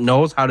anyone that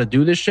knows how to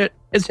do this shit,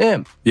 it's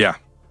him. Yeah.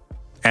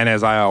 And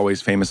as I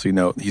always famously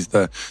note, he's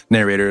the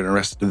narrator in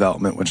Arrested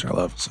Development, which I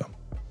love. So,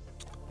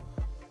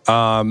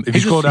 if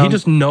you scroll down, he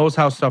just knows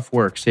how stuff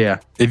works. Yeah.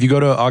 If you go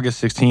to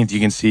August 16th, you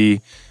can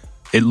see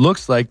it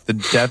looks like the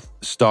Death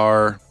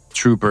Star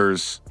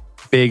troopers'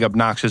 big,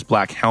 obnoxious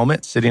black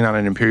helmet sitting on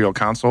an Imperial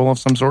console of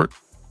some sort.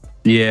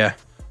 Yeah.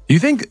 Do you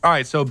think? All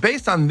right. So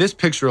based on this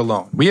picture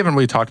alone, we haven't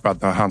really talked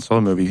about the Han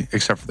Solo movie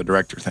except for the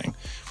director thing.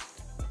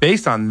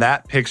 Based on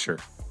that picture,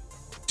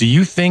 do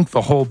you think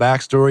the whole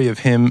backstory of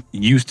him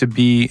used to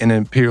be an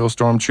Imperial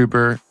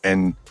stormtrooper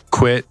and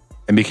quit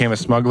and became a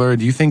smuggler?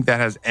 Do you think that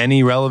has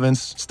any relevance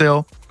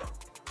still?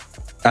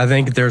 I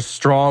think there's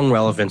strong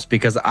relevance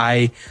because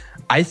I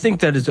think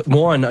that is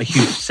one, a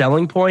huge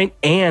selling point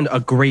and a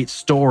great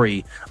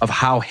story of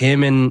how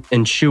him and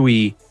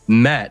Chewie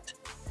met.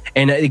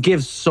 And it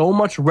gives so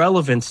much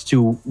relevance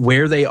to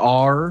where they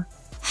are.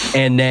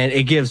 And then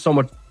it gives so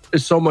much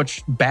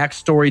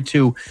backstory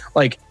to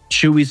like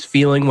Chewie's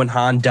feeling when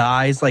Han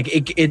dies. Like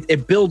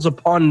it builds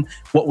upon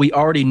what we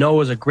already know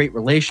is a great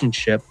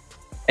relationship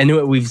and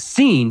what we've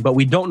seen, but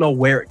we don't know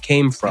where it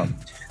came from.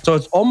 So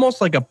it's almost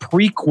like a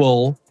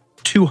prequel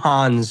to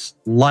Han's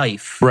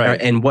life,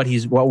 right, and what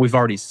we've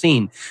already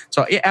seen.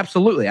 So yeah,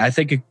 absolutely, I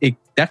think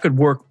that could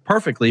work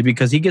perfectly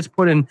because he gets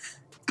put in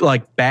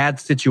like bad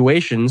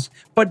situations.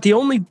 But the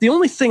only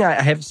thing I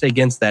have to say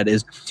against that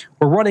is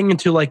we're running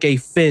into like a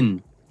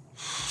Finn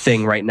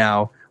thing right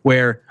now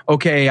where,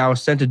 okay, I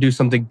was sent to do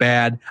something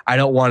bad. I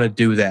don't want to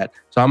do that.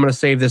 So I'm going to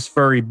save this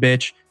furry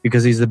bitch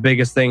because he's the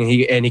biggest thing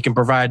and he can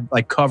provide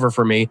like cover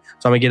for me.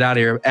 So I'm going to get out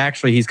of here.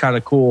 Actually, he's kind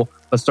of cool.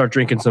 Let's start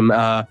drinking some,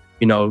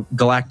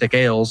 galactic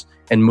ales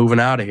and moving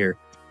out of here.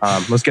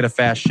 Let's get a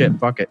fast shit.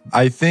 Fuck it.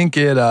 I think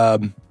it,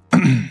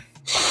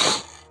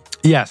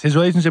 yes, his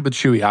relationship with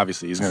Chewie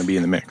obviously is going to be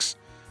in the mix.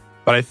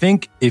 But I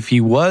think if he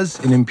was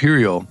an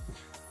Imperial,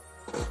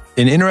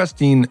 an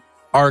interesting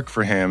arc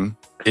for him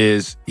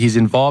is he's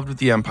involved with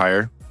the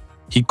Empire.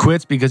 He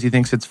quits because he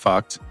thinks it's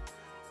fucked.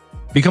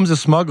 Becomes a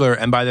smuggler,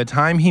 and by the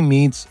time he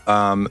meets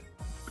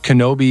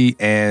Kenobi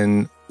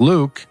and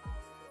Luke,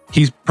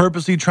 he's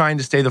purposely trying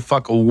to stay the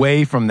fuck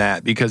away from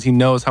that because he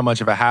knows how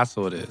much of a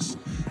hassle it is.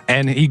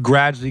 And he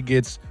gradually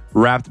gets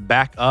wrapped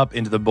back up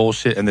into the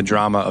bullshit and the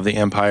drama of the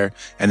Empire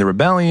and the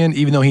rebellion,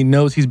 even though he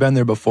knows he's been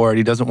there before and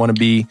he doesn't want to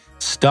be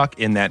stuck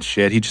in that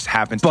shit. He just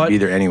happens to be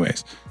there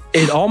anyways.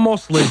 It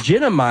almost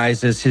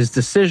legitimizes his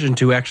decision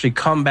to actually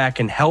come back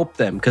and help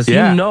them because he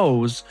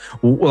knows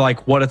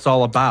like what it's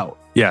all about.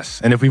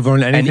 Yes, and if we've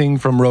learned anything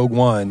from Rogue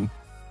One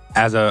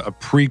as a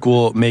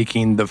prequel,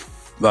 making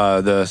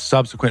the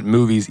subsequent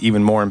movies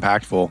even more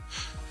impactful,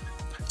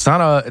 it's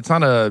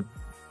not a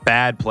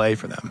bad play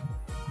for them.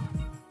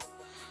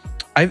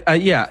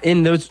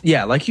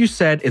 Like you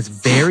said, it's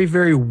very,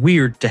 very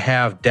weird to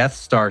have Death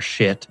Star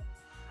shit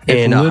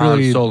in a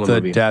Han Solo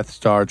movie. The Death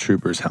Star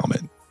Trooper's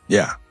helmet.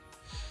 Yeah.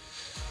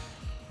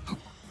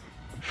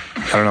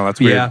 I don't know. That's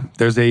weird. Yeah.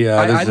 There's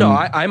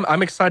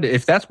I'm excited.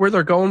 If that's where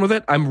they're going with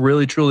it, I'm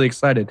really, truly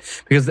excited.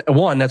 Because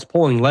 1, that's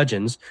pulling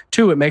legends.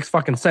 2, it makes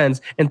fucking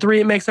sense. And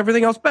 3, it makes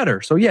everything else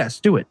better. So yes,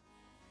 do it.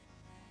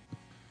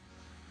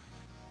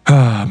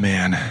 Oh,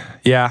 man.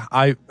 Yeah,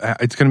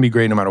 it's going to be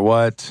great no matter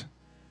what.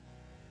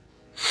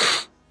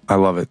 I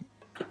love it.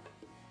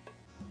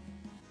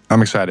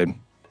 I'm excited.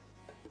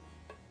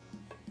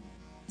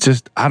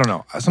 Just, I don't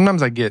know.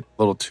 Sometimes I get a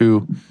little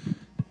too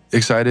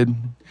excited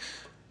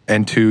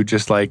and too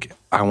just like,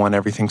 I want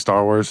everything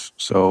Star Wars,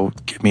 so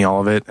give me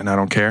all of it and I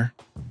don't care.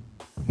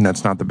 And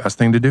that's not the best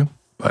thing to do,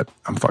 but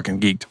I'm fucking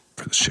geeked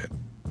for this shit.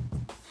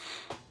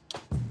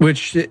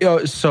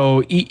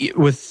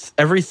 With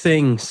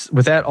everything,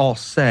 with that all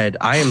said,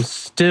 I am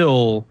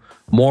still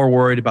more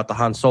worried about the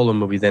Han Solo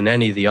movie than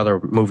any of the other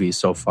movies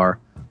so far.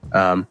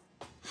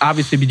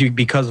 Obviously,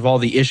 because of all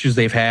the issues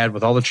they've had,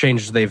 with all the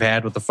changes they've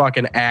had, with the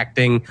fucking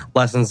acting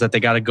lessons that they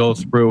got to go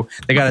through,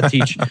 they got to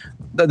teach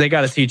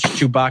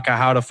Chewbacca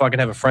how to fucking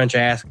have a French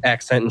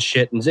accent and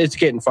shit, and it's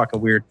getting fucking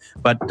weird.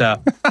 But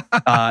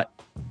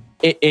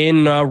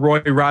in Roy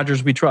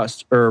Rogers We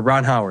Trust, or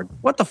Ron Howard,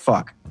 what the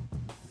fuck?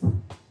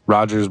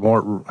 Rogers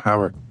more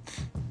Howard.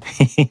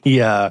 He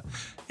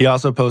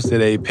also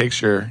posted a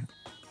picture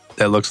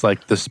that looks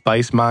like the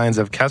spice mines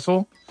of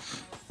Kessel,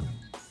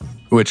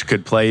 which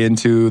could play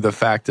into the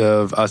fact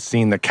of us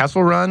seeing the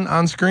Kessel Run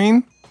on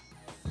screen.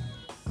 I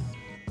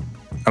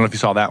don't know if you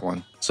saw that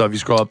one. So if you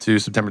scroll up to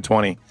September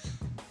 20,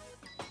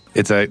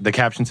 the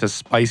caption says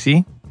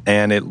spicy,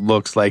 and it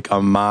looks like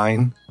a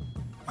mine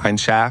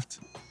shaft.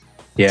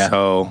 Yeah.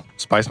 So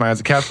spice mines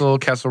of Kessel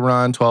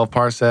Run, 12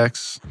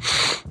 parsecs.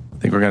 I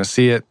think we're gonna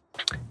see it.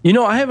 You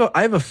know, I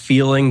have a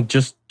feeling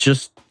just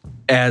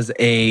as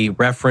a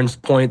reference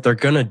point, they're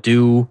gonna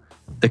do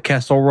the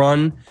Kessel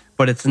Run,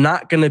 but it's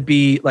not going to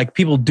be like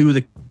people do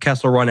the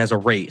Kessel Run as a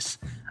race.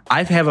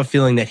 I have a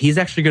feeling that he's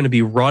actually going to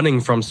be running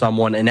from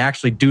someone and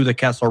actually do the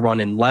Kessel Run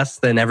in less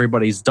than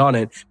everybody's done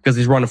it because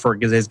he's running for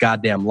his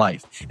goddamn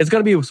life. It's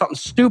going to be something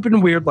stupid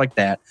and weird like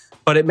that,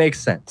 but it makes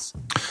sense.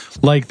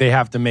 Like they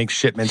have to make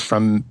shipments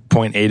from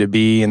point A to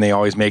B and they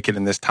always make it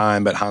in this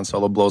time, but Han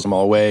Solo blows them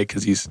all away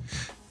because he's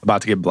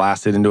about to get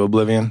blasted into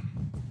oblivion.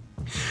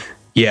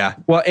 Yeah.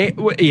 Well,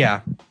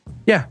 yeah.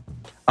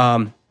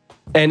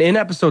 And in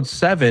episode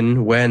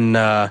 7, when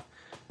I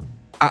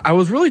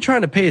was really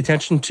trying to pay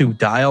attention to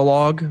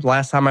dialogue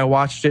last time I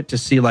watched it to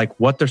see like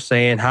what they're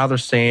saying, how they're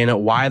saying it,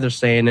 why they're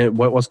saying it,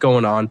 what's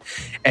going on.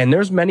 And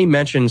there's many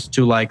mentions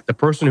to like the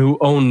person who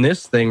owned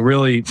this thing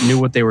really knew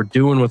what they were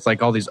doing with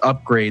like all these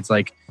upgrades,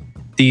 like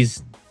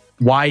these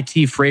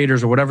YT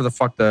freighters or whatever the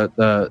fuck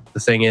the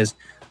thing is.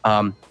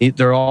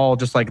 They're all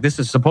just like, this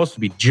is supposed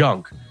to be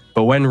junk.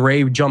 But when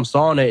Rey jumps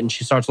on it and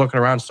she starts looking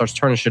around and starts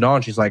turning shit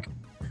on, she's like,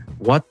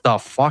 what the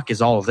fuck is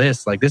all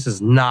this? Like, this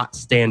is not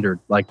standard.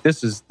 Like,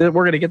 we're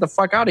going to get the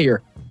fuck out of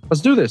here.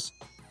 Let's do this.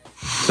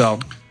 So,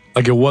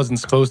 like, it wasn't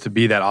supposed to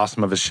be that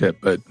awesome of a ship,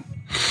 but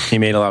he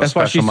made a lot of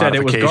special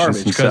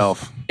modifications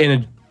himself.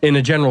 In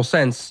a general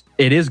sense,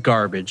 it is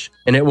garbage,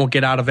 and it won't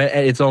get out of it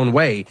its own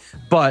way.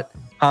 But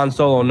Han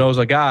Solo knows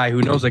a guy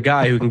who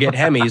can get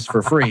Hemis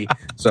for free.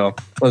 So,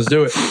 let's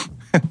do it.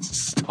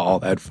 Install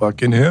that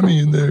fucking Hemi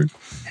in there.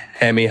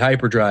 Hemi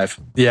hyperdrive.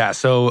 Yeah,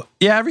 so,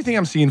 everything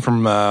I'm seeing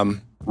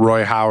from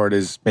Roy Howard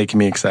is making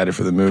me excited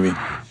for the movie.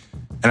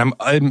 And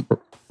I'm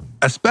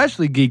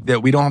especially geeked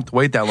that we don't have to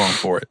wait that long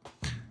for it.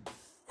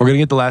 We're going to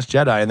get The Last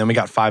Jedi, and then we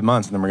got 5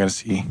 months, and then we're going to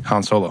see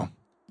Han Solo.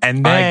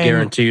 And then, I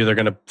guarantee you they're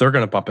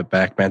gonna bump it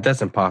back, man.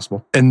 That's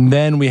impossible. And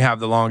then we have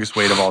the longest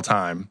wait of all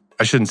time.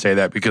 I shouldn't say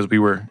that because we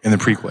were in the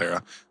prequel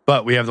era.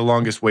 But we have the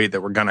longest wait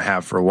that we're going to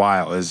have for a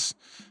while is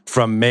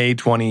from May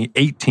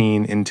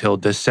 2018 until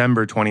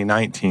December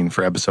 2019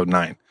 for episode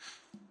 9.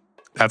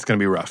 That's going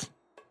to be rough.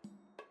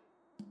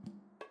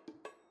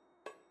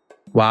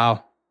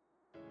 Wow.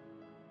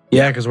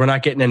 Yeah, because we're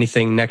not getting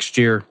anything next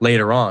year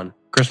later on,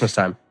 Christmas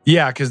time.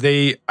 Yeah, because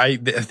they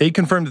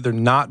confirmed that they're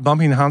not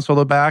bumping Han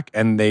Solo back,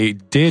 and they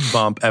did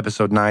bump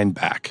episode 9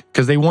 back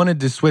because they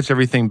wanted to switch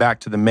everything back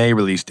to the May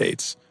release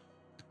dates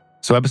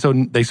So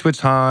they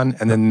switched Han,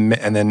 and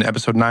then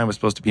episode 9 was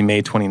supposed to be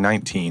May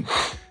 2019.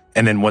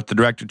 And then what the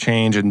director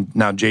changed, and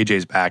now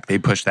JJ's back, they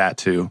pushed that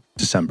to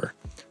December.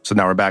 So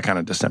now we're back on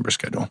a December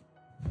schedule.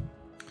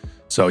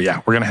 So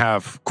yeah, we're going to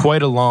have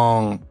quite a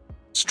long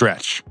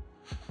stretch.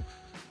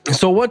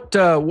 So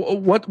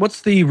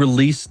what's the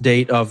release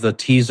date of the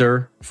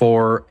teaser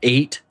for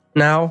 8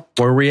 now?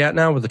 Where are we at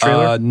now with the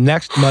trailer?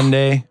 Next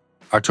Monday,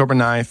 October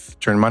 9th,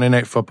 during Monday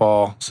Night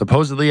Football,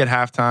 supposedly at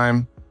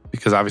halftime,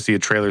 because obviously a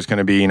trailer is going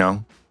to be,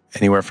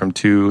 anywhere from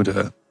 2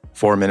 to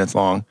 4 minutes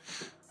long.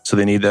 So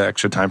they need the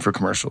extra time for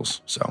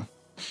commercials. So,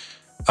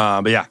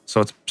 but yeah,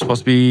 so it's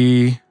supposed to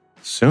be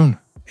soon.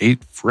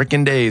 8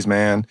 freaking days,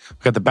 man.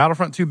 We got the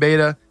Battlefront 2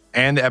 beta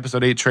and the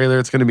episode 8 trailer.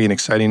 It's going to be an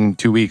exciting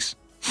 2 weeks.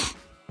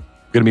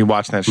 We're going to be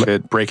watching that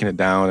shit, breaking it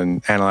down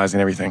and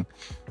analyzing everything.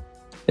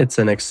 It's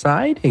an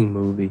exciting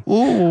movie.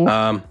 Ooh.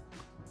 And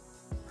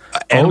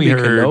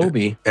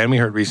Kenobi. And we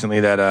heard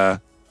recently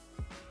that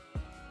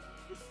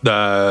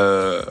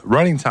the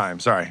running time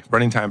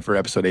for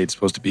episode 8 is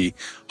supposed to be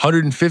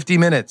 150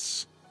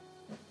 minutes,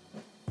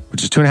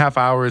 which is 2.5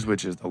 hours,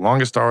 which is the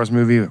longest Star Wars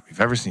movie we've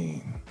ever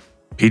seen.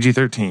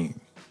 PG-13,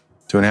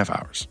 2.5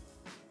 hours.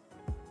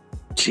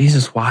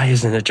 Jesus, why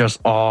isn't it just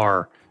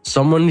R?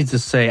 Someone needs to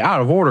say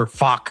out of order,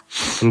 fuck,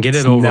 and get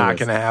it over. It's not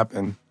going to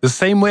happen. The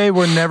same way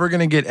we're never going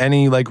to get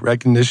any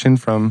recognition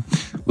from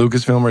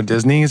Lucasfilm or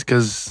Disney is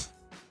because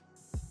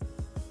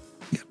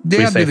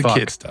they have to do the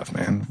kid stuff,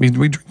 man. We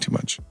drink too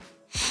much.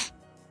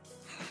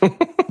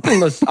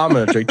 I'm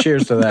going to drink.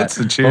 Cheers to that. That's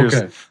the cheers.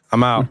 Okay.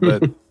 I'm out,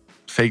 but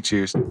fake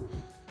cheers.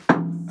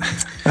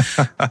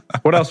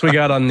 What else we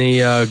got on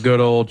the good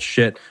old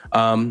shit?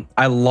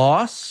 I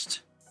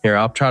lost. Here,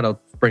 I'll try to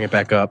bring it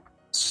back up.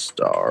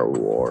 Star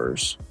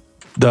Wars.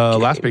 The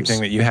last big thing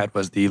that you had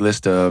was the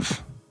list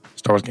of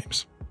Star Wars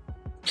games.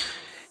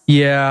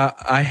 Yeah,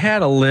 I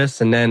had a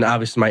list, and then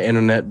obviously my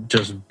internet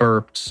just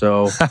burped.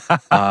 So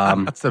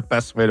that's the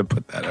best way to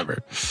put that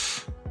ever.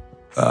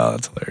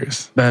 That's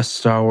hilarious. Best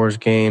Star Wars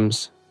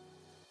games.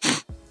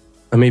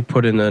 Let me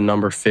put in the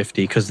number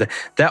 50 because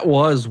that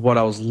was what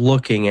I was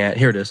looking at.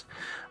 Here it is.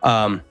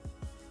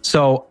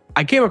 So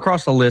I came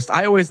across a list.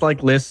 I always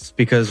like lists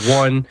because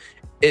one,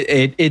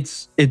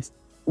 it's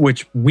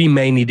which we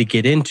may need to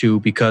get into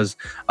because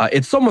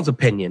it's someone's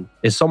opinion.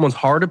 It's someone's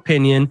hard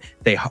opinion.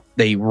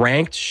 They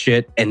ranked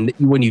shit, and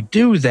when you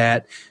do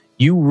that,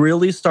 you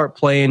really start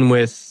playing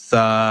with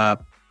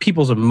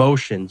people's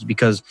emotions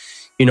because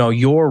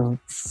your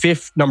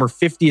number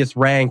 50th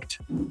ranked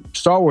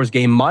Star Wars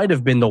game might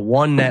have been the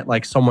one that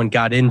someone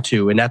got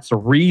into, and that's the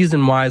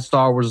reason why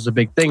Star Wars is a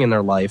big thing in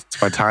their life.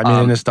 It's why timing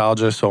and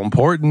nostalgia is so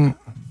important.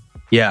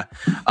 Yeah,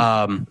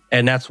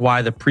 and that's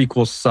why the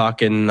prequels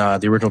suck and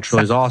the original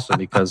trilogy is awesome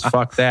because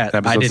fuck that.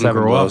 I didn't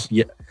grow up.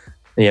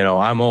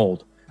 I'm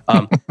old.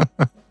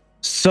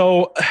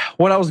 So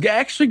what I was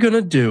actually going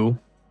to do,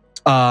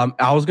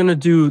 I was going to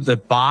do the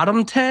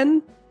bottom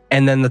 10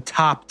 and then the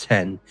top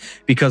 10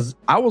 because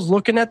I was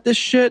looking at this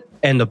shit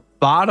and the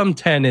bottom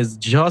 10 is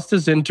just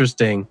as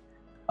interesting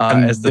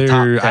as the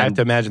top 10. I have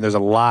to imagine there's a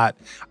lot.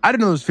 I didn't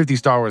know there was 50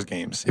 Star Wars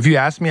games. If you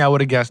asked me, I would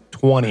have guessed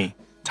 20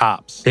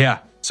 tops. Yeah.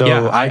 So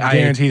yeah, I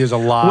guarantee there's a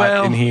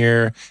lot in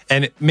here.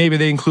 And maybe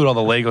they include all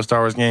the Lego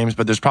Star Wars games,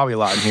 but there's probably a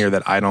lot in here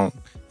that I don't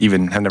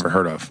even have never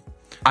heard of.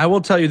 I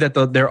will tell you that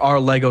there are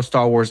Lego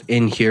Star Wars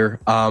in here.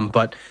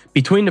 But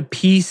between the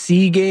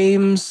PC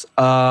games,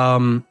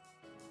 there's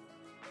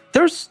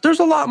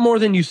a lot more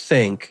than you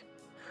think.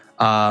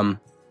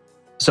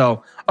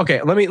 So,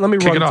 okay, let me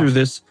run through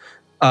this.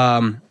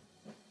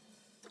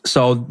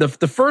 So the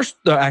first,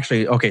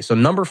 actually, okay, so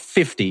number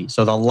 50,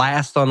 so the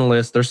last on the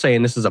list, they're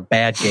saying this is a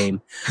bad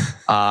game.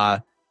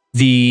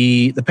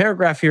 The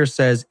paragraph here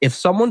says, if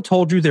someone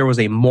told you there was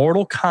a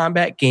Mortal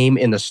Kombat game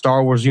in the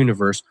Star Wars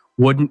universe,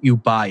 wouldn't you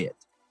buy it?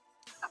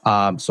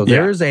 So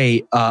there's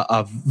a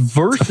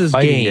versus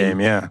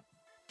game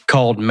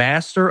called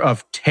Master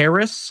of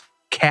Terras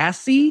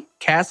Cassie.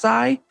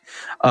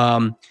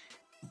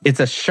 It's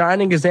a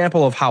shining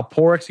example of how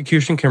poor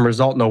execution can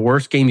result in the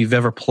worst game you've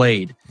ever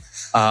played.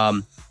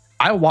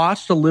 I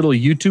watched a little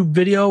YouTube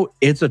video.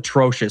 It's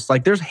atrocious.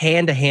 There's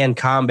hand-to-hand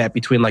combat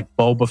between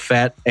Boba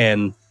Fett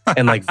and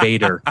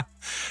Vader.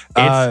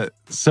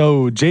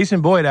 So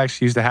Jason Boyd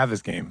actually used to have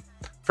this game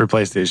for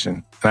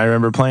PlayStation, and I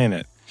remember playing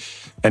it.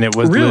 And it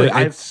was really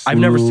I've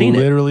never seen it.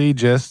 Literally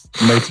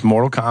just makes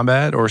Mortal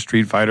Kombat or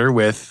Street Fighter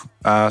with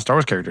Star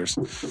Wars characters.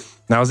 And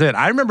that was it.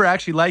 I remember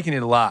actually liking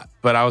it a lot,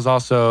 but I was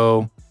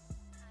also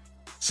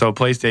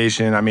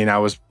PlayStation. I mean, I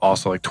was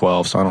also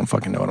 12, so I don't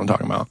fucking know what I'm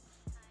talking about.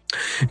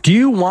 Do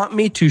you want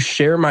me to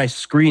share my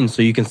screen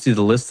so you can see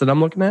the list that I'm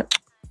looking at?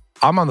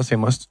 I'm on the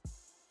same list.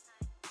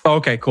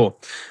 Okay, cool.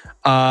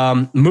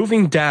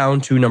 Moving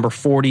down to number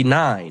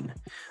 49.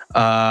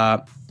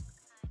 Star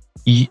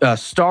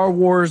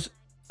Wars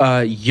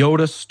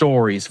Yoda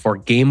Stories for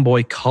Game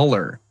Boy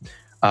Color.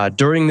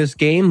 During this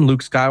game,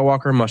 Luke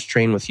Skywalker must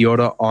train with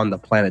Yoda on the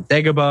planet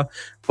Dagobah,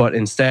 but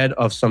instead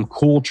of some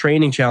cool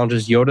training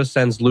challenges, Yoda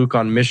sends Luke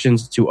on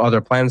missions to other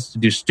planets to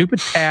do stupid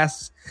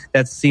tasks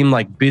that seem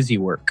like busy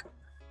work.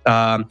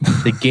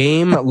 The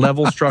game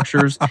level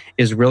structures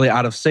is really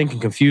out of sync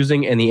and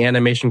confusing, and the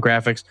animation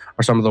graphics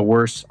are some of the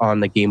worst on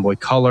the Game Boy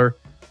Color.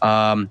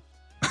 A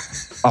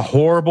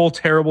horrible,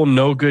 terrible,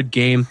 no good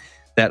game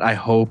that I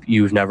hope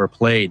you've never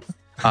played.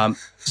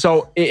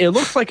 So it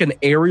looks like an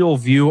aerial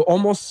view,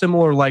 almost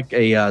similar like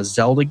a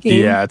Zelda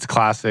game. Yeah, it's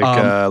classic,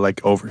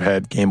 like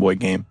overhead Game Boy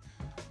game.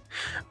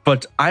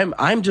 But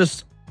I'm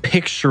just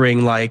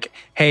picturing like,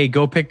 hey,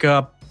 go pick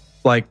up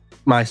like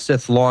my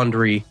Sith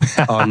laundry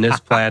on this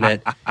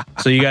planet.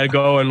 So you got to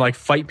go and like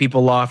fight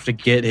people off to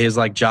get his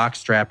like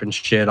jockstrap and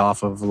shit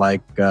off of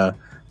like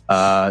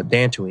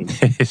Dantooine.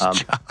 His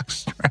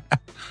jockstrap.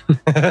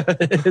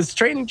 His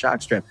training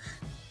jockstrap.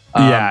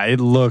 Yeah, it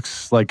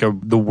looks like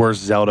the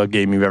worst Zelda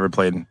game you've ever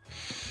played.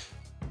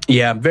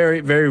 Yeah,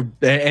 very, very,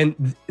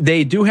 and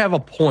they do have a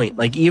point.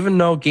 Like, even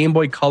though Game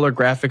Boy Color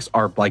graphics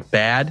are like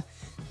bad,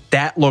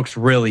 that looks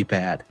really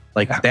bad.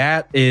 Like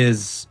that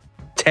is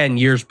 10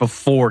 years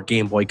before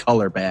Game Boy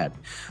Color bad.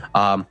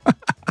 Yeah,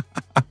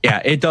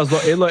 it does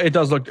look. It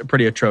does look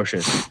pretty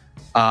atrocious.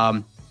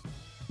 Now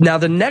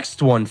the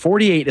next one,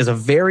 48, is a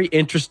very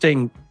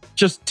interesting,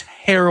 just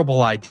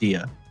terrible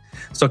idea.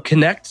 So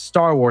Kinect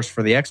Star Wars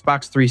for the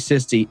Xbox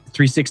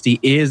 360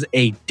 is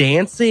a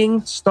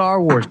dancing Star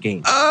Wars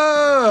game.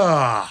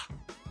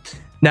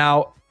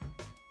 Now,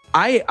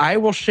 I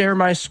will share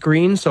my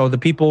screen so the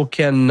people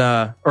can,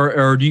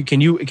 or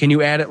can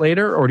you add it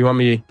later, or do you want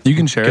me? You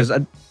can share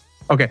it.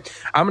 Okay,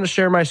 I'm going to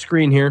share my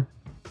screen here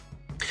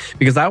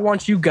because I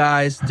want you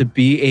guys to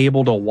be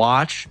able to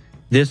watch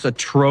this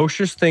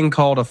atrocious thing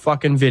called a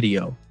fucking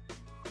video.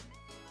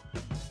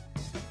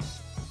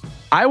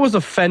 I was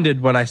offended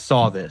when I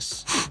saw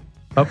this.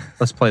 Oh,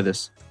 let's play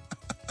this.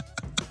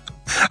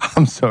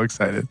 I'm so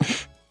excited.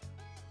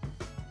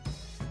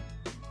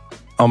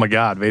 Oh my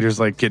God,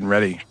 Vader's like getting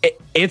ready.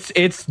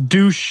 It's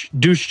douche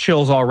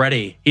chills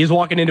already. He's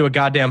walking into a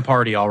goddamn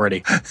party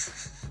already.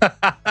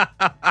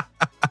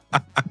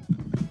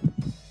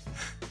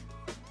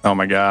 Oh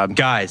my God.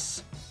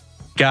 Guys.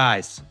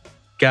 I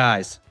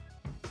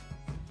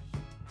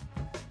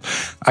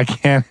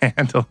can't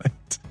handle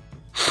it.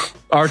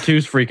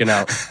 R2's freaking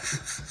out.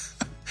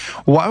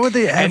 Why would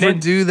they ever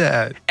do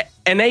that?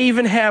 And they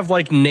even have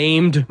like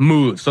named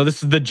moves. So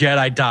this is the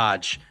Jedi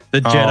Dodge,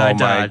 the Jedi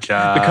Dodge,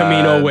 God. the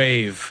Camino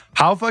Wave.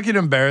 How fucking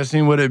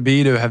embarrassing would it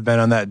be to have been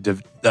on that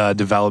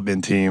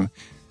development team?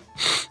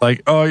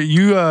 Like,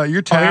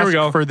 your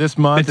task for this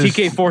month the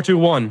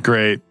TK421.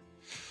 Great.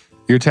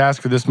 Your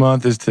task for this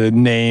month is to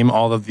name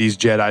all of these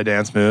Jedi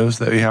dance moves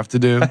that we have to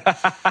do.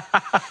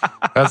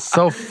 That's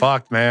so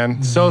fucked,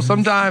 man. So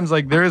sometimes,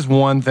 like, there is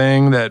one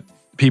thing that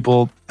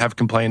people have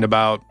complained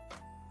about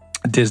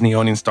Disney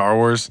owning Star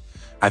Wars.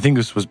 I think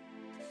this was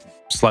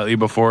slightly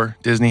before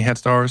Disney had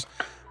Star Wars.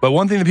 But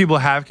one thing that people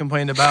have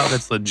complained about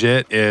that's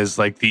legit is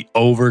like the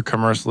over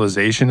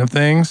commercialization of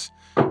things,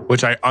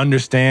 which I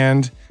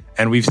understand.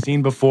 And we've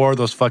seen before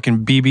those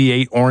fucking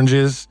BB-8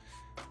 oranges.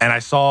 And I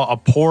saw a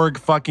Porg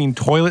fucking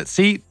toilet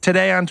seat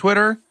today on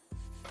Twitter.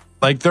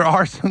 Like, there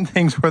are some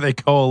things where they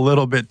go a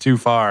little bit too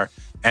far.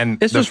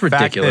 And it's just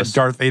ridiculous. That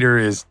Darth Vader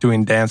is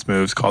doing dance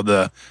moves called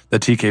the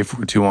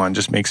TK421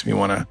 just makes me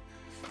want to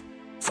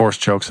force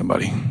choke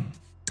somebody.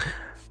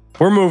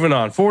 We're moving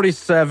on.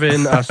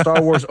 47,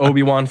 Star Wars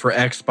Obi-Wan for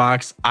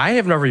Xbox. I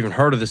have never even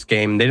heard of this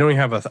game. They don't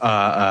even have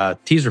a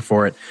teaser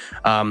for it.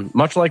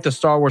 Much like the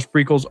Star Wars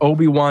prequels,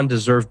 Obi-Wan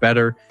deserved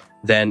better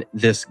than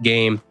this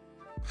game.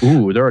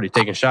 Ooh, they're already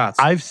taking shots.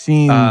 I've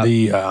seen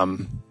the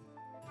cover.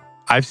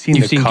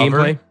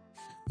 Gameplay?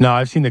 No,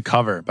 I've seen the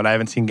cover, but I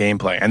haven't seen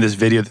gameplay. And this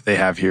video that they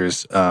have here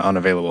is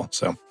unavailable.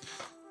 So,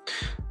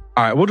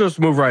 all right, we'll just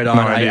move right on.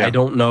 No idea. I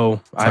don't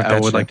know. I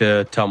would like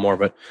to tell more,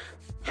 but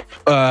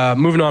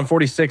moving on.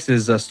 46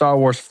 is Star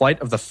Wars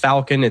Flight of the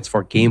Falcon. It's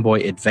for Game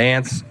Boy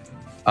Advance.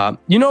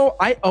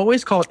 I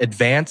always call it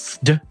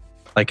advanced,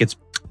 like it's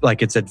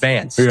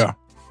advanced. Yeah.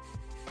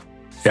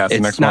 Yeah,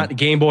 it's not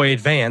Game Boy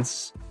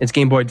Advance. It's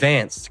Game Boy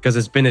Advanced because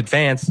it's been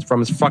advanced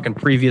from its fucking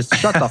previous.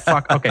 Shut the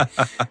fuck. Okay.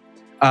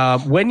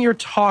 When you're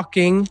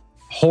talking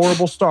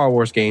horrible Star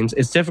Wars games,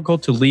 it's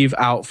difficult to leave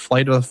out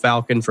Flight of the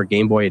Falcon for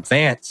Game Boy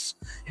Advance.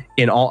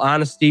 In all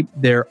honesty,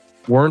 there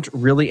weren't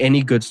really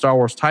any good Star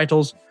Wars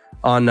titles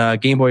on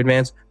Game Boy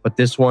Advance, but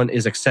this one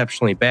is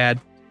exceptionally bad.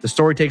 The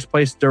story takes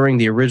place during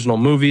the original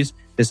movies.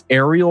 This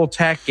aerial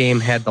attack game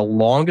had the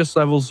longest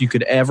levels you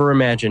could ever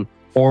imagine,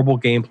 horrible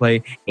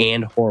gameplay,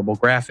 and horrible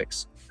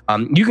graphics.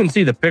 You can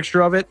see the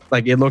picture of it.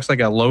 Like, it looks like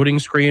a loading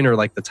screen or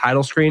like the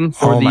title screen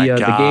for the game.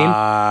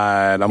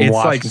 I'm watching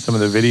like some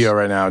of the video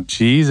right now.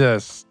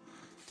 Jesus.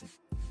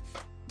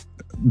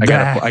 I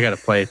gotta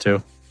play it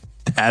too.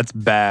 That's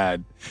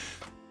bad.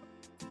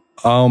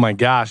 Oh my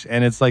gosh.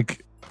 And it's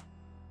like,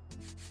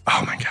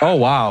 oh my God. Oh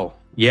wow.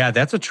 Yeah,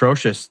 that's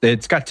atrocious.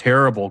 It's got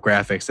terrible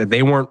graphics.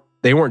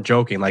 They weren't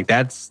joking. Like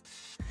that's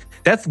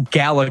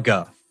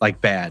Galaga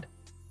like bad.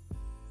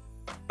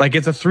 Like,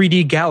 it's a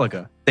 3D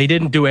Galaga. They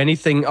didn't do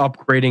anything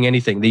upgrading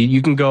anything.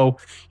 You can go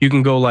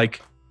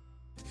like,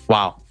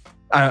 wow.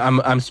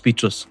 I'm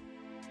speechless.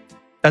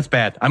 That's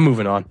bad. I'm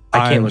moving on.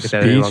 I can't look at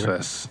that any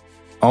longer.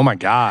 Oh my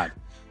God.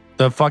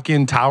 The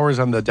fucking towers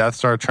on the Death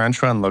Star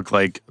trench run look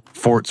like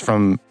forts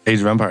from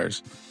Age of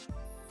Empires.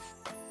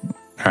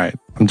 All right.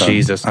 I'm done.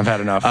 Jesus. I've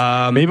had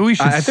enough. Maybe we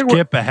should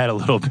skip ahead a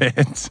little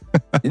bit.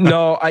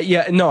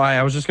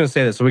 I was just going to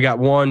say this. So we got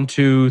 1,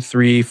 2,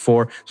 3,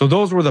 4. So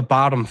those were the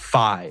bottom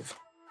 5.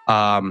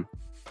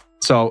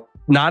 So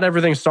not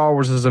everything Star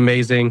Wars is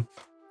amazing.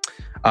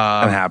 It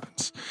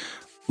happens.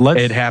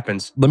 It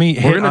happens. Let me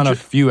hit on a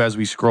few as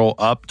we scroll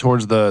up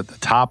towards the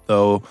top,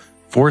 though.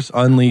 Force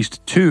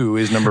Unleashed 2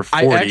 is number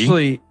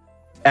 40.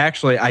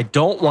 Actually, I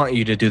don't want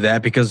you to do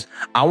that because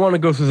I want to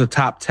go through the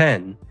top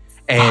 10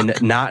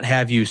 and not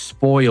have you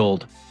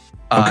spoiled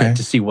to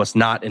see what's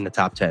not in the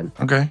top 10.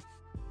 Okay.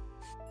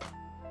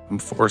 I'm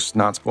forced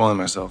not spoiling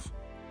myself.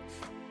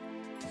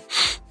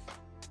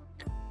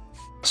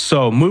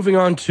 So moving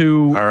on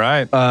to all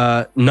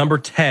right, number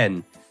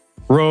 10,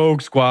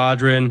 Rogue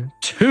Squadron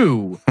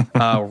 2,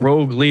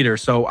 Rogue Leader.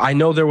 So I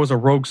know there was a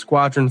Rogue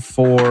Squadron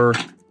for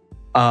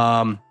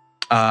N64.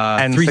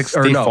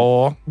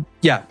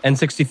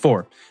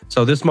 N64.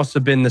 So this must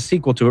have been the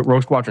sequel to it,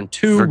 Rogue Squadron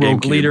 2, for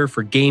Rogue GameCube. Leader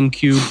for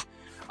GameCube.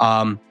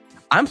 I'm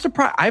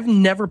surprised. I've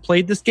never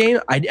played this game.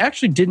 I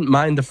actually didn't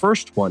mind the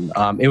first one.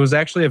 It was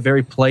actually a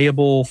very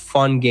playable,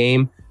 fun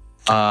game.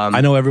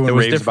 I know everyone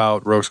raves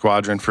about Rogue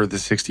Squadron for the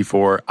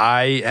 64.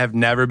 I have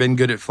never been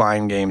good at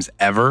flying games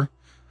ever,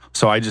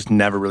 so I just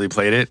never really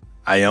played it.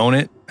 I own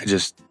it.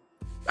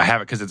 I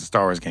have it because it's a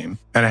Star Wars game,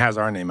 and it has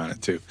our name on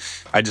it too.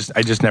 I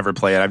just never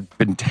play it. I've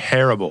been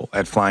terrible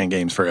at flying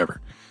games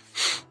forever.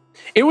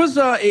 It was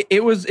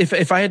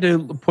if I had to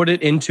put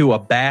it into a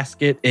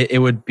basket, it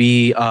would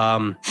be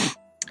what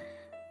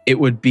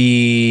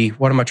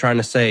am I trying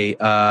to say?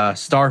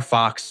 Star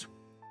Fox.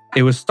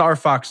 It was Star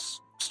Fox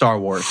Star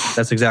Wars.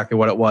 That's exactly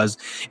what it was.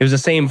 It was the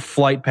same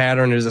flight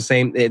pattern. It was the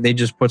same. They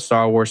just put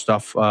Star Wars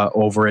stuff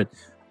over it.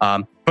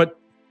 But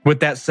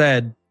with that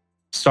said,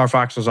 Star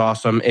Fox was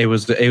awesome. It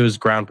was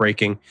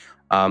groundbreaking.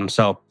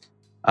 So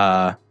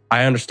I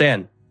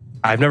understand.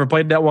 I've never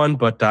played that one,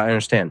 but I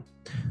understand.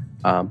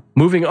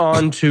 Moving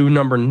on to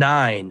number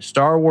 9,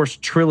 Star Wars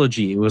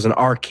Trilogy. It was an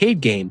arcade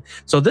game.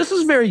 So this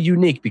is very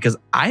unique because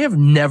I have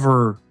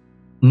never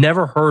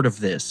heard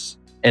of this.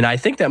 And I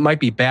think that might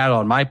be bad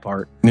on my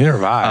part. Neither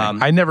have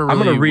I. I never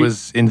really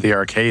was into the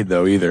arcade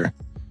though either.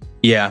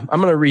 Yeah,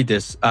 I'm going to read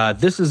this.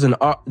 This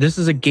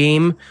is a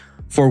game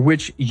for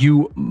which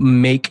you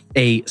make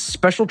a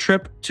special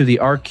trip to the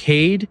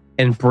arcade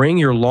and bring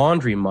your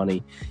laundry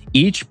money.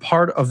 Each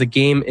part of the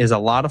game is a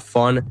lot of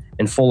fun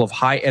and full of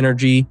high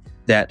energy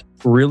that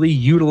really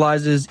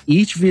utilizes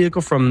each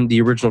vehicle from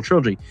the original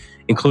trilogy,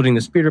 including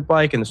the speeder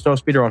bike and the snow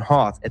speeder on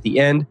Hoth. At the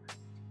end,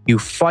 you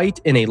fight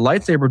in a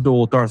lightsaber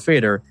duel with Darth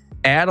Vader,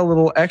 add a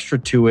little extra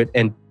to it,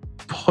 and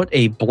put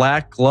a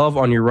black glove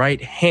on your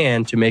right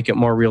hand to make it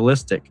more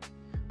realistic.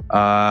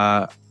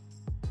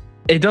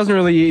 It doesn't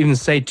really even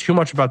say too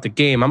much about the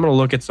game. I'm going to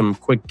look at some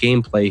quick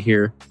gameplay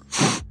here.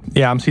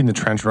 Yeah, I'm seeing the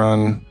trench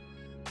run.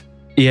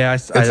 Yeah,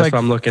 that's like what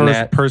I'm looking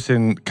at.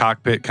 First-person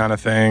cockpit kind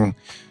of thing.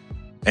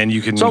 And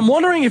you can. So I'm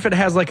wondering if it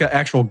has like an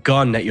actual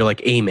gun that you're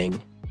like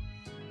aiming.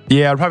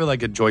 Yeah, probably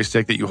like a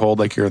joystick that you hold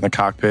like you're in the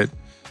cockpit.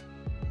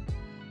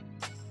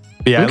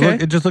 But yeah, Okay.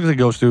 it just looks like it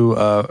goes through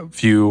a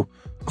few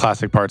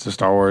classic parts of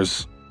Star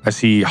Wars. I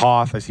see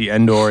Hoth, I see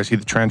Endor, I see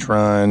the trench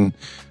run.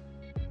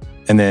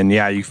 And then,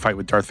 yeah, you fight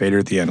with Darth Vader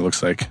at the end. It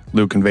looks like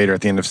Luke and Vader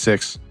at the end of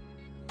 6.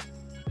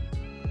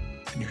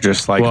 And you're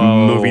just like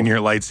moving your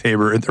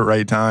lightsaber at the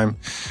right time.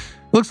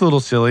 Looks a little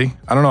silly.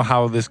 I don't know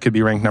how this could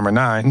be ranked number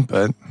 9,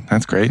 but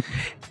that's great.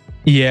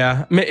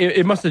 Yeah,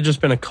 it must have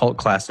just been a cult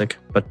classic.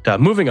 But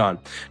moving on.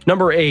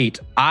 Number 8,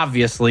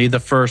 obviously the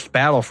first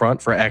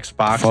Battlefront for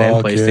Xbox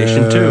and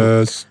PlayStation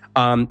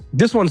 2.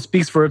 This one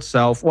speaks for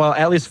itself. Well,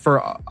 at least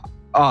for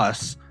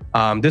us.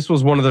 This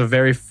was one of the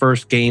very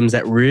first games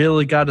that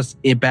really got us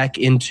back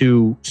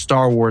into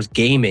Star Wars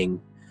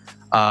gaming.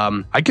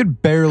 I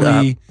could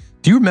barely...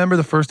 do you remember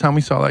the first time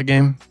we saw that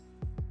game?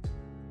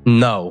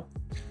 No.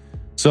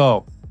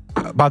 So,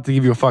 about to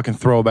give you a fucking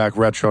throwback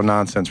retro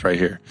nonsense right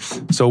here.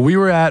 So, we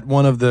were at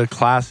one of the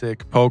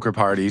classic poker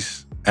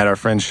parties at our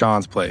friend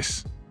Sean's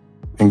place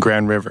in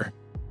Grand River.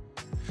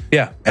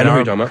 Yeah, and I know what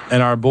you're talking about.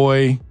 And our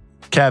boy,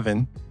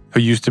 Kevin, who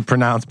used to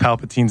pronounce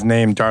Palpatine's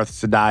name Darth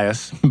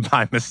Sidious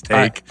by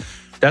mistake.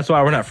 That's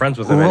why we're not friends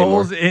with him anymore.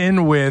 Rolls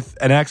in with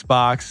an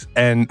Xbox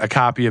and a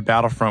copy of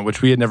Battlefront,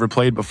 which we had never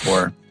played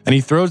before. And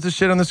he throws the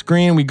shit on the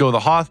screen. We go the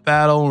Hoth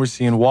battle, and we're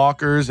seeing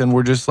walkers, and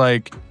we're just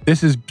like,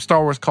 this is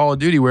Star Wars Call of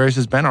Duty, where this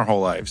has been our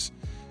whole lives.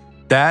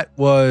 That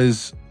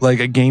was like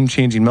a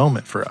game-changing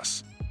moment for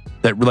us.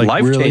 That like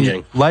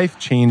life-changing.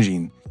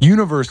 Life-changing.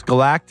 Universe,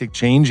 galactic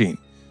changing.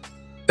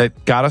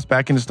 That got us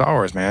back into Star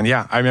Wars, man.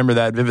 Yeah, I remember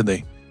that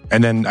vividly.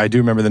 And then I do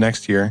remember the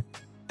next year,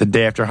 the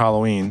day after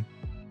Halloween,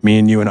 me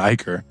and you and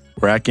Iker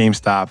were at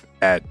GameStop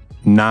at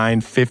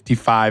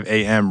 9:55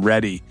 a.m.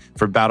 ready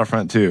for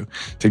Battlefront 2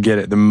 to get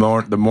it the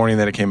morning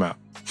that it came out.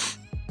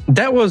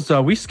 That was,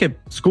 we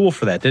skipped school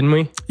for that, didn't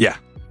we? Yeah.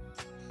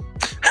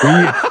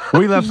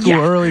 We left school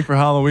early for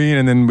Halloween,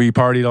 and then we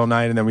partied all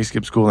night, and then we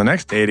skipped school the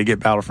next day to get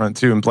Battlefront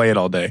 2 and play it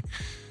all day.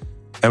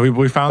 And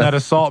we found that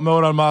assault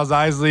mode on Mos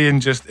Eisley,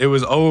 and just it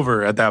was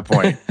over at that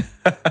point.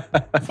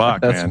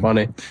 Fuck, That's man.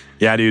 funny.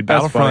 Yeah, dude.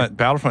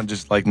 Battlefront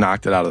just like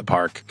knocked it out of the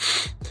park.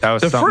 That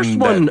was The first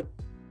one,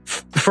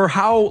 for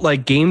how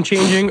like game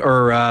changing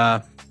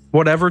or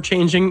whatever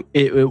changing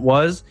it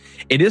was,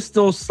 it is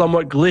still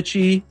somewhat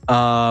glitchy.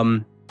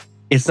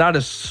 It's not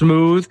as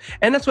smooth,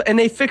 and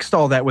they fixed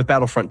all that with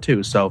Battlefront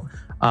 2. So,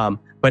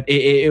 but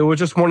it was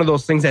just one of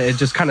those things that it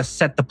just kind of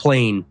set the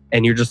plane,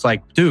 and you're just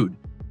like, dude,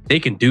 they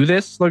can do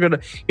this. Look at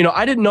it.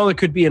 I didn't know there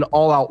could be an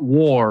all-out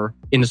war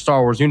in the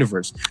Star Wars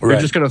universe.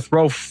 They're just going to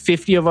throw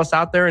 50 of us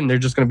out there, and they're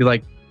just going to be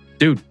like,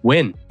 dude,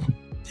 win.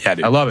 Yeah,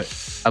 dude. I love it.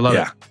 I love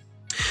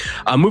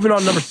it. Moving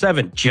on, number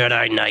 7,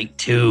 Jedi Knight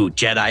 2,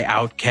 Jedi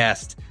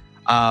Outcast.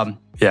 Yeah,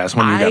 that's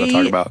one you got to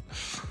talk about.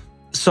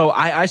 So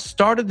I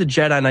started the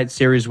Jedi Knight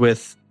series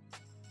with,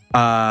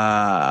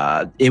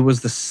 it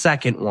was the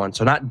second one.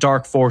 So not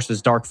Dark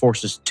Forces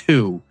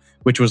 2,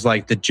 which was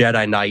like the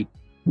Jedi Knight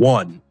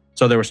 1.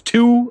 So there was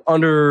 2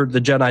 under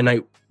the Jedi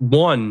Knight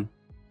 1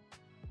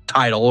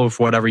 title, or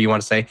whatever you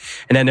want to say.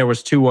 And then there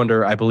was 2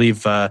 under, I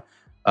believe, the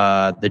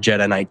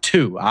Jedi Knight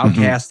 2,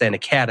 Outcast and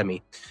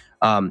Academy.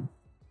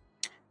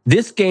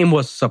 This game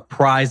was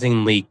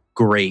surprisingly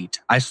great.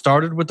 I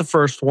started with the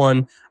first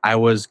one. I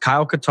was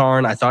Kyle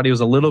Katarn. I thought he was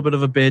a little bit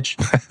of a bitch.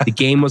 The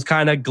game was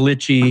kind of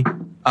glitchy.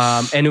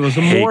 And it was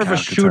more of a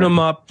shoot 'em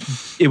up.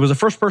 It was a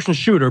first person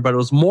shooter, but it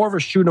was more of a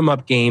shoot 'em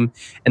up game.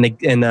 And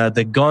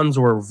the guns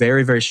were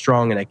very, very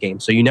strong in that game.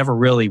 So you never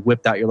really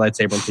whipped out your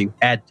lightsaber until you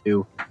had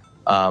to.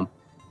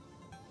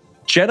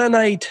 Jedi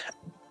Knight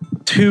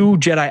 2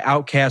 Jedi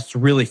Outcasts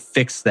really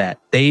fixed that.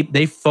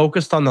 They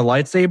focused on the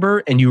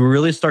lightsaber, and you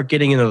really start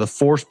getting into the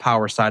force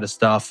power side of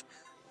stuff.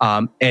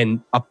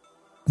 And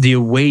the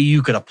way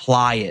you could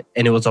apply it,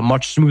 and it was a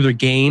much smoother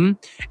game,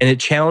 and it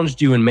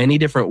challenged you in many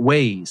different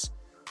ways.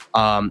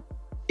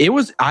 It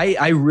was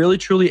I really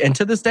truly, and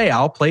to this day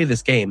I'll play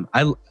this game.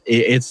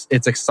 It's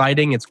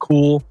exciting, it's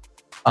cool.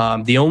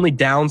 The only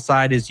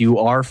downside is you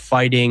are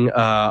fighting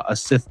a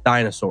Sith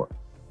dinosaur.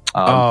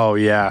 Oh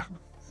yeah,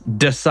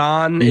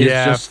 Dasan is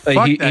just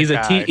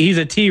he's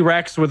a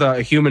T-Rex with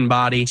a human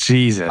body.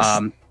 Jesus,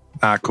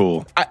 not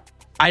cool.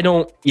 I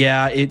don't.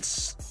 Yeah,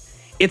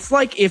 it's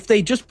like if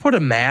they just put a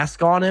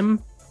mask on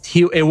him,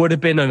 it would have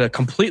been a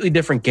completely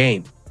different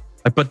game.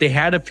 But they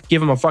had to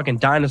give him a fucking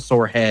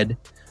dinosaur head,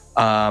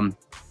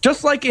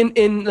 just like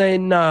in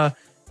the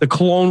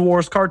Clone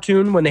Wars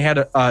cartoon when they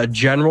had a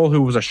general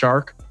who was a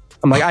shark.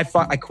 I'm like,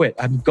 I quit.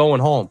 I'm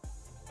going home.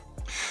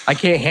 I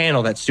can't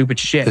handle that stupid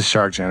shit. The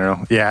shark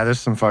general. Yeah, there's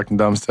some fucking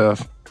dumb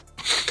stuff.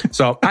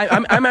 So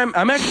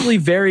I'm actually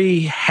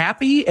very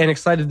happy and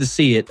excited to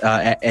see it,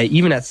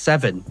 even at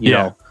 7. You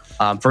know.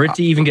 For it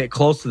to even get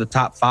close to the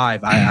top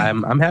 5,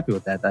 I'm happy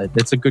with that.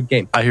 It's a good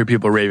game. I hear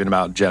people raving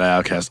about Jedi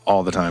Outcast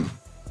all the time,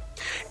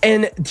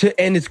 and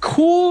it's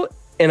cool.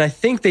 And I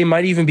think they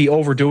might even be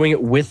overdoing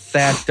it with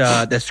that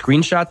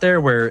screenshot there,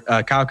 where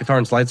Kyle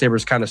Katarn's lightsaber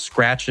is kind of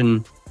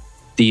scratching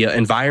the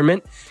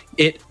environment.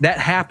 That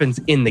happens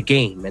in the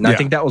game, and I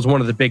think that was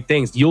one of the big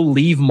things. You'll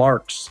leave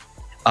marks.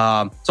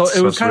 So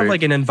it was kind of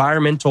like an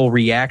environmental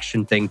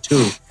reaction thing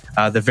too.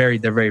 The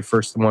very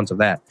first ones of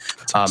that.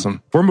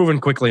 Awesome. We're moving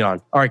quickly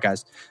on. All right,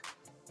 guys.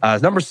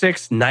 Number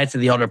 6, Knights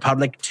of the Old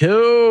Republic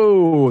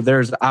 2.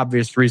 There's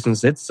obvious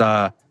reasons it's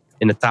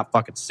in the top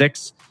fucking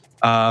 6.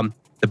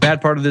 The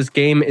bad part of this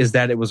game is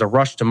that it was a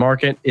rush to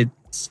market.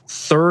 Its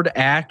third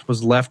act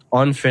was left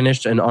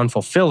unfinished and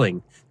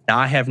unfulfilling. Now,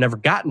 I have never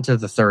gotten to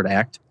the third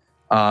act.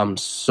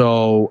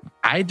 So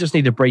I just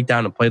need to break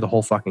down and play the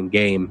whole fucking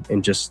game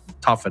and just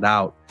tough it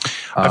out.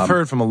 I've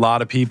heard from a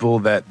lot of people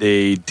that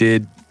they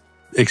did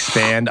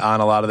expand on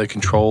a lot of the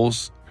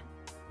controls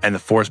and the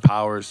force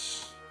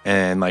powers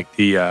and like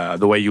the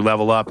way you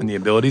level up and the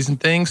abilities and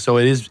things. So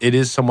it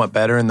is somewhat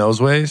better in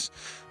those ways.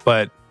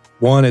 But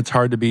one, it's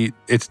hard to beat.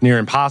 It's near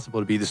impossible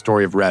to beat the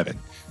story of Revan.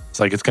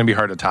 It's like it's going to be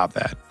hard to top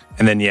that.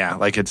 And then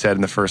like it said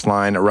in the first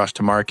line, a rush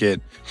to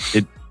market.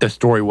 The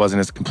story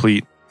wasn't as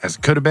complete as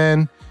it could have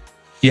been.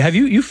 Yeah, have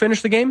you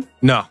finished the game?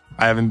 No,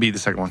 I haven't beat the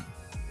second one.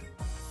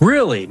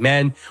 Really,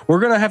 man? We're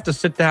going to have to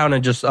sit down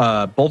and just,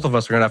 both of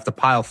us are going to have to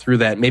pile through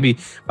that. Maybe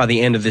by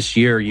the end of this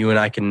year, you and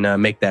I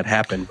can make that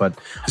happen. But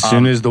as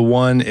soon as the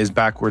one is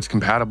backwards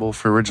compatible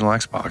for original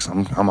Xbox,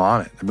 I'm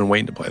on it. I've been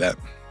waiting to play that.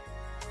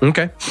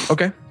 Okay,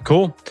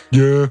 cool.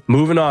 Yeah.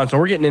 Moving on. So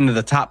we're getting into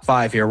the top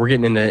 5 here. We're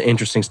getting into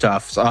interesting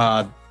stuff.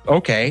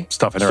 Okay.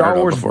 Stuff I never Star heard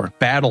of Wars before.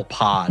 Battle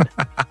Pod.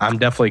 I'm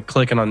definitely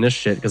clicking on this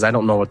shit because I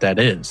don't know what that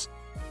is.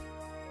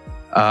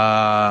 They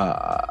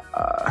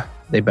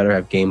better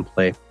have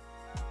gameplay.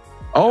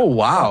 Oh,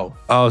 wow.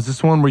 Oh, is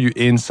this one where you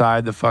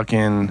inside the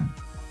fucking...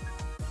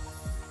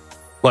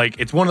 Like,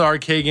 it's one of the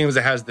arcade games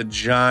that has the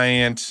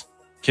giant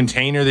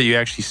container that you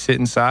actually sit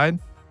inside?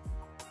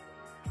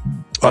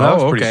 Oh, that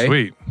was pretty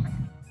sweet.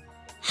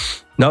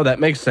 No, that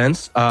makes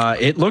sense.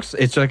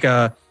 It's like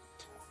a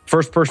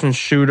first-person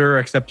shooter,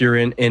 except you're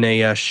in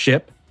a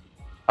ship.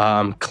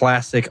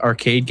 classic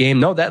arcade game.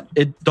 No, that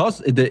it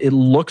does. It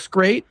looks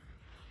great.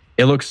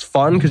 It looks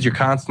fun because you're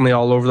constantly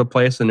all over the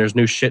place and there's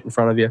new shit in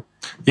front of you.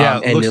 Yeah,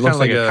 and it looks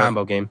like a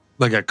combo game.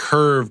 Like a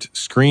curved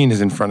screen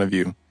is in front of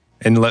you.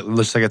 And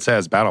looks like it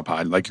says Battle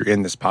Pod, like you're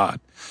in this pod.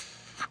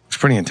 It's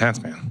pretty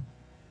intense, man.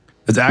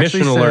 It actually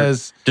Mission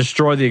says... alert,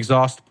 destroy the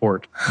exhaust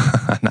port.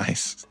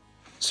 Nice.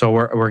 So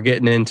we're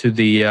getting into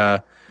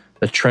the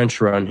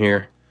trench run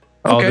here.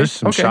 Okay, oh, there's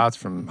some shots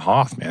from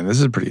Hoth, man. This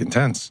is pretty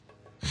intense.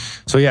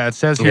 So yeah, it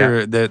says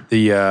here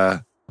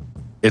that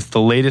it's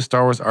the latest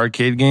Star Wars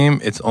arcade game.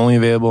 It's only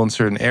available in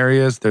certain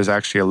areas. There's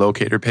actually a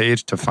locator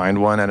page to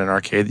find one at an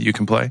arcade that you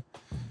can play.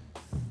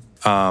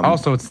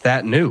 Also, it's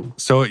that new.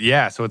 So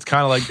yeah, so it's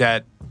kind of like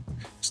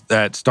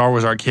that Star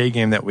Wars arcade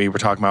game that we were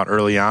talking about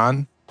early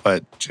on,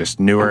 but just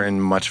newer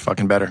and much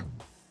fucking better.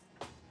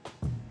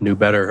 New,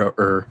 better,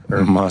 or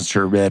much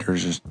better.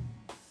 Just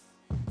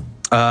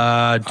do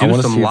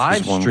some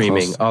live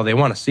streaming. Close. Oh, they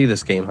want to see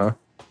this game, huh?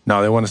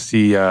 No, they want to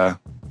see.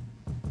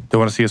 They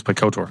want to see us play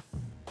KOTOR.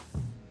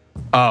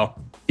 Oh,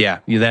 yeah,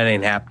 that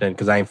ain't happening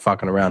because I ain't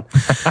fucking around.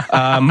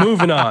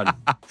 Moving on.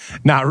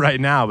 Not right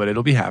now, but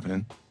it'll be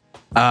happening.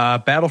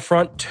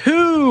 Battlefront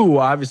 2.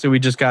 Obviously, we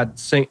just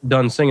got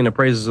done singing the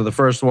praises of the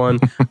first one.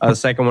 The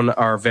second one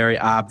are very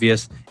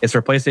obvious. It's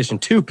for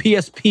PlayStation 2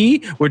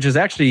 PSP, which is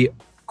actually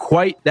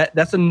quite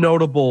that's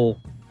notable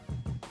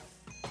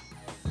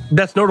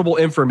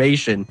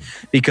information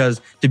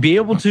because to be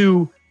able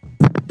to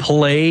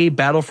play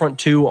Battlefront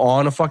 2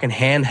 on a fucking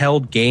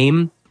handheld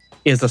game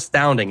is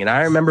astounding. And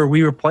I remember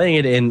we were playing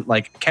it in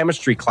like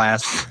chemistry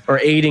class or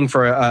aiding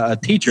for a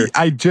teacher.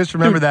 I just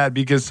remember that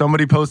because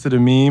somebody posted a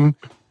meme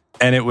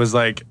and it was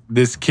like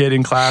this kid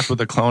in class with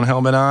a clone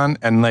helmet on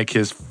and like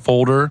his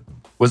folder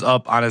was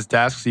up on his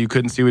desk so you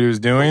couldn't see what he was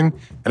doing.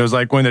 And it was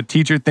like when the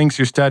teacher thinks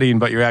you're studying,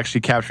 but you're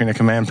actually capturing a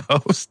command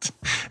post.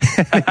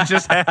 He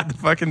just had the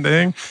fucking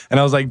thing. And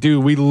I was like,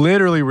 dude, we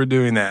literally were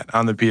doing that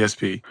on the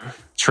PSP.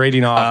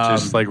 Trading off,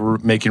 just like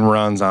making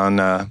runs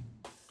on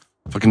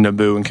fucking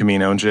Naboo and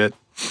Camino and shit.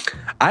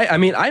 I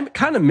mean, I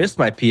kind of missed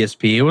my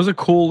PSP. It was a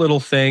cool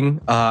little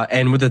thing.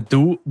 And with the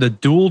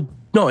dual,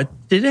 no,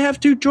 did it have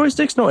two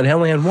joysticks? No, it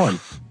only had one.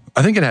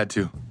 I think it had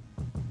two.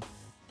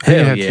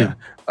 Hell yeah.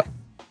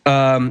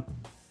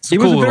 It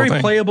was a very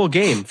playable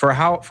game for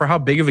how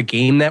big of a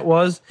game that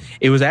was.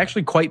 It was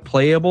actually quite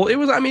playable. It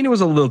was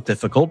a little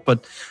difficult,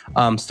 but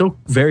still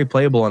very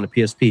playable on the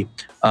PSP.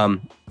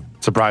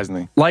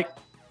 Surprisingly,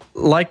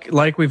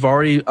 like we've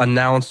already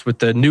announced with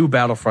the new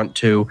Battlefront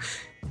 2,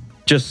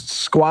 just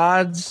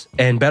squads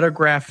and better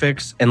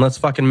graphics, and let's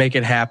fucking make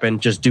it happen.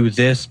 Just do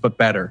this, but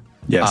better.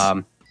 Yes.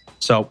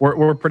 So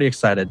we're pretty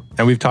excited,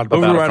 and we've talked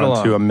about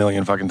Battlefront 2 a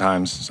million fucking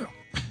times. So.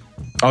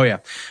 Oh yeah,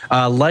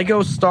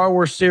 Lego Star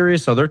Wars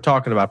series. So they're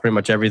talking about pretty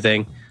much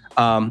everything.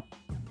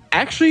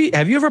 Actually,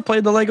 have you ever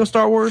played the Lego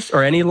Star Wars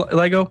or any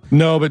Lego?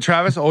 No, but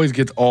Travis always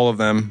gets all of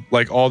them,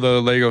 like all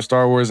the Lego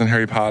Star Wars and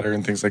Harry Potter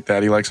and things like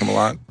that. He likes them a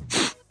lot.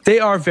 They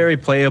are very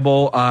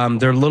playable.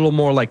 They're a little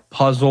more like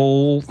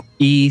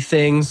puzzle-y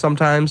things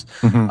sometimes,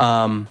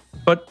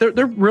 but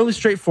they're really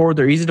straightforward.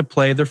 They're easy to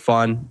play. They're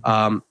fun.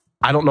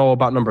 I don't know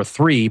about number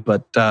 3,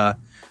 but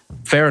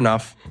fair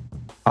enough.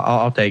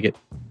 I'll take it.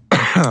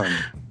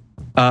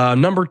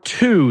 Number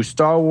 2,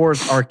 Star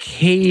Wars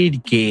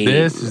arcade game.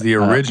 This is the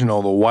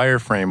original, the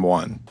wireframe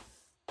one.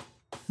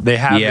 They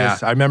have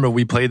this. I remember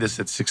we played this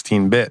at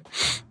 16-bit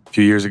a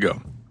few years ago.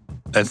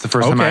 That's the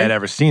first time I had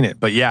ever seen it.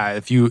 But yeah,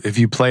 if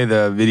you play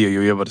the video,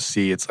 you'll be able to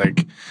see it's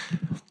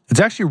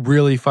actually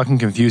really fucking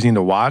confusing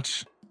to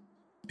watch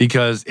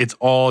because it's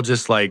all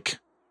just like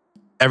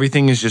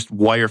everything is just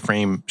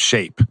wireframe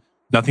shape.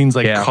 Nothing's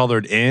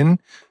colored in.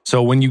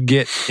 So when you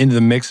get into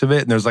the mix of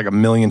it and there's like a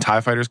million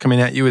TIE fighters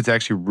coming at you, it's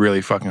actually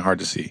really fucking hard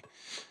to see.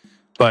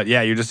 But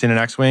yeah, you're just in an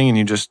X-Wing and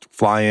you just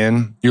fly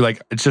in. You're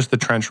like, it's just the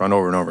trench run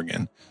over and over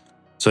again.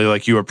 So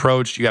like you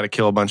approach, you got to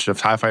kill a bunch of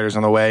TIE fighters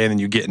on the way, and then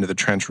you get into the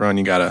trench run.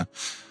 You got to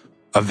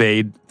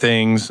evade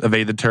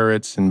the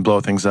turrets and blow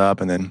things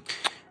up. And then.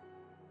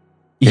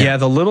 Yeah,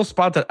 the little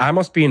spot that I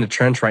must be in the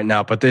trench right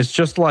now, but there's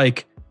just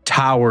like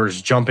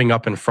towers jumping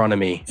up in front of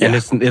me. Yeah.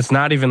 And it's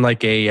not even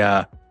like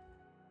a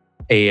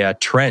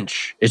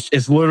trench.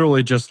 It's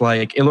literally just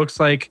like, it looks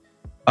like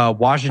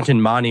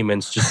Washington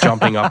monuments just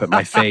jumping up at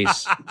my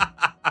face.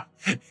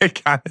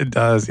 It kind of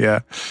does,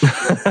 yeah.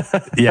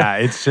 Yeah,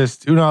 it's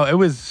just, it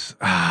was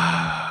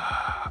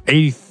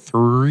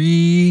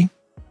 83.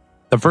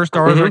 The first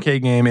Star Wars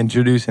arcade game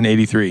introduced in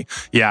 83.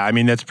 Yeah, I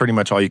mean, that's pretty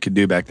much all you could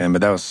do back then,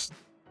 but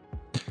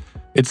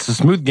it's a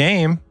smooth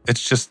game.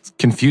 It's just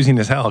confusing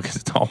as hell because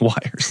it's all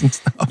wires and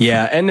stuff.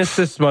 Yeah, and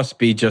this must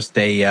be just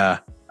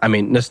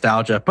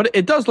nostalgia, but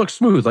it does look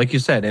smooth, like you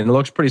said, and it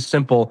looks pretty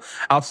simple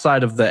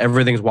outside of the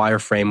everything's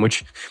wireframe,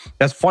 which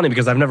that's funny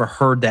because I've never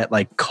heard that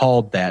like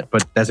called that,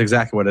 but that's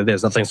exactly what it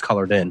is. Nothing's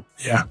colored in.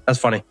 Yeah. That's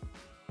funny.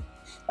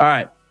 All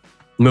right,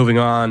 moving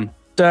on.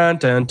 Dun,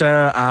 dun,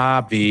 dun.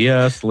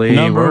 Obviously,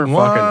 Number we're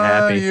fucking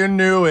happy. You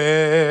knew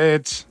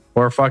it.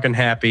 We're fucking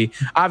happy.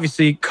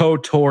 Obviously,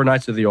 KOTOR,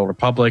 Knights of the Old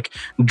Republic.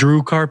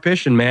 Drew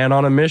Karpyshyn, man,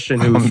 on a mission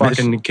who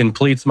fucking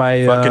completes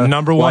my fucking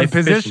number one life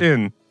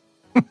position.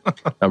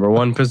 Number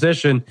one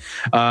position.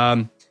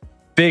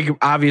 Big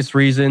obvious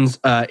reasons.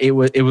 It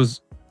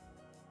was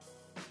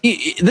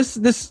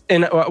this,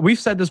 and we've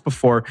said this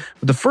before.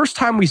 But the first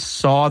time we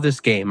saw this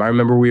game, I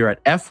remember we were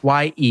at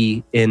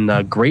FYE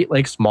in Great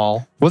Lakes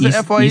Mall. Was it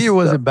FYE or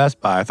was it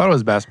Best Buy? I thought it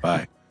was Best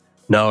Buy.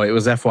 No, it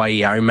was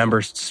FYE. I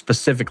remember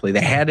specifically.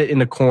 They had it in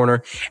the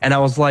corner, and I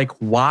was like,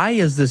 "Why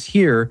is this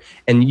here?"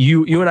 And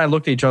you and I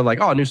looked at each other like,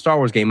 "Oh, a new Star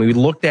Wars game." We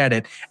looked at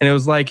it, and it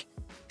was like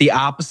the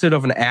opposite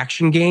of an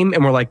action game,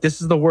 and we're like,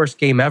 "This is the worst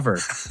game ever."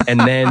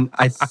 And then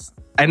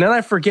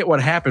I forget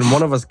what happened.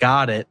 One of us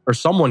got it, or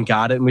someone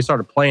got it, and we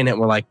started playing it. And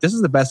we're like, "This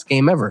is the best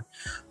game ever."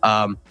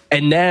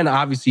 And then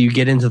obviously you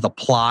get into the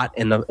plot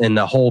and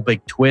the whole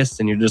big twist,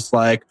 and you're just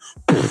like,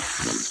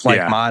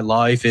 my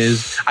life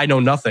is, I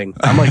know nothing.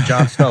 I'm like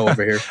Jon Snow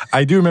over here.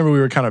 I do remember we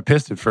were kind of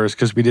pissed at first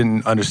because we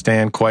didn't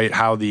understand quite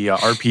how the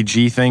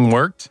RPG thing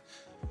worked,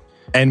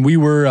 and we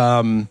were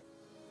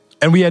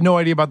and we had no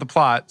idea about the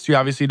plot. So you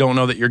obviously don't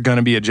know that you're going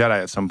to be a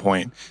Jedi at some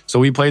point. So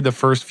we played the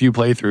first few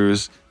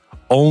playthroughs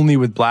only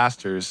with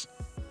blasters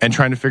and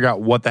trying to figure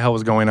out what the hell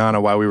was going on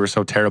and why we were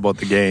so terrible at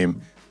the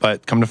game.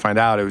 But come to find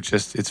out,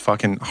 it's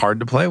fucking hard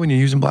to play when you're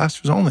using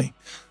blasters only.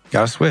 You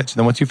gotta switch. And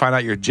then once you find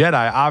out you're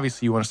Jedi,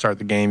 obviously you want to start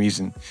the game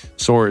using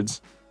swords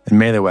and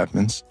melee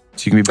weapons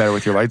so you can be better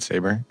with your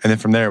lightsaber. And then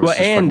from there, it was just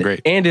fucking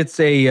great. And it's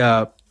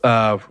a,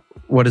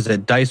 what is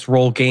it, dice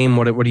roll game?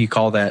 What do you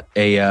call that?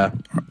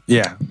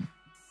 RPG.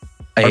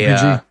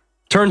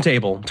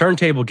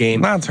 Turntable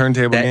game. Not a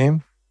turntable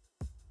game.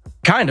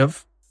 Kind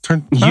of.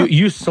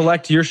 You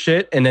select your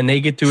shit and then they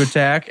get to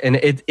attack, and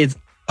it's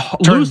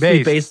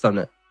loosely based on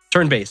it.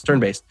 Turn-based.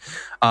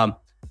 A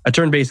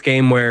turn-based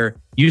game where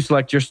you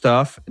select your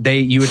stuff,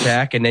 you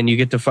attack, and then you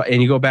get to fight,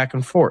 and you go back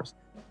and forth.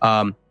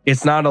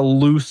 It's not a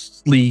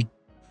loosely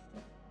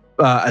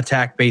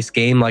attack-based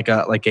game like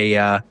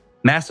a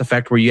Mass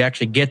Effect where you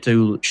actually get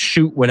to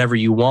shoot whenever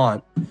you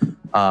want. You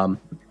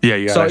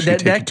gotta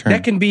take a turn.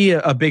 That can be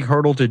a big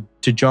hurdle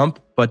to jump,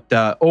 but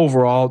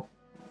overall,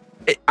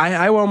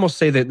 I would almost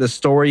say that the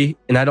story,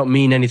 and I don't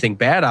mean anything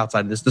bad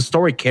outside of this, the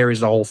story carries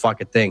the whole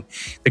fucking thing.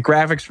 The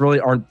graphics really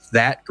aren't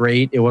that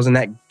great. It wasn't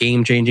that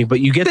game changing, but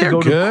you get to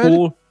go to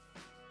cool.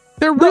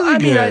 They're really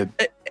good.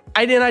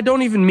 I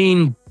don't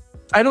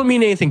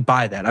mean anything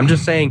by that. I'm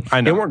just saying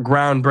they weren't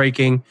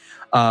groundbreaking.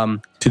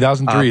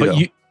 2003, but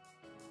though.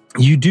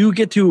 You do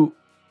get to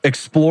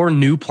explore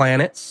new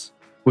planets,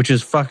 which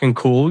is fucking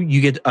cool. You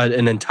get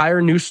an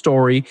entire new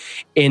story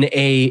in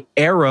a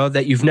era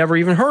that you've never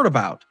even heard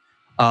about.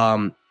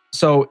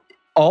 So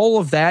all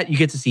of that, you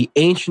get to see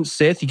ancient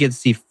Sith, you get to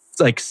see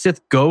like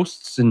Sith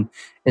ghosts and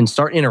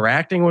start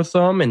interacting with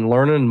them and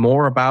learning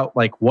more about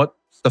like what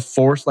the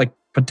Force, like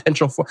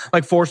potential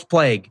like Force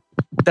plague.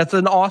 That's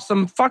an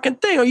awesome fucking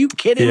thing. Are you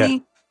kidding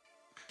me?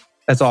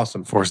 That's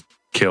awesome. Force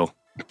kill.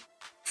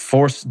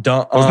 Force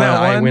done.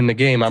 I win the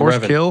game. I'm Force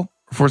Revan. kill?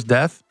 Force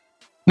death?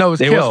 No, it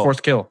was kill. It was Force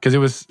kill. Because it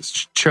was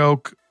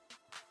choke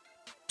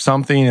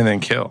something and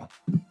then kill.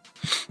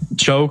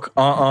 Choke,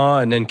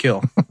 and then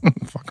kill.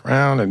 Fuck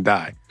around and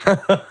die.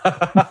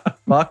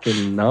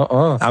 Fucking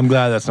I'm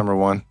glad that's number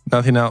one.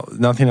 Nothing else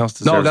deserves to be number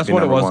one. No, that's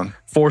what it was.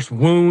 Force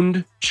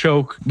wound,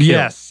 choke, kill.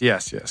 Yes.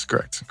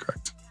 Correct.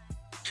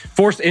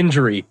 Force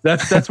injury.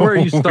 That's where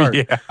you start.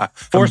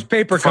 Force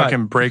paper cut.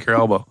 Fucking break your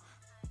elbow.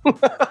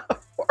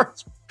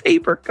 Force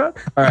paper cut.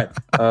 All right.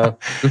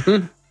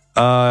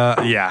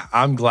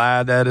 I'm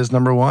glad that is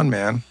number one,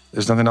 man.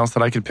 There's nothing else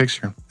that I could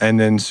picture. And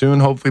then soon,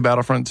 hopefully,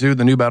 Battlefront 2,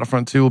 the new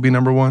Battlefront 2 will be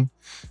number one.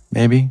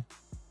 Maybe.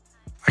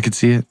 I could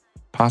see it,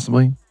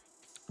 possibly.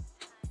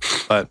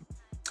 But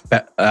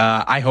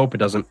I hope it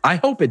doesn't. I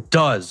hope it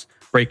does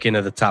break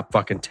into the top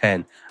fucking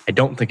 10. I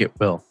don't think it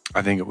will.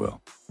 I think it will.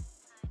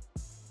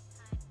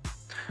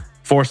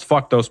 Force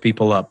fuck those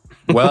people up.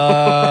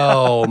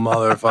 Well,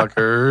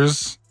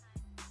 motherfuckers.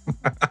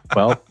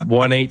 Well,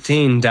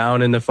 118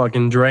 down in the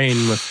fucking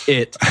drain with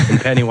it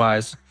and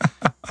Pennywise.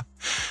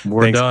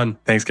 We're done.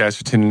 Thanks, guys,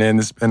 for tuning in.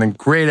 This has been a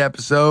great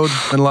episode.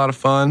 Been a lot of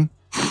fun.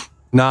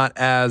 Not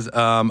as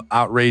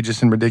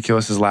outrageous and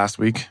ridiculous as last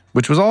week,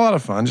 which was a lot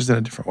of fun, just in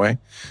a different way.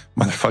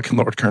 Motherfucking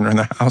Lord Kerner in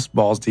the house,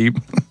 balls deep.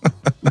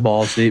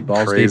 balls deep.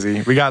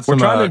 Crazy. We got some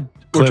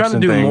We're trying to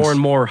do more and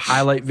more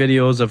highlight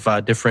videos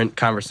of different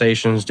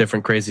conversations,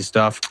 different crazy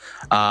stuff.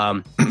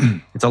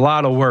 It's a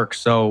lot of work,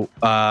 so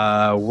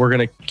we're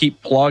going to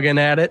keep plugging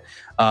at it.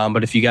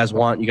 But if you guys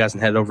want, you guys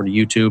can head over to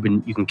YouTube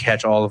and you can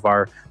catch all of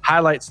our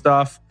highlight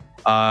stuff.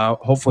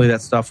 Hopefully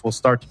that stuff will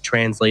start to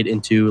translate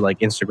into like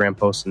Instagram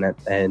posts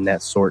and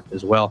that sort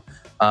as well.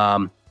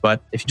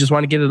 But if you just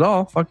want to get it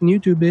all, fucking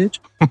YouTube, bitch.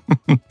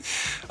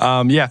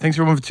 Thanks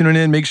everyone for tuning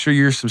in. Make sure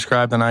you're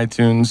subscribed on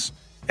iTunes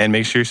and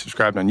make sure you're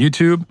subscribed on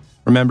YouTube.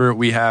 Remember,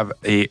 we have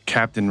a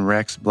Captain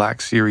Rex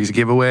Black Series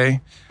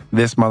giveaway.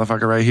 This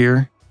motherfucker right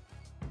here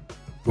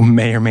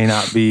may or may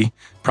not be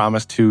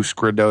promised to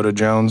Skridota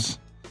Jones,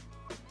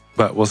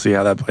 but we'll see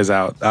how that plays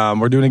out.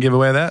 We're doing a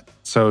giveaway of that,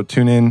 so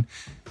tune in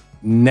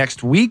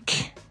next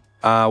week,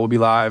 we'll be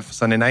live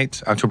Sunday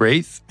night, October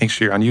 8th. Make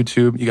sure you're on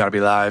YouTube. You got to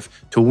be live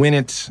to win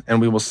it.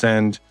 And we will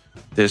send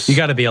this. You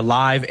got to be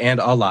alive and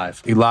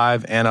alive. Be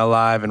live and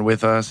alive and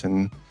with us.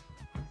 And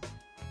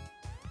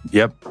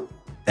yep.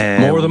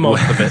 And more than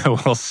most of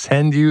it. We'll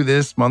send you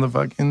this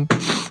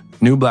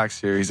motherfucking new Black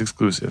Series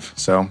exclusive.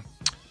 So,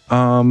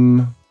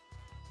 note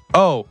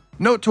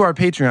to our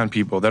Patreon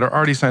people that are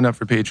already signed up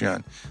for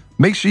Patreon.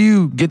 Make sure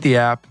you get the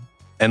app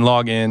and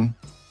log in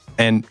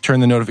and turn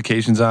the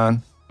notifications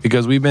on,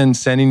 because we've been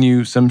sending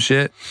you some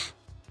shit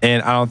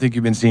and I don't think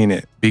you've been seeing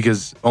it,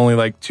 because only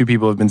like 2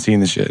 people have been seeing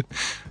the shit.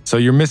 So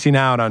you're missing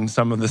out on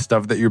some of the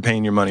stuff that you're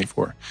paying your money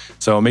for.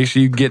 So make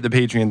sure you get the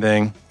Patreon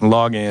thing and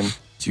log in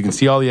so you can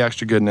see all the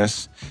extra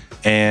goodness.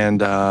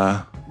 And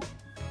yeah,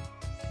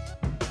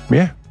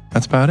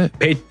 that's about it.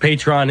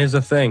 Patreon is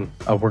a thing.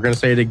 We're going to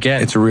say it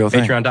again. It's a real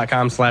thing.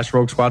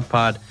 Patreon.com/Rogue Squad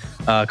Pod.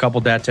 A couple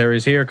Dat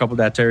Terrys here, a couple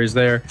Dat Terrys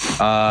there.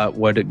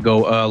 Would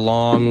go a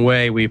long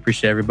way. We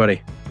appreciate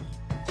everybody.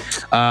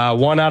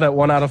 1 out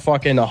of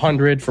fucking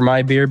 100 for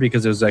my beer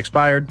because it was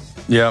expired.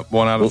 Yep,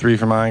 1 out of 3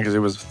 for mine because it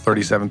was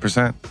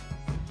 37%.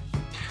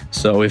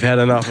 So we've had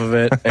enough of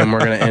it, and we're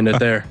going to end it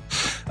there.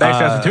 Thanks,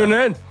 guys, for tuning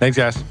in. Thanks,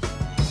 guys.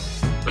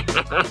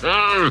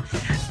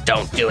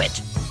 Don't do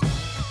it.